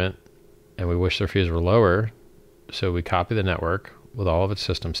environment, and we wish their fees were lower. So we copy the network with all of its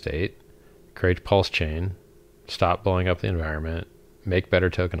system state, create Pulse chain, stop blowing up the environment, make better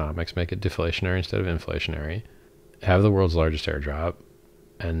tokenomics, make it deflationary instead of inflationary, have the world's largest airdrop,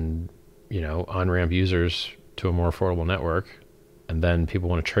 and, you know, on-ramp users to a more affordable network. And then people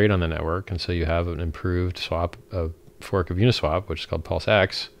want to trade on the network. And so you have an improved swap, a fork of Uniswap, which is called Pulse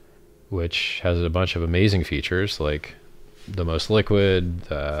X, which has a bunch of amazing features like the most liquid,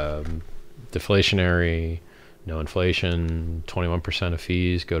 deflationary, no inflation, 21% of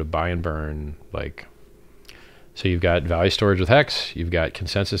fees go to buy and burn. Like, so you've got value storage with Hex, you've got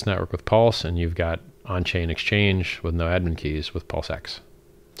consensus network with Pulse, and you've got on-chain exchange with no admin keys with Pulse X.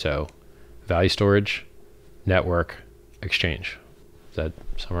 So value storage, network, exchange. Does that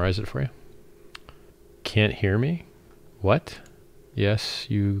summarize it for you? Can't hear me? What? Yes,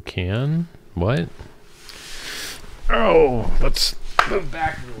 you can. What? Oh, let's move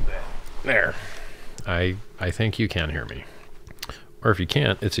back a little bit. There. I think you can hear me. Or if you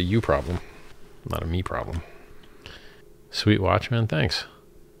can't, it's a you problem, not a me problem. Sweet Watchman, thanks.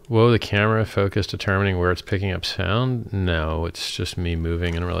 Whoa, the camera focus determining where it's picking up sound? No, it's just me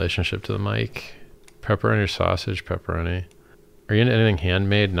moving in relationship to the mic. Pepperoni or sausage, pepperoni. Are you into anything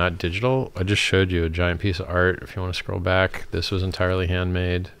handmade, not digital? I just showed you a giant piece of art. If you want to scroll back, this was entirely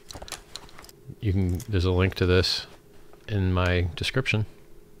handmade. You can, there's a link to this in my description,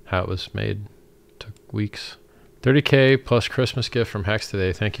 how it was made. Took weeks. 30K plus Christmas gift from Hex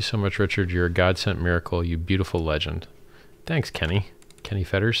today. Thank you so much, Richard. You're a God-sent miracle, you beautiful legend. Thanks, Kenny. Kenny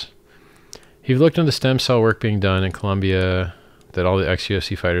Fetters. You've looked into the stem cell work being done in Colombia that all the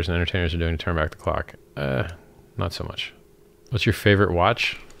ex-UFC fighters and entertainers are doing to turn back the clock. Not so much. What's your favorite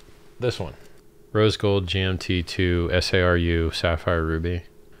watch? This one. Rose Gold GMT2 SARU Sapphire Ruby.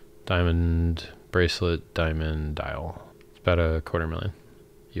 Diamond bracelet, diamond dial. It's about $250,000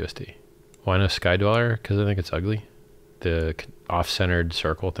 USD. Why no Sky Dweller? Because I think it's ugly. The off-centered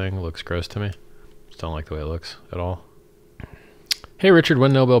circle thing looks gross to me. Just don't like the way it looks at all. Hey Richard,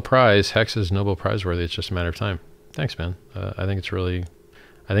 win Nobel Prize. Hex is Nobel Prize worthy. It's just a matter of time. Thanks, man. I think it's really,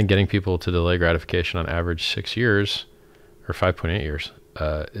 I think getting people to delay gratification on average 6 years or 5.8 years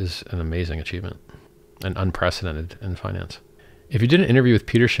is an amazing achievement and unprecedented in finance. If you did an interview with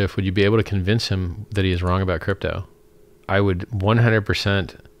Peter Schiff, would you be able to convince him that he is wrong about crypto? I would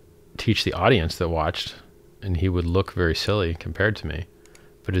 100% teach the audience that watched, and he would look very silly compared to me,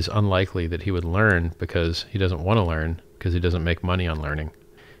 but it is unlikely that he would learn because he doesn't want to learn because he doesn't make money on learning.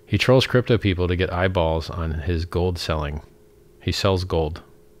 He trolls crypto people to get eyeballs on his gold selling. He sells gold.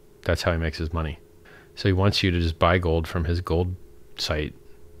 That's how he makes his money. So he wants you to just buy gold from his gold site,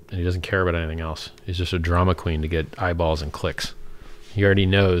 and he doesn't care about anything else. He's just a drama queen to get eyeballs and clicks. He already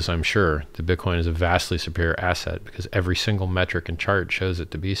knows, I'm sure, that Bitcoin is a vastly superior asset because every single metric and chart shows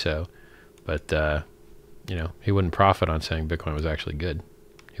it to be so. But, you know, he wouldn't profit on saying Bitcoin was actually good.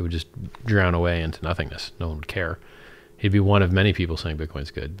 He would just drown away into nothingness. No one would care. He'd be one of many people saying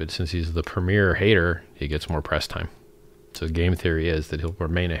Bitcoin's good, but since he's the premier hater, he gets more press time. So game theory is that he'll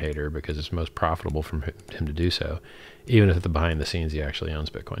remain a hater because it's most profitable for him to do so, even if at the behind the scenes he actually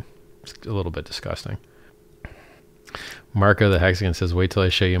owns Bitcoin. It's a little bit disgusting. Marco the Hexagon says, wait till I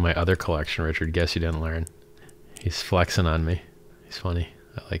show you my other collection, Richard. Guess you didn't learn. He's flexing on me. He's funny.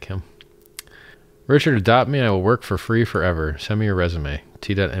 I like him. Richard, adopt me. I will work for free forever. Send me your resume.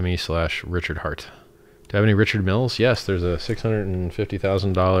 t.me/Richard Hart. Do I have any Richard Mills? Yes, there's a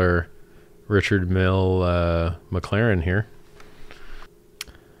 $650,000 Richard Mill McLaren here.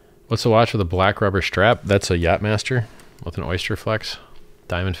 What's the watch with a black rubber strap? That's a Yachtmaster with an Oyster Flex.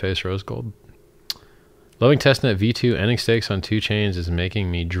 Diamond face rose gold. Loving Testnet V2 ending stakes on 2 chains is making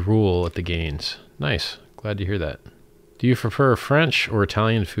me drool at the gains. Nice. Glad to hear that. Do you prefer French or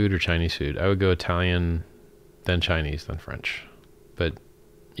Italian food or Chinese food? I would go Italian, then Chinese, then French. But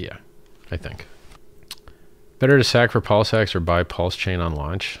yeah, I think. Better to sack for PulseX or buy Pulse Chain on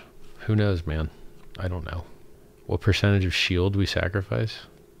launch? Who knows, man? I don't know. What percentage of SHIELD we sacrifice?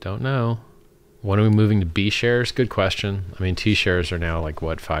 Don't know. When are we moving to B shares? Good question. I mean, T shares are now like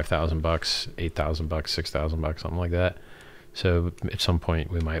what, $5,000, $8,000, $6,000, something like that. So at some point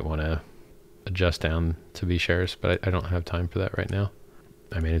we might want to adjust down to B shares, but I don't have time for that right now.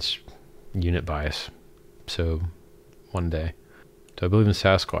 I mean, it's unit bias. So one day. Do I believe in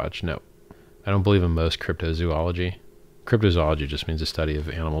Sasquatch? No. I don't believe in most cryptozoology. Cryptozoology just means the study of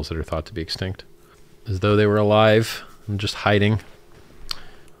animals that are thought to be extinct, as though they were alive and just hiding.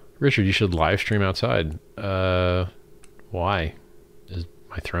 Richard, you should live stream outside. Why? Is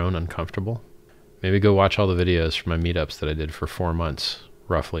my throne uncomfortable? Maybe go watch all the videos from my meetups that I did for 4 months,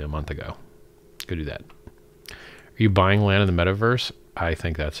 roughly a month ago. Go do that. Are you buying land in the metaverse? I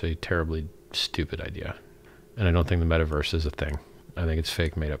think that's a terribly stupid idea. And I don't think the metaverse is a thing. I think it's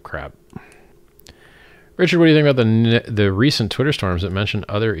fake, made up crap. Richard, what do you think about the recent Twitter storms that mention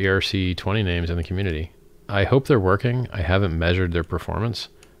other ERC20 names in the community? I hope they're working. I haven't measured their performance.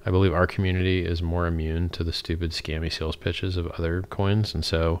 I believe our community is more immune to the stupid scammy sales pitches of other coins, and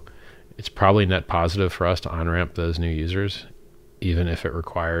so it's probably net positive for us to on-ramp those new users, even if it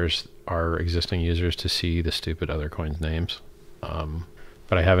requires our existing users to see the stupid other coins' names.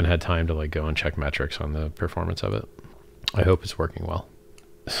 But I haven't had time to like go and check metrics on the performance of it. I hope it's working well.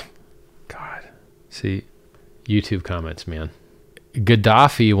 God. See, YouTube comments, man.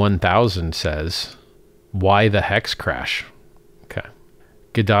 Gaddafi 1000 says, why the Hex crash? Okay.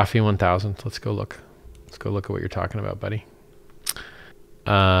 Gaddafi 1000. Let's go look. Let's go look at what you're talking about, buddy.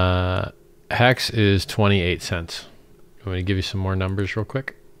 Hex is 28 cents. I'm going to give you some more numbers real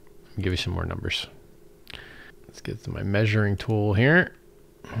quick. I'll give you some more numbers. Let's get to my measuring tool here.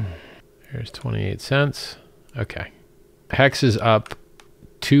 Here's 28 cents. Okay. Hex is up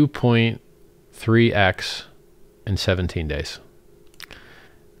 2.3x in 17 days.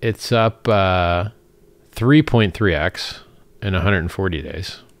 It's up 3.3x in 140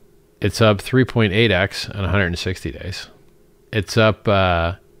 days. It's up 3.8x in 160 days. It's up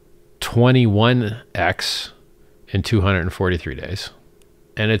 21x in 243 days.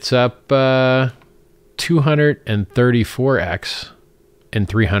 And it's up 234x in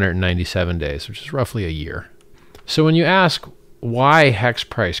 397 days, which is roughly a year. So when you ask why Hex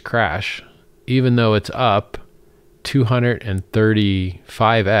price crash, even though it's up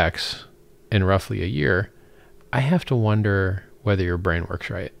 235x in roughly a year, I have to wonder whether your brain works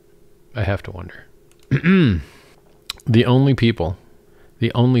right. I have to wonder. The only people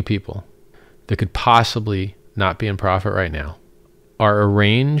that could possibly not be in profit right now are a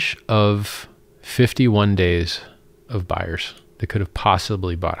range of 51 days of buyers that could have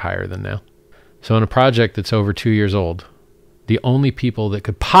possibly bought higher than now. So in a project that's over 2 years old, the only people that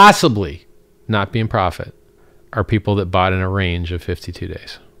could possibly not be in profit are people that bought in a range of 52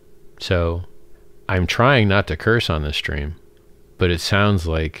 days. So I'm trying not to curse on this stream, but it sounds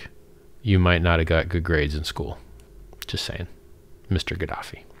like you might not have got good grades in school. Just saying. Mr.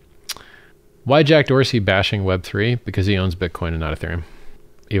 Gaddafi. Why Jack Dorsey bashing Web3? Because he owns Bitcoin and not Ethereum,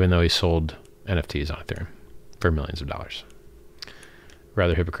 even though he sold NFTs on Ethereum for millions of dollars.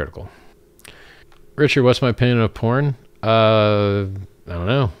 Rather hypocritical. Richard, what's my opinion of porn? I don't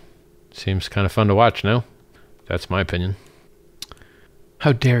know. Seems kind of fun to watch, no? That's my opinion.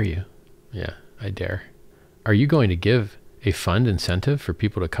 How dare you? Yeah, I dare. Are you going to give a fund incentive for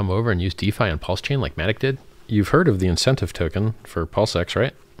people to come over and use DeFi on Pulse Chain like Matic did? You've heard of the incentive token for PulseX,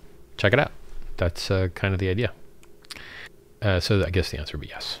 right? Check it out. That's kind of the idea. So I guess the answer would be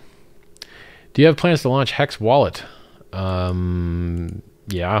yes. Do you have plans to launch Hex Wallet?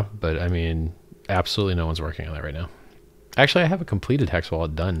 Yeah, but I mean, absolutely no one's working on that right now. Actually, I have a completed Hex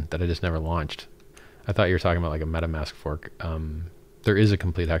Wallet done that I just never launched. I thought you were talking about like a MetaMask fork. There is a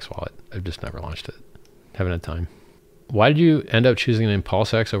complete Hex Wallet. I've just never launched it. Haven't had time. Why did you end up choosing the name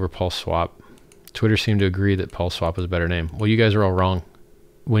PulseX over PulseSwap? Twitter seemed to agree that PulseSwap was a better name. Well, you guys are all wrong.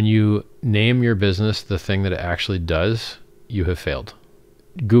 When you name your business the thing that it actually does, you have failed.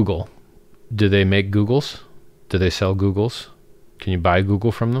 Google. Do they make Googles? Do they sell Googles? Can you buy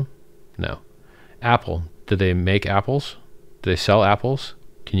Google from them? No. Apple. Do they make apples? Do they sell apples?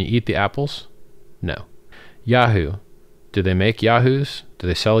 Can you eat the apples? No. Yahoo. Do they make Yahoos? Do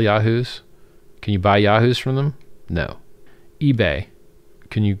they sell Yahoos? Can you buy Yahoos from them? No. eBay.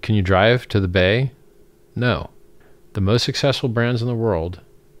 Can you drive to the bay? No. The most successful brands in the world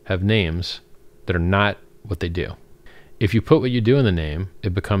have names that are not what they do. If you put what you do in the name,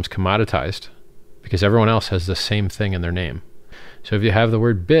 it becomes commoditized because everyone else has the same thing in their name. So if you have the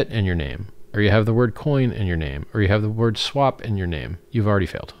word bit in your name, or you have the word coin in your name, or you have the word swap in your name, you've already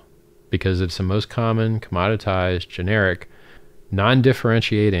failed because it's the most common, commoditized, generic,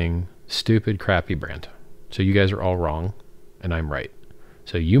 non-differentiating, stupid, crappy brand. So you guys are all wrong and I'm right.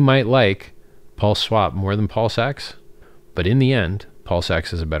 So you might like Pulse Swap more than Pulse X, but in the end, Pulse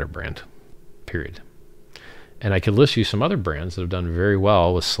X is a better brand, period. And I could list you some other brands that have done very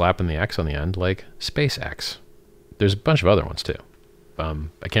well with slapping the X on the end, like SpaceX. There's a bunch of other ones too.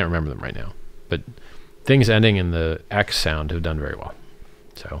 I can't remember them right now, but things ending in the X sound have done very well.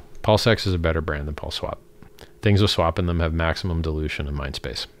 So Pulse X is a better brand than Pulse Swap. Things with swap in them have maximum dilution and mind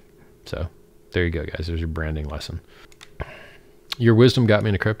space. So there you go, guys. There's your branding lesson. Your wisdom got me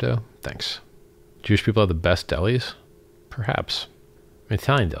into crypto. Thanks. Jewish people have the best delis? Perhaps. I mean,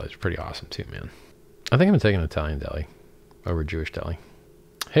 Italian delis are pretty awesome too, man. I think I'm taking an Italian deli over Jewish deli.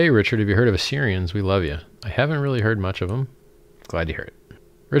 Hey, Richard, have you heard of Assyrians? We love you. I haven't really heard much of them. Glad to hear it.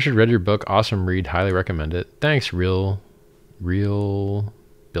 Richard, read your book. Awesome read. Highly recommend it. Thanks, real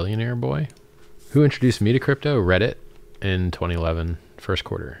billionaire boy. Who introduced me to crypto? Reddit in 2011, first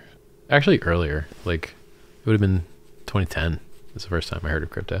quarter. Actually earlier, like it would have been 2010. That's the first time I heard of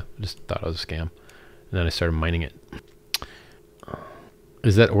crypto. I just thought it was a scam. And then I started mining it.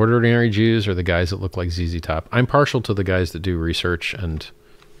 Is that ordinary Jews or the guys that look like ZZ Top? I'm partial to the guys that do research and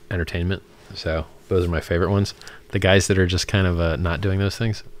entertainment. So those are my favorite ones. The guys that are just kind of not doing those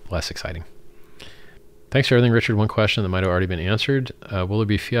things, less exciting. Thanks for everything, Richard. One question that might have already been answered. Will there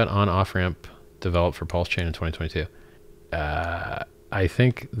be fiat on off-ramp developed for Pulse Chain in 2022? I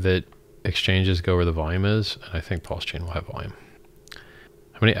think that exchanges go where the volume is, and I think Pulse Chain will have volume.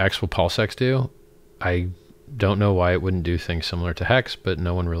 How many X will Pulse X do? I don't know why it wouldn't do things similar to Hex, but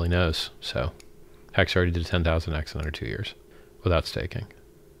no one really knows. So Hex already did 10,000 X in under 2 years without staking.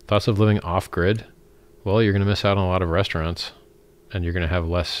 Thoughts of living off-grid? Well, you're going to miss out on a lot of restaurants, and you're going to have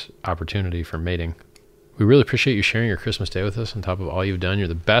less opportunity for mating. We really appreciate you sharing your Christmas day with us on top of all you've done. You're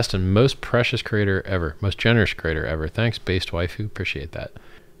the best and most precious creator ever, most generous creator ever. Thanks, Based Waifu. Appreciate that.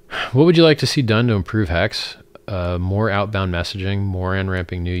 What would you like to see done to improve Hex? More outbound messaging, more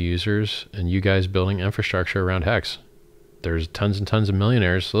on-ramping new users, and you guys building infrastructure around Hex. There's tons and tons of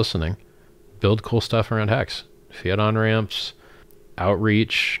millionaires listening. Build cool stuff around Hex. Fiat on-ramps,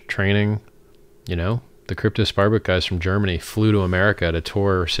 outreach, training. You know, the Crypto Sparbook guys from Germany flew to America to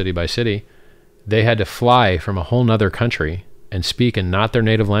tour city by city. They had to fly from a whole nother country and speak in not their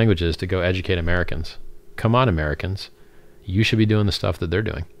native languages to go educate Americans. Come on, Americans. You should be doing the stuff that they're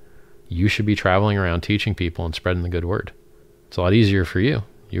doing. You should be traveling around teaching people and spreading the good word. It's a lot easier for you.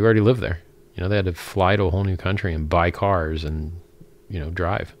 You already live there. You know, they had to fly to a whole new country and buy cars and, you know,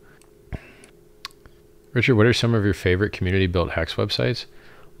 drive. Richard, what are some of your favorite community-built Hex websites?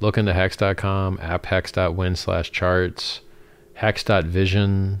 Look into hex.com, apphex.win/charts,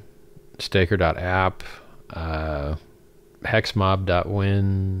 hex.vision, staker.app,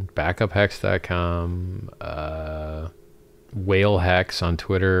 hexmob.win, backuphex.com, Whale Hex on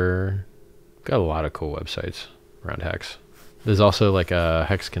Twitter. Got a lot of cool websites around Hex. There's also like a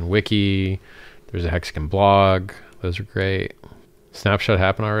Hexagon wiki. There's a Hexagon blog. Those are great. Snapshot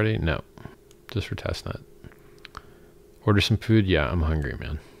happened already? No, just for testnet. Order some food? Yeah, I'm hungry,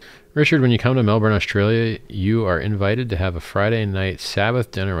 man. Richard, when you come to Melbourne, Australia, you are invited to have a Friday night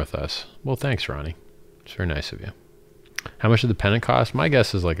Sabbath dinner with us. Well, thanks, Ronnie. It's very nice of you. How much did the pennant cost? My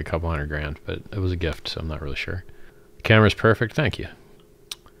guess is like a couple $100,000, but it was a gift, so I'm not really sure. The camera's perfect. Thank you.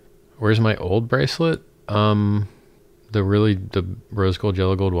 Where's my old bracelet? The rose gold,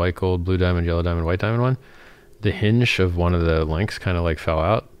 yellow gold, white gold, blue diamond, yellow diamond, white diamond one. The hinge of one of the links kind of like fell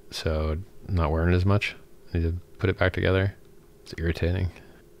out, so I'm not wearing it as much. I need to put it back together. It's irritating.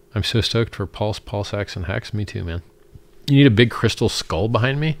 I'm so stoked for Pulse, Pulse X, and Hex. Me too, man. You need a big crystal skull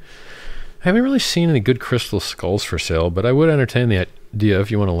behind me? I haven't really seen any good crystal skulls for sale, but I would entertain the idea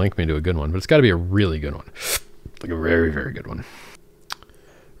if you want to link me to a good one. But it's got to be a really good one. Like a very, very good one.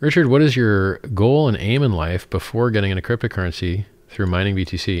 Richard, what is your goal and aim in life before getting into cryptocurrency through mining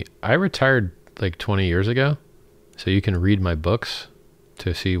BTC? I retired like 20 years ago, so you can read my books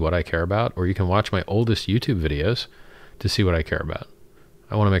to see what I care about, or you can watch my oldest YouTube videos to see what I care about.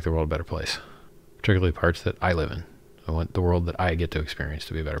 I want to make the world a better place, particularly parts that I live in. I want the world that I get to experience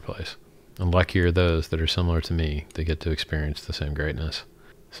to be a better place. And lucky are those that are similar to me that get to experience the same greatness.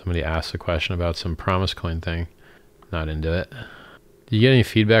 Somebody asked a question about some Promise Coin thing. Not into it. Did you get any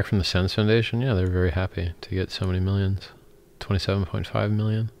feedback from the Sens Foundation? Yeah, they're very happy to get so many millions. 27.5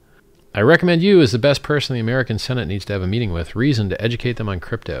 million. I recommend you as the best person the American Senate needs to have a meeting with. Reason to educate them on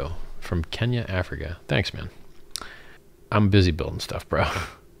crypto. From Kenya, Africa. Thanks, man. I'm busy building stuff, bro.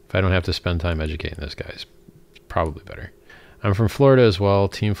 If I don't have to spend time educating those guys, it's probably better. I'm from Florida as well,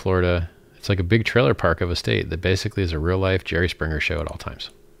 Team Florida. It's like a big trailer park of a state that basically is a real-life Jerry Springer show at all times.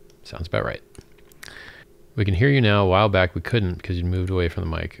 Sounds about right. We can hear you now. A while back we couldn't because you moved away from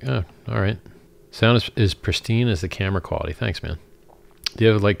the mic. Oh, all right. Sound is pristine as the camera quality. Thanks, man. Do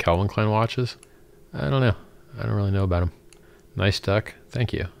you have like Calvin Klein watches? I don't know. I don't really know about them. Nice duck.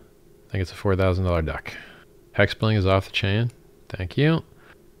 Thank you. I think it's a $4,000 duck. Hex bling is off the chain. Thank you.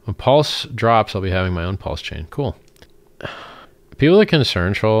 When Pulse drops, I'll be having my own Pulse chain. Cool. People that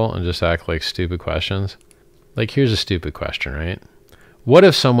concern troll and just act like stupid questions. Like, here's a stupid question, right? What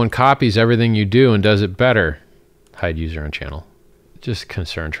if someone copies everything you do and does it better? Hide user on channel. Just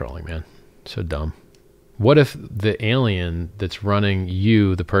concern trolling, man. So dumb. What if the alien that's running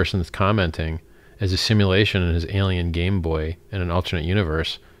you, the person that's commenting, as a simulation in his alien Game Boy in an alternate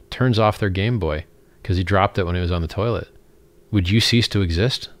universe, turns off their Game Boy because he dropped it when he was on the toilet? Would you cease to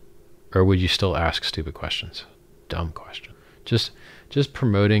exist? Or would you still ask stupid questions? Dumb question. Just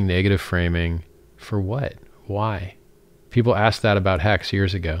promoting negative framing for what? Why? People asked that about Hex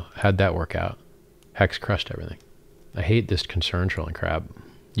years ago. How'd that work out? Hex crushed everything. I hate this concern trolling crap.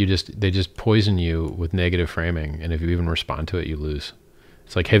 They just poison you with negative framing, and if you even respond to it, you lose.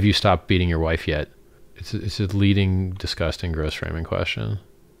 It's like, have you stopped beating your wife yet? It's a leading, disgusting, gross framing question.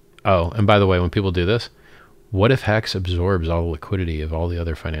 Oh, and by the way, when people do this, what if Hex absorbs all the liquidity of all the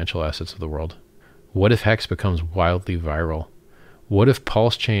other financial assets of the world? What if Hex becomes wildly viral? What if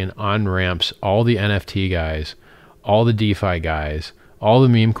Pulse Chain on-ramps all the NFT guys, all the DeFi guys, all the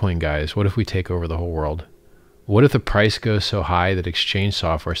meme coin guys? What if we take over the whole world? What if the price goes so high that exchange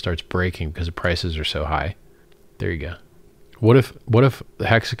software starts breaking because the prices are so high? There you go. What if the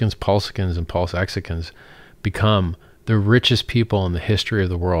Hexicans, Pulsicans, and Pulsexicans become the richest people in the history of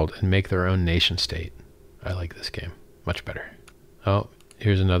the world and make their own nation state? I like this game much better. Oh,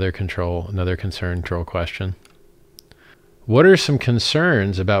 here's another concern troll question. What are some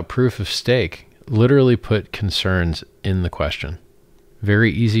concerns about proof of stake? Literally put concerns in the question.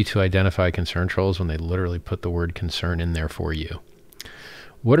 Very easy to identify concern trolls when they literally put the word concern in there for you.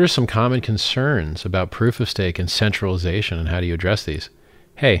 What are some common concerns about proof of stake and centralization, and how do you address these?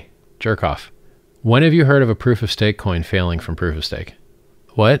 Hey, jerk off. When have you heard of a proof of stake coin failing from proof of stake?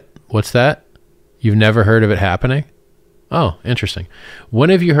 What? What's that? You've never heard of it happening? Oh, interesting.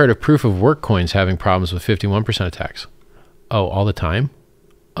 When have you heard of proof of work coins having problems with 51% attacks? Oh, all the time?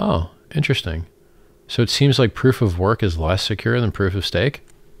 Oh, interesting. So it seems like proof of work is less secure than proof of stake?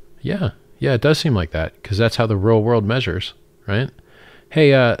 Yeah, it does seem like that, because that's how the real world measures, right?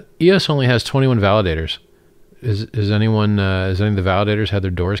 Hey, EOS only has 21 validators. Has any of the validators had their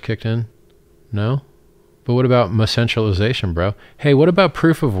doors kicked in? No? But what about centralization, bro? Hey, what about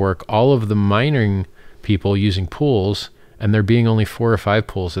proof of work? All of the mining people using pools, and there being only 4 or 5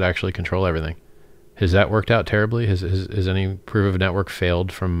 pools that actually control everything. Has that worked out terribly? Has any proof of network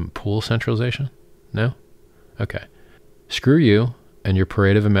failed from pool centralization? No? Okay. Screw you and your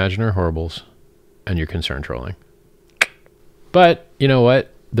parade of imaginary horribles and your concern trolling. But you know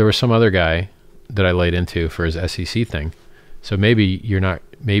what? There was some other guy that I laid into for his SEC thing. So maybe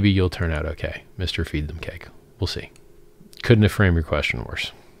you'll turn out okay, Mr. Feed Them Cake. We'll see. Couldn't have framed your question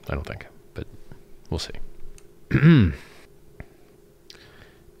worse, I don't think, but we'll see.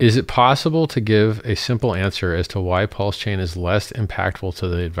 Is it possible to give a simple answer as to why Pulse Chain is less impactful to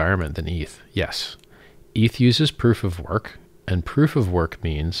the environment than ETH? Yes. ETH uses proof of work, and proof of work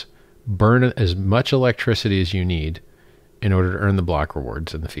means burn as much electricity as you need in order to earn the block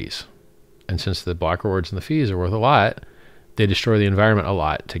rewards and the fees. And since the block rewards and the fees are worth a lot, they destroy the environment a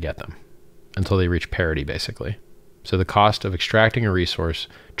lot to get them until they reach parity, basically. So the cost of extracting a resource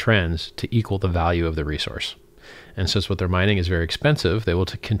trends to equal the value of the resource. And since what they're mining is very expensive, they will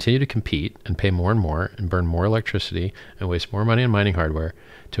continue to compete and pay more and more and burn more electricity and waste more money on mining hardware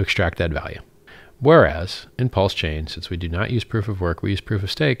to extract that value. Whereas in Pulse Chain, since we do not use proof of work, we use proof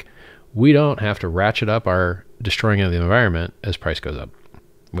of stake, we don't have to ratchet up our destroying of the environment as price goes up.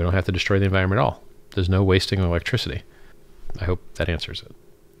 We don't have to destroy the environment at all. There's no wasting of electricity. I hope that answers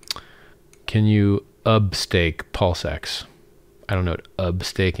it. Can you stake PulseX? I don't know what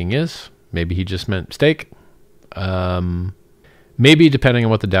abstaking is. Maybe he just meant stake. Maybe depending on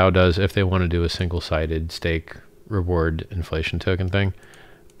what the DAO does, if they want to do a single-sided stake reward inflation token thing.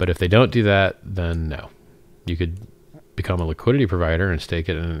 But if they don't do that, then no. You could become a liquidity provider and stake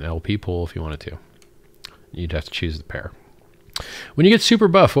it in an LP pool if you wanted to. You'd have to choose the pair. When you get super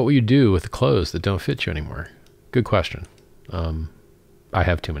buff, what will you do with the clothes that don't fit you anymore? Good question. I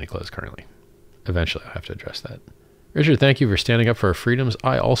have too many clothes currently. Eventually I'll have to address that. Richard, thank you for standing up for our freedoms.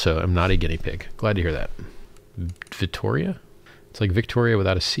 I also am not a guinea pig. Glad to hear that. Victoria? It's like Victoria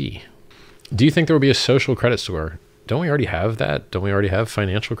without a C. Do you think there will be a social credit score? Don't we already have that? Don't we already have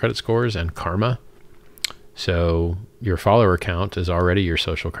financial credit scores and karma? So your follower count is already your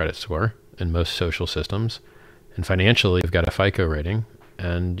social credit score in most social systems. And financially, you've got a FICO rating.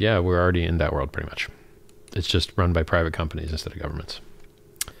 And yeah, we're already in that world pretty much. It's just run by private companies instead of governments.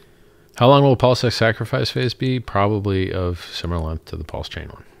 How long will the Pulse sacrifice phase be? Probably of similar length to the Pulse chain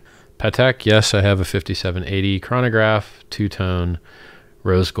one. Patek, yes, I have a 5780 chronograph, two-tone,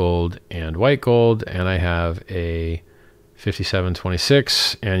 rose gold and white gold, and I have a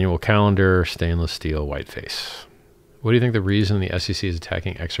 5726 annual calendar, stainless steel white face. What do you think the reason the SEC is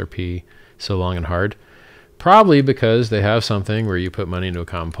attacking XRP so long and hard? Probably because they have something where you put money into a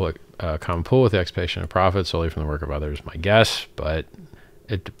common pool with the expectation of profit solely from the work of others, my guess, but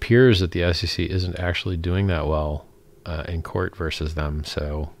it appears that the SEC isn't actually doing that well in court versus them,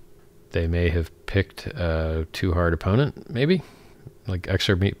 so they may have picked a too hard opponent, maybe? Like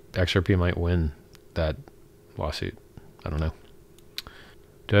XRP might win that lawsuit. I don't know.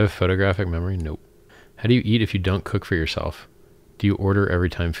 Do I have photographic memory? Nope. How do you eat if you don't cook for yourself? Do you order every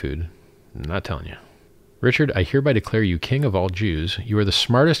time food? I'm not telling you. Richard, I hereby declare you king of all Jews. You are the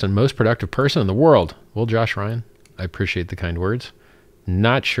smartest and most productive person in the world. Well, Josh Ryan, I appreciate the kind words.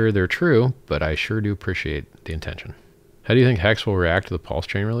 Not sure they're true, but I sure do appreciate the intention. How do you think Hex will react to the Pulse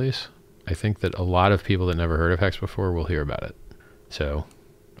chain release? I think that a lot of people that never heard of Hex before will hear about it. So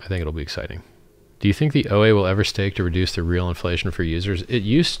I think it'll be exciting. Do you think the OA will ever stake to reduce the real inflation for users? It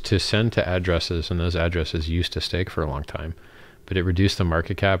used to send to addresses, and those addresses used to stake for a long time, but it reduced the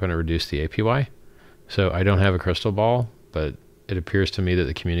market cap and it reduced the APY. So I don't have a crystal ball, but it appears to me that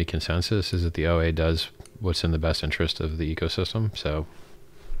the community consensus is that the OA does what's in the best interest of the ecosystem. So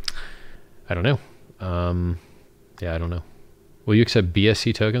I don't know. Yeah, I don't know. Will you accept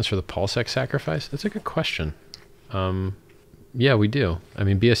BSC tokens for the PulseX sacrifice? That's a good question. Yeah, we do. I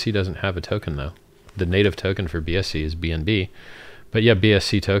mean, BSC doesn't have a token though. The native token for BSC is BNB. But yeah,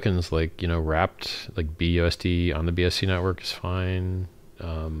 BSC tokens like, you know, wrapped, like BUSD on the BSC network is fine.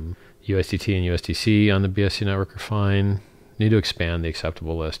 USDT and USDC on the BSC network are fine. Need to expand the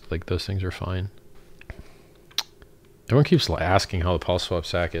acceptable list. Like those things are fine. Everyone keeps asking how the Pulse Swap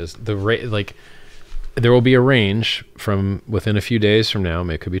SAC is. The rate, like, there will be a range from within a few days from now.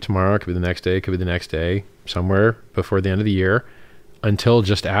 It could be tomorrow, it could be the next day, it could be the next day, somewhere before the end of the year, until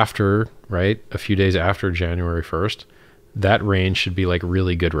just after, right? A few days after January 1st. That range should be like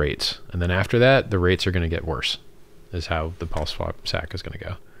really good rates. And then after that, the rates are going to get worse, is how the Pulse Swap SAC is going to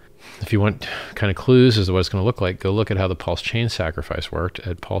go. If you want kind of clues as to what it's going to look like, go look at how the Pulse Chain sacrifice worked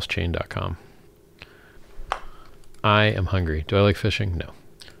at pulsechain.com. I am hungry. Do I like fishing? No.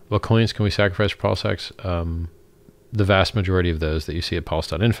 What coins can we sacrifice for PulseX? The vast majority of those that you see at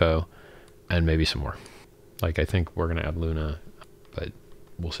pulse.info, and maybe some more. Like I think we're going to add Luna, but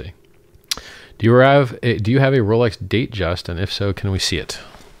we'll see. Do you have a Rolex Datejust, and if so, can we see it?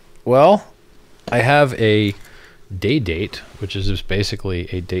 Well, I have a day date, which is just basically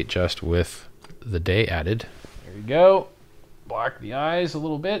a Datejust with the day added. There you go. Block the eyes a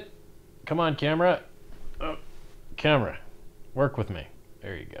little bit. Come on, camera. Oh, camera, work with me.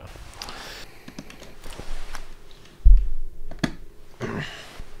 There you go.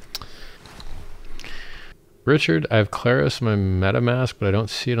 Richard, I have Claros in my MetaMask, but I don't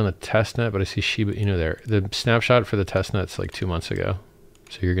see it on the testnet, but I see Shiba Inu there. The snapshot for the testnet's like 2 months ago.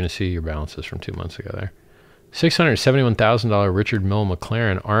 So you're going to see your balances from 2 months ago there. $671,000 Richard Mille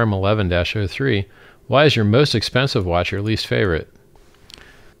McLaren RM11-03. Why is your most expensive watch your least favorite?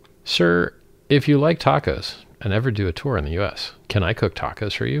 Sir, if you like tacos and ever do a tour in the US, can I cook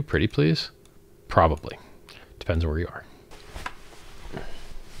tacos for you, pretty please? Probably. Depends where you are.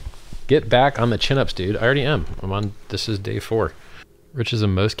 Get back on the chin-ups, dude. I already am. This is day 4. Rich is the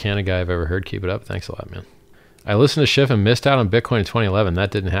most candid guy I've ever heard. Keep it up. Thanks a lot, man. I listened to Schiff and missed out on Bitcoin in 2011.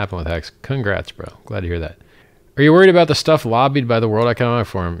 That didn't happen with Hex. Congrats, bro. Glad to hear that. Are you worried about the stuff lobbied by the World Economic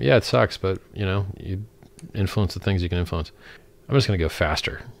Forum? Yeah, it sucks, but, you know, you influence the things you can influence. I'm just going to go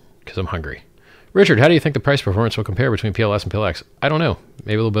faster because I'm hungry. Richard, how do you think the price performance will compare between PLS and PLX? I don't know.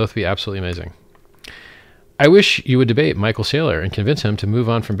 Maybe they'll both be absolutely amazing. I wish you would debate Michael Saylor and convince him to move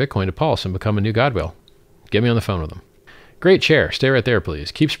on from Bitcoin to Pulse and become a new Godwill. Get me on the phone with him. Great chair. Stay right there,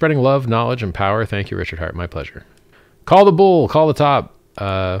 please. Keep spreading love, knowledge, and power. Thank you, Richard Hart. My pleasure. Call the bull. Call the top.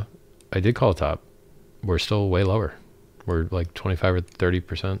 I did call the top. We're still way lower. We're like 25 or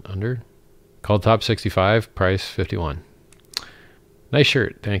 30% under. Call the top 65. Price 51. Nice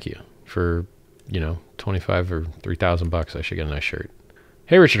shirt. Thank you for, 25 or $3,000. I should get a nice shirt.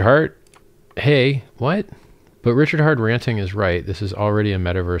 Hey, Richard Hart. Hey, what? But Richard Hart ranting is right. This is already a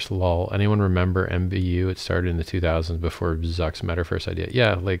metaverse lull. Anyone remember MBU? It started in the 2000s before Zuck's metaverse idea.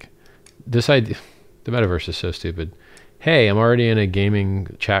 Yeah, like this idea, the metaverse is so stupid. Hey, I'm already in a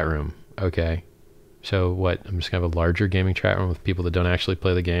gaming chat room. Okay. So what? I'm just going to have a larger gaming chat room with people that don't actually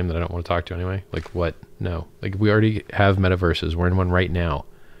play the game that I don't want to talk to anyway? Like what? No. Like we already have metaverses. We're in one right now.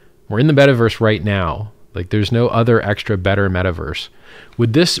 We're in the metaverse right now. Like there's no other extra better metaverse.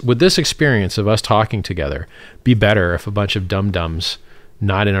 Would this experience of us talking together be better if a bunch of dum-dums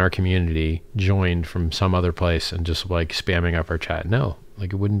not in our community joined from some other place and just like spamming up our chat? No,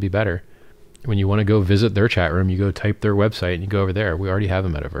 like it wouldn't be better. When you want to go visit their chat room, you go type their website and you go over there. We already have a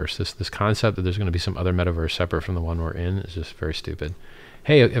metaverse. This concept that there's going to be some other metaverse separate from the one we're in is just very stupid.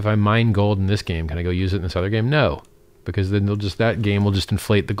 Hey, if I mine gold in this game, can I go use it in this other game? No, because then that game will just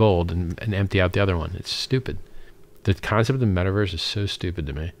inflate the gold and empty out the other one. It's stupid. The concept of the metaverse is so stupid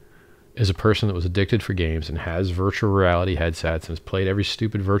to me. As a person that was addicted for games and has virtual reality headsets and has played every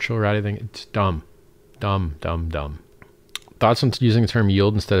stupid virtual reality thing, it's dumb. Dumb, dumb, dumb. Thoughts on using the term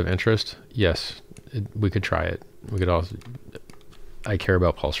yield instead of interest? Yes, we could try it. We could also. I care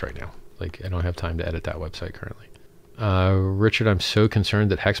about Pulse right now. Like I don't have time to edit that website currently. Richard, I'm so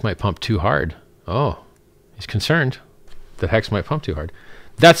concerned that Hex might pump too hard. Oh, he's concerned that Hex might pump too hard.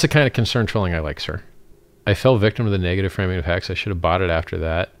 That's the kind of concern trolling I like, sir. I fell victim to the negative framing of Hex. I should have bought it after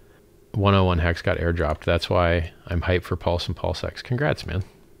that. 101 Hex got airdropped. That's why I'm hyped for Pulse and PulseX. Congrats, man.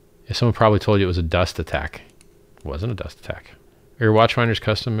 Yeah, someone probably told you it was a dust attack. It wasn't a dust attack. Are your watchfinders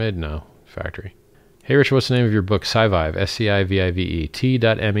custom made? No, factory. Hey, Richard, what's the name of your book? Scivive, S-C-I-V-I-V-E,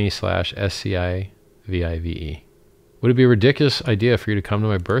 t.me/S-C-I-V-I-V-E. Would it be a ridiculous idea for you to come to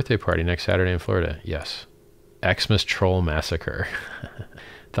my birthday party next Saturday in Florida? Yes. Xmas Troll Massacre.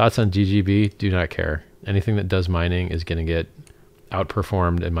 Thoughts on GGB? Do not care. Anything that does mining is going to get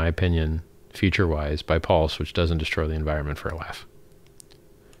outperformed, in my opinion, feature-wise, by Pulse, which doesn't destroy the environment for a laugh.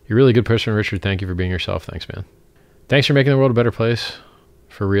 You're a really good person, Richard. Thank you for being yourself. Thanks, man. Thanks for making the world a better place.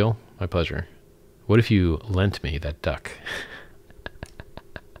 For real. My pleasure. What if you lent me that duck?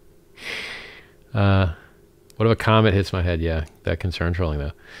 What if a comet hits my head? Yeah, that concern trolling,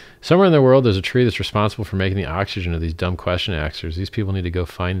 though. Somewhere in the world, there's a tree that's responsible for making the oxygen of these dumb question answers. These people need to go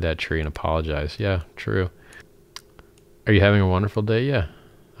find that tree and apologize. Yeah, true. Are you having a wonderful day? Yeah,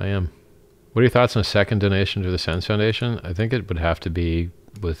 I am. What are your thoughts on a second donation to the Sens Foundation? I think it would have to be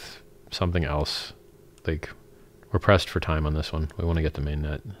with something else. Like, we're pressed for time on this one. We want to get to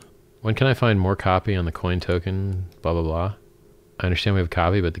mainnet. When can I find more copy on the coin token? Blah, blah, blah. I understand we have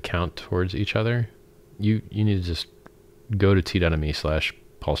copy, but the count towards each other? You need to just go to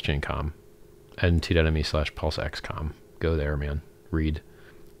t.me/pulsechain.com and t.me/pulsexcom. Go there, man. Read.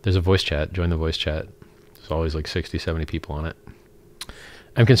 There's a voice chat. Join the voice chat. There's always like 60, 70 people on it.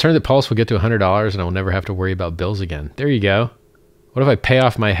 I'm concerned that Pulse will get to $100 and I will never have to worry about bills again. There you go. What if I pay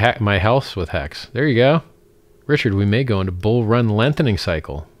off my health with Hex? There you go. Richard, we may go into bull run lengthening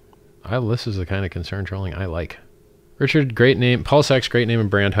cycle. This is the kind of concern trolling I like. Richard, great name. PulseX, great name and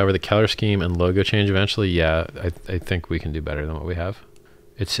brand. However, the color scheme and logo change eventually, yeah, I think we can do better than what we have.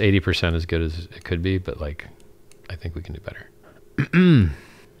 It's 80% as good as it could be, but like, I think we can do better.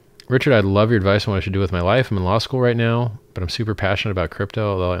 Richard, I'd love your advice on what I should do with my life. I'm in law school right now, but I'm super passionate about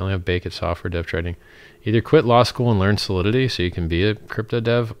crypto, although I only have basic software dev trading. Either quit law school and learn Solidity so you can be a crypto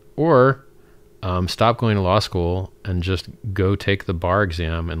dev, or stop going to law school and just go take the bar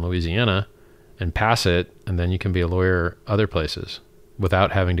exam in Louisiana and pass it, and then you can be a lawyer other places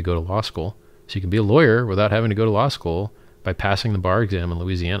without having to go to law school. So you can be a lawyer without having to go to law school by passing the bar exam in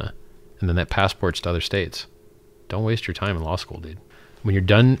Louisiana, and then that passports to other states. Don't waste your time in law school, dude. When you're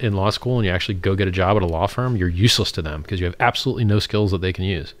done in law school and you actually go get a job at a law firm, you're useless to them because you have absolutely no skills that they can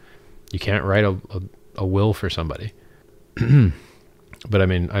use. You can't write a will for somebody. But I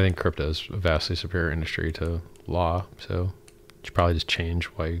mean, I think crypto is a vastly superior industry to law, so you should probably just change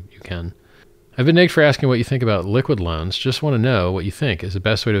why you can. I've been nagged for asking what you think about liquid loans. Just want to know what you think. Is the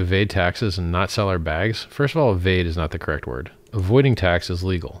best way to evade taxes and not sell our bags? First of all, evade is not the correct word. Avoiding tax is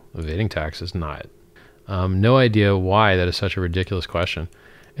legal. Evading tax is not. No idea why that is such a ridiculous question.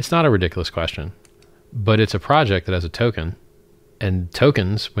 It's not a ridiculous question, but it's a project that has a token. And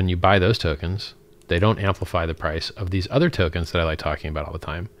tokens, when you buy those tokens, They don't amplify the price of these other tokens that I like talking about all the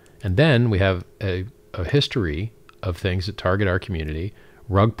time. And then we have a history of things that target our community,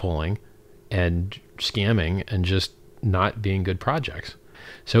 rug pulling and scamming and just not being good projects.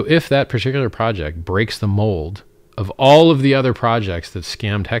 So if that particular project breaks the mold of all of the other projects that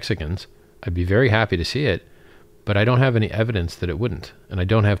scammed hexagons, I'd be very happy to see it, but I don't have any evidence that it wouldn't. And I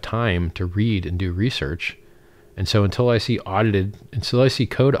don't have time to read and do research. And so until I see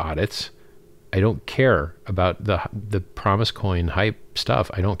code audits, I don't care about the Promise Coin hype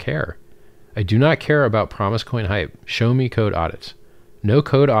stuff. I don't care. I do not care about Promise Coin hype. Show me code audits. No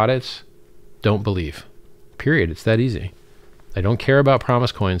code audits, don't believe. Period. It's that easy. I don't care about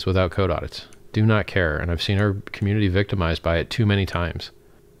Promise Coins without code audits. Do not care. And I've seen our community victimized by it too many times.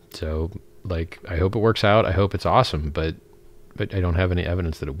 So, like, I hope it works out. I hope it's awesome, but I don't have any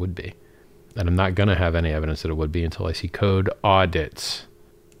evidence that it would be. And I'm not going to have any evidence that it would be until I see code audits.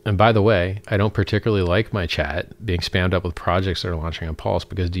 And by the way, I don't particularly like my chat being spammed up with projects that are launching on Pulse,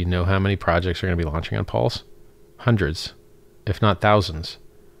 because do you know how many projects are going to be launching on Pulse? Hundreds, if not thousands.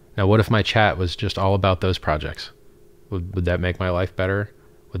 Now, what if my chat was just all about those projects? Would that make my life better?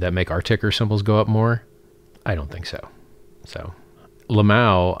 Would that make our ticker symbols go up more? I don't think so. So,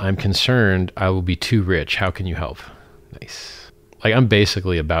 Lamau, I'm concerned I will be too rich. How can you help? Nice. Like, I'm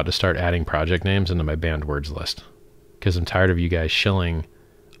basically about to start adding project names into my banned words list, because I'm tired of you guys shilling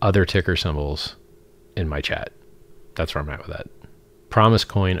other ticker symbols in my chat. That's where I'm at with that. Promise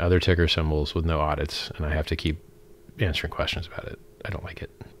Coin, other ticker symbols with no audits, and I have to keep answering questions about it. I don't like it.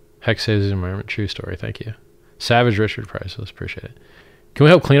 Hex saves environment, true story. Thank you. Savage Richard Priceless, appreciate it. Can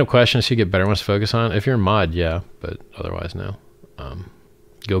we help clean up questions so you get better ones to focus on? If you're a mod, yeah, but otherwise, no.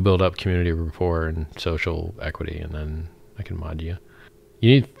 Go build up community rapport and social equity, and then I can mod you.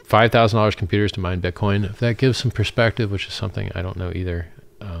 You need $5,000 computers to mine Bitcoin. If that gives some perspective, which is something I don't know either,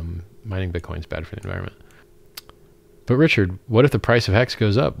 mining Bitcoin is bad for the environment. But Richard, what if the price of Hex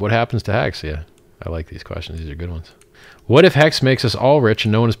goes up? What happens to Hex? Yeah, I like these questions. These are good ones. What if Hex makes us all rich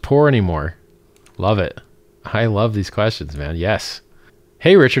and no one is poor anymore? Love it. I love these questions, man. Yes.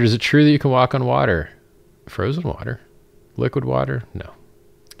 Hey, Richard, is it true that you can walk on water? Frozen water? Liquid water? No.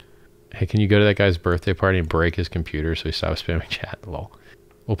 Hey, can you go to that guy's birthday party and break his computer so he stops spamming chat? Lol.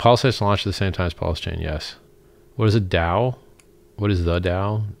 Will Pulse launch at the same time as Pulse Chain? Yes. What is a DAO? What is the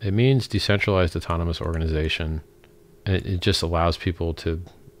DAO? It means decentralized autonomous organization. And it just allows people to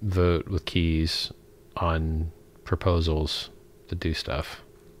vote with keys on proposals to do stuff.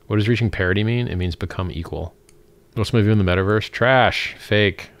 What does reaching parity mean? It means become equal. What's my view in the metaverse? Trash,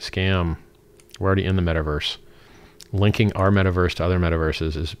 fake, scam. We're already in the metaverse. Linking our metaverse to other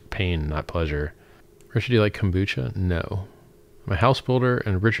metaverses is pain, not pleasure. Richard, do you like kombucha? No. I'm a house builder,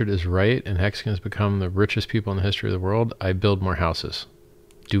 and Richard is right, and Hexagons become the richest people in the history of the world. I build more houses.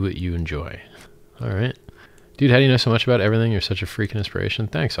 Do what you enjoy. All right. Dude, how do you know so much about everything? You're such a freaking inspiration.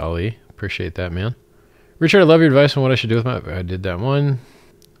 Thanks, Ali. Appreciate that, man. Richard, I love your advice on what I should do with my... I did that one.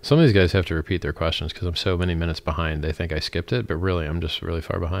 Some of these guys have to repeat their questions because I'm so many minutes behind. They think I skipped it, but really, I'm just really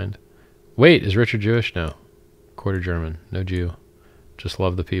far behind. Wait, is Richard Jewish? No. Quarter German. No Jew. Just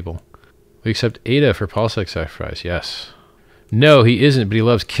love the people. We accept ADA for Pulsec sacrifice. Yes. No, he isn't, but he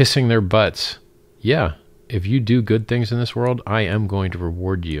loves kissing their butts. Yeah. If you do good things in this world, I am going to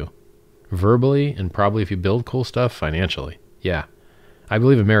reward you. Verbally, and probably if you build cool stuff, financially. Yeah. I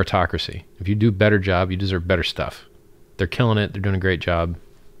believe in meritocracy. If you do a better job, you deserve better stuff. They're killing it. They're doing a great job.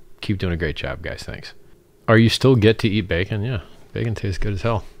 Keep doing a great job, guys. Thanks. Are you still get to eat bacon? Yeah. Bacon tastes good as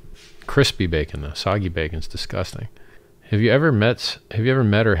hell. Crispy bacon, though. Soggy bacon's disgusting. Have you ever met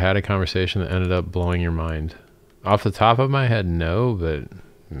or had a conversation that ended up blowing your mind? Off the top of my head, no, but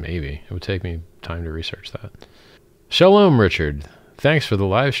maybe. It would take me time to research that. Shalom, Richard. Thanks for the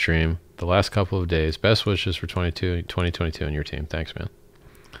live stream the last couple of days. Best wishes for 2022 and your team. Thanks, man.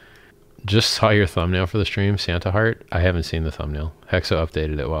 Just saw your thumbnail for the stream, Santa Heart. I haven't seen the thumbnail. Hexo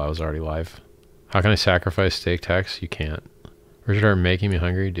updated it while I was already live. How can I sacrifice staked Hex? You can't. Richard Heart making me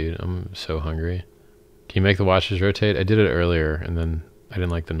hungry? Dude, I'm so hungry. Can you make the watches rotate? I did it earlier, and then I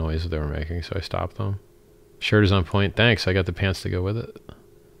didn't like the noise that they were making, so I stopped them. Shirt is on point. Thanks. I got the pants to go with it.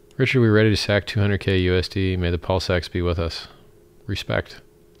 Richard, we're ready to sack 200K USD. May the PulseX be with us. Respect.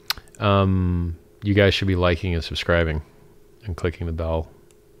 You guys should be liking and subscribing and clicking the bell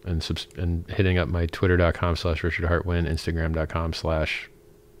and hitting up my twitter.com/RichardHartWin,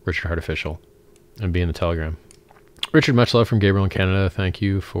 Instagram.com/RichardHartOfficial, and be in the Telegram. Richard, much love from Gabriel in Canada. Thank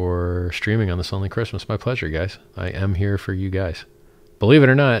you for streaming on this Lonely Christmas. My pleasure, guys. I am here for you guys. Believe it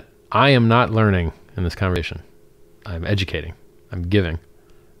or not, I am not learning in this conversation. I'm educating. I'm giving.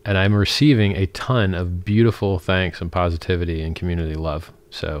 And I'm receiving a ton of beautiful thanks and positivity and community love.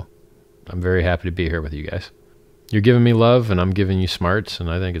 So I'm very happy to be here with you guys. You're giving me love, and I'm giving you smarts, and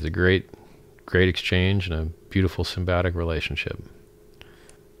I think it's a great exchange and a beautiful symbiotic relationship.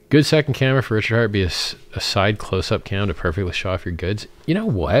 Good second camera for Richard Hart be a side close-up cam to perfectly show off your goods. You know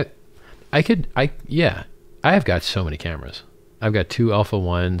what? I have got so many cameras. I've got 2 Alpha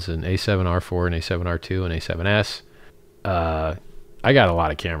 1s, an A7R4, an A7R2, an A7S. I got a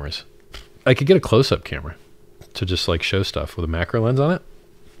lot of cameras. I could get a close-up camera to just like show stuff with a macro lens on it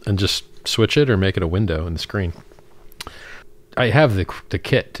and just switch it or make it a window in the screen. I have the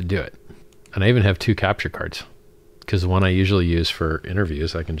kit to do it. And I even have 2 capture cards because the one I usually use for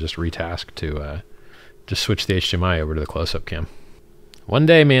interviews, I can just retask to just switch the HDMI over to the close-up cam. One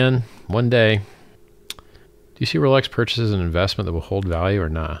day, man, one day. Do you see Rolex purchases an investment that will hold value or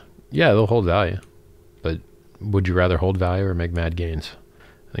not? Yeah, they'll hold value. But would you rather hold value or make mad gains?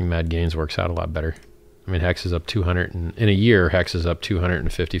 I think mad gains works out a lot better. I mean, Hex is up 200, in a year, Hex is up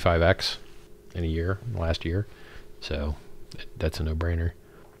 255x in a year, last year. So that's a no-brainer.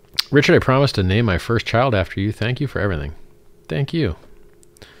 Richard, I promised to name my first child after you. Thank you for everything. Thank you.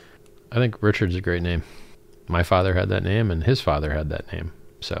 I think Richard's a great name. My father had that name, and his father had that name.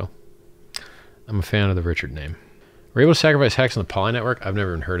 So I'm a fan of the Richard name. We're able to sacrifice Hex on the Poly network? I've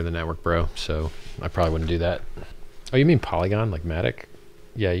never even heard of the network, bro, so I probably wouldn't do that. Oh, you mean Polygon, like Matic?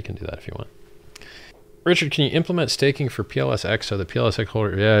 Yeah, you can do that if you want. Richard, can you implement staking for PLSX so the PLSX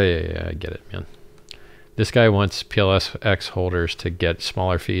holder... Yeah, I get it, man. This guy wants PLSX holders to get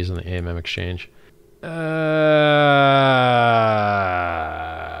smaller fees on the AMM exchange. I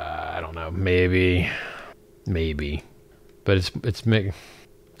don't know. Maybe. But I'd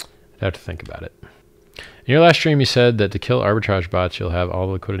have to think about it. In your last stream, you said that to kill arbitrage bots, you'll have all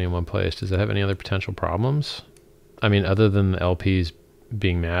the liquidity in one place. Does that have any other potential problems? I mean, other than the LPs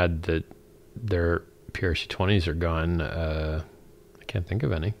being mad that their PRC20s are gone, I can't think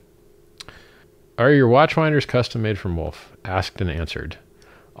of any. Are your watch winders custom made from Wolf? Asked and answered.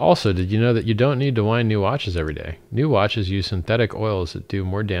 Also, did you know that you don't need to wind new watches every day? New watches use synthetic oils that do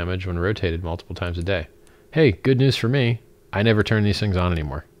more damage when rotated multiple times a day. Hey, good news for me. I never turn these things on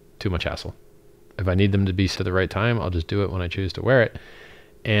anymore. Too much hassle. If I need them to be set at the right time, I'll just do it when I choose to wear it.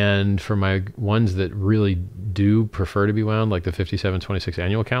 And for my ones that really do prefer to be wound, like the 5726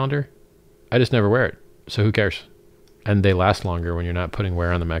 annual calendar, I just never wear it. So who cares? And they last longer when you're not putting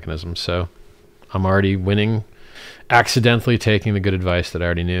wear on the mechanism. So I'm already winning, accidentally taking the good advice that I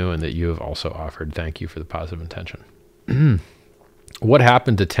already knew and that you have also offered. Thank you for the positive intention. What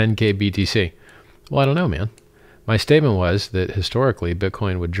happened to 10K BTC? Well, I don't know, man. My statement was that historically,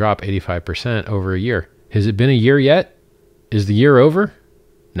 Bitcoin would drop 85% over a year. Has it been a year yet? Is the year over?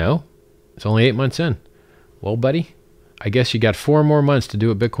 No. It's only 8 months in. Well, buddy, I guess you got 4 more months to do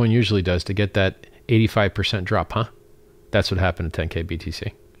what Bitcoin usually does to get that 85% drop, huh? That's what happened to 10K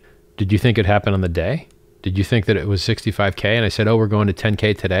BTC. Did you think it happened on the day? Did you think that it was 65K and I said, oh, we're going to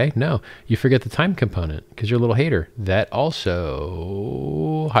 10K today? No, you forget the time component because you're a little hater. That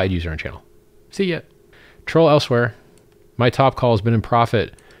also hide user on channel. See ya. Troll elsewhere. My top call has been in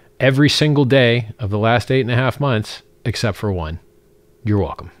profit every single day of the last 8.5 months, except for one. You're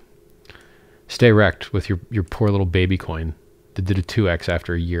welcome. Stay wrecked with your poor little baby coin that did a 2x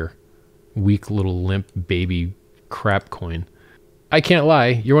after a year. Weak little limp baby crap coin. I can't lie.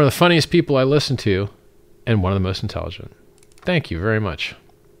 You're one of the funniest people I listen to and one of the most intelligent. Thank you very much.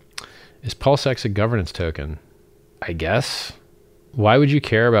 Is PulseX a governance token? I guess. Why would you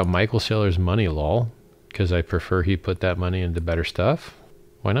care about Michael Saylor's money, lol? Because I prefer he put that money into better stuff?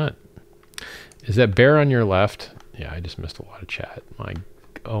 Why not? Is that bear on your left? Yeah, I just missed a lot of chat.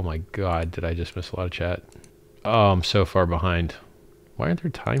 Oh my God, did I just miss a lot of chat? Oh, I'm so far behind. Why aren't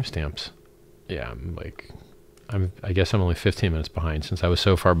there timestamps? Yeah, I guess I'm only 15 minutes behind since I was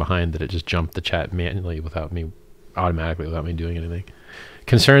so far behind that it just jumped the chat manually automatically without me doing anything.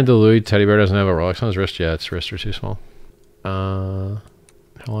 Concerned the Louis teddy bear doesn't have a Rolex on his wrist? Yeah, its wrists are too small. How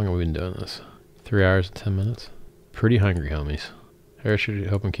long have we been doing this? 3 hours and 10 minutes. Pretty hungry, homies. Hey, Richard,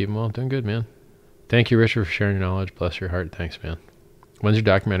 hope I'm keeping well. Doing good, man. Thank you, Richard, for sharing your knowledge. Bless your heart. Thanks, man. When's your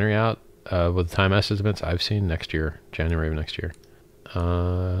documentary out? With the time estimates I've seen next year, January of next year.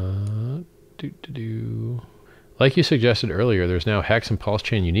 Like you suggested earlier, there's now Hex and Pulse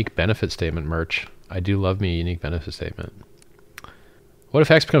Chain unique benefit statement merch. I do love me a unique benefit statement. What if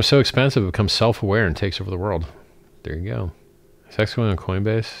Hex becomes so expensive it becomes self-aware and takes over the world? There you go. Is Hex going on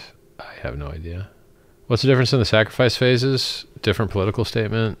Coinbase? I have no idea. What's the difference in the sacrifice phases? Different political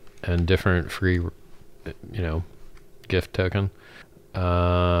statement and different free, gift token. Is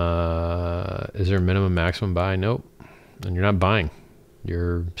there a minimum maximum buy? Nope. And you're not buying.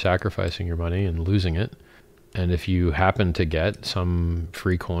 You're sacrificing your money and losing it. And if you happen to get some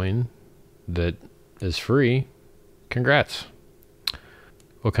free coin that is free, congrats.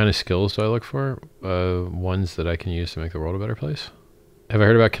 What kind of skills do I look for? Ones that I can use to make the world a better place. Have I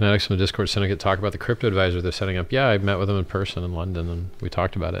heard about Kinetics from the Discord Syndicate talk about the crypto advisor they're setting up? Yeah, I met with them in person in London and we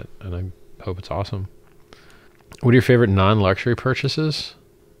talked about it, and I hope it's awesome. What are your favorite non-luxury purchases?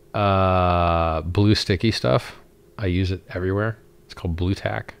 Blue sticky stuff. I use it everywhere. It's called Blue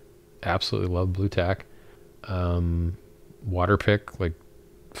Tack. Absolutely love Blue Tack. Waterpik, like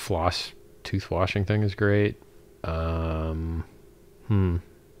floss tooth washing thing is great. That's all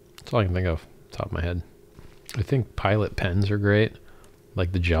I can think of top of my head. I think Pilot pens are great.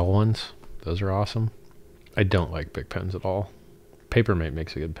 Like the gel ones. Those are awesome. I don't like big pens at all. Papermate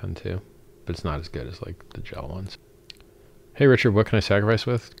makes a good pen too, but it's not as good as like the gel ones. Hey Richard, what can I sacrifice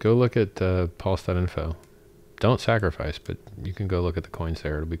with? Go look at pulse.info. Don't sacrifice, but you can go look at the coins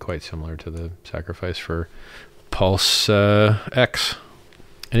there. It'll be quite similar to the sacrifice for Pulse X.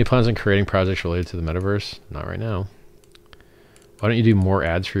 Any plans on creating projects related to the metaverse? Not right now. Why don't you do more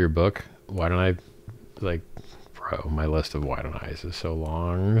ads for your book? Why don't I, like, bro, my list of why don't I's is so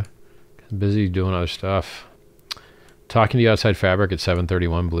long. I'm busy doing other stuff. Talking to you outside Fabric at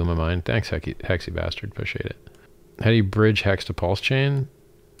 7:31 blew my mind. Thanks, Hexy Bastard. Appreciate it. How do you bridge Hex to Pulse Chain?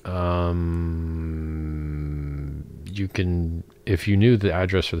 You can, if you knew the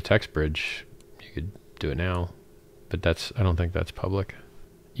address for the text bridge, you could do it now. But I don't think that's public.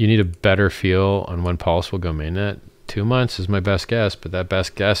 You need a better feel on when Pulse will go mainnet. 2 months is my best guess, but that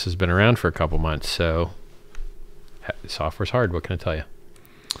best guess has been around for a couple months, so software's hard, what can I tell you?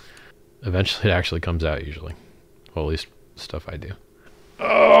 Eventually it actually comes out usually. Well, at least stuff I do.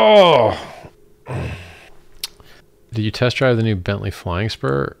 Oh! Did you test drive the new Bentley Flying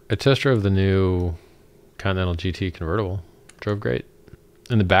Spur? I test drove the new Continental GT convertible. Drove great.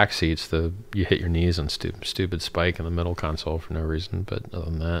 In the back seats, you hit your knees on stupid spike in the middle console for no reason, but other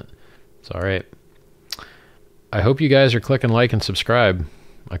than that, it's all right. I hope you guys are clicking like and subscribe.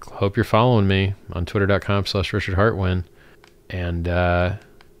 I hope you're following me on twitter.com/RichardHartwin and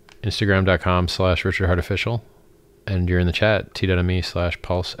instagram.com/RichardHartOfficial. And you're in the chat,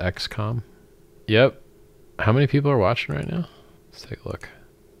 t.me/PulseXCom. Yep. How many people are watching right now? Let's take a look.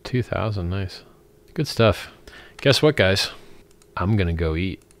 2,000, nice. Good stuff. Guess what, guys? I'm going to go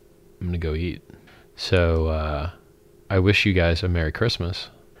eat. So I wish you guys a Merry Christmas.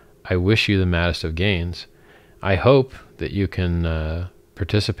 I wish you the maddest of gains. I hope that you can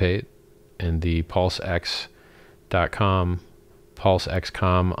participate in the PulseX.com,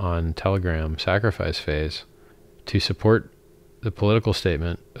 PulseXCom on Telegram sacrifice phase to support the political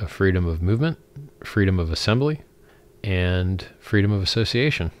statement of freedom of movement, freedom of assembly, and freedom of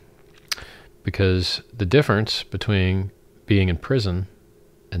association. Because the difference between being in prison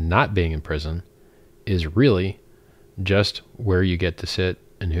and not being in prison is really just where you get to sit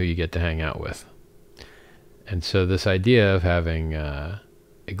and who you get to hang out with. And so this idea of having a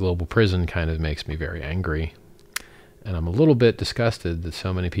global prison kind of makes me very angry. And I'm a little bit disgusted that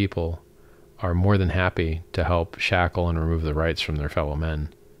so many people are more than happy to help shackle and remove the rights from their fellow men.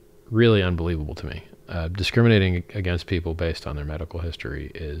 Really unbelievable to me. Discriminating against people based on their medical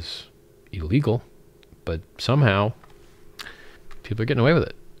history is illegal, but somehow people are getting away with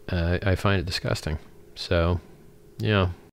it. I find it disgusting. So, yeah.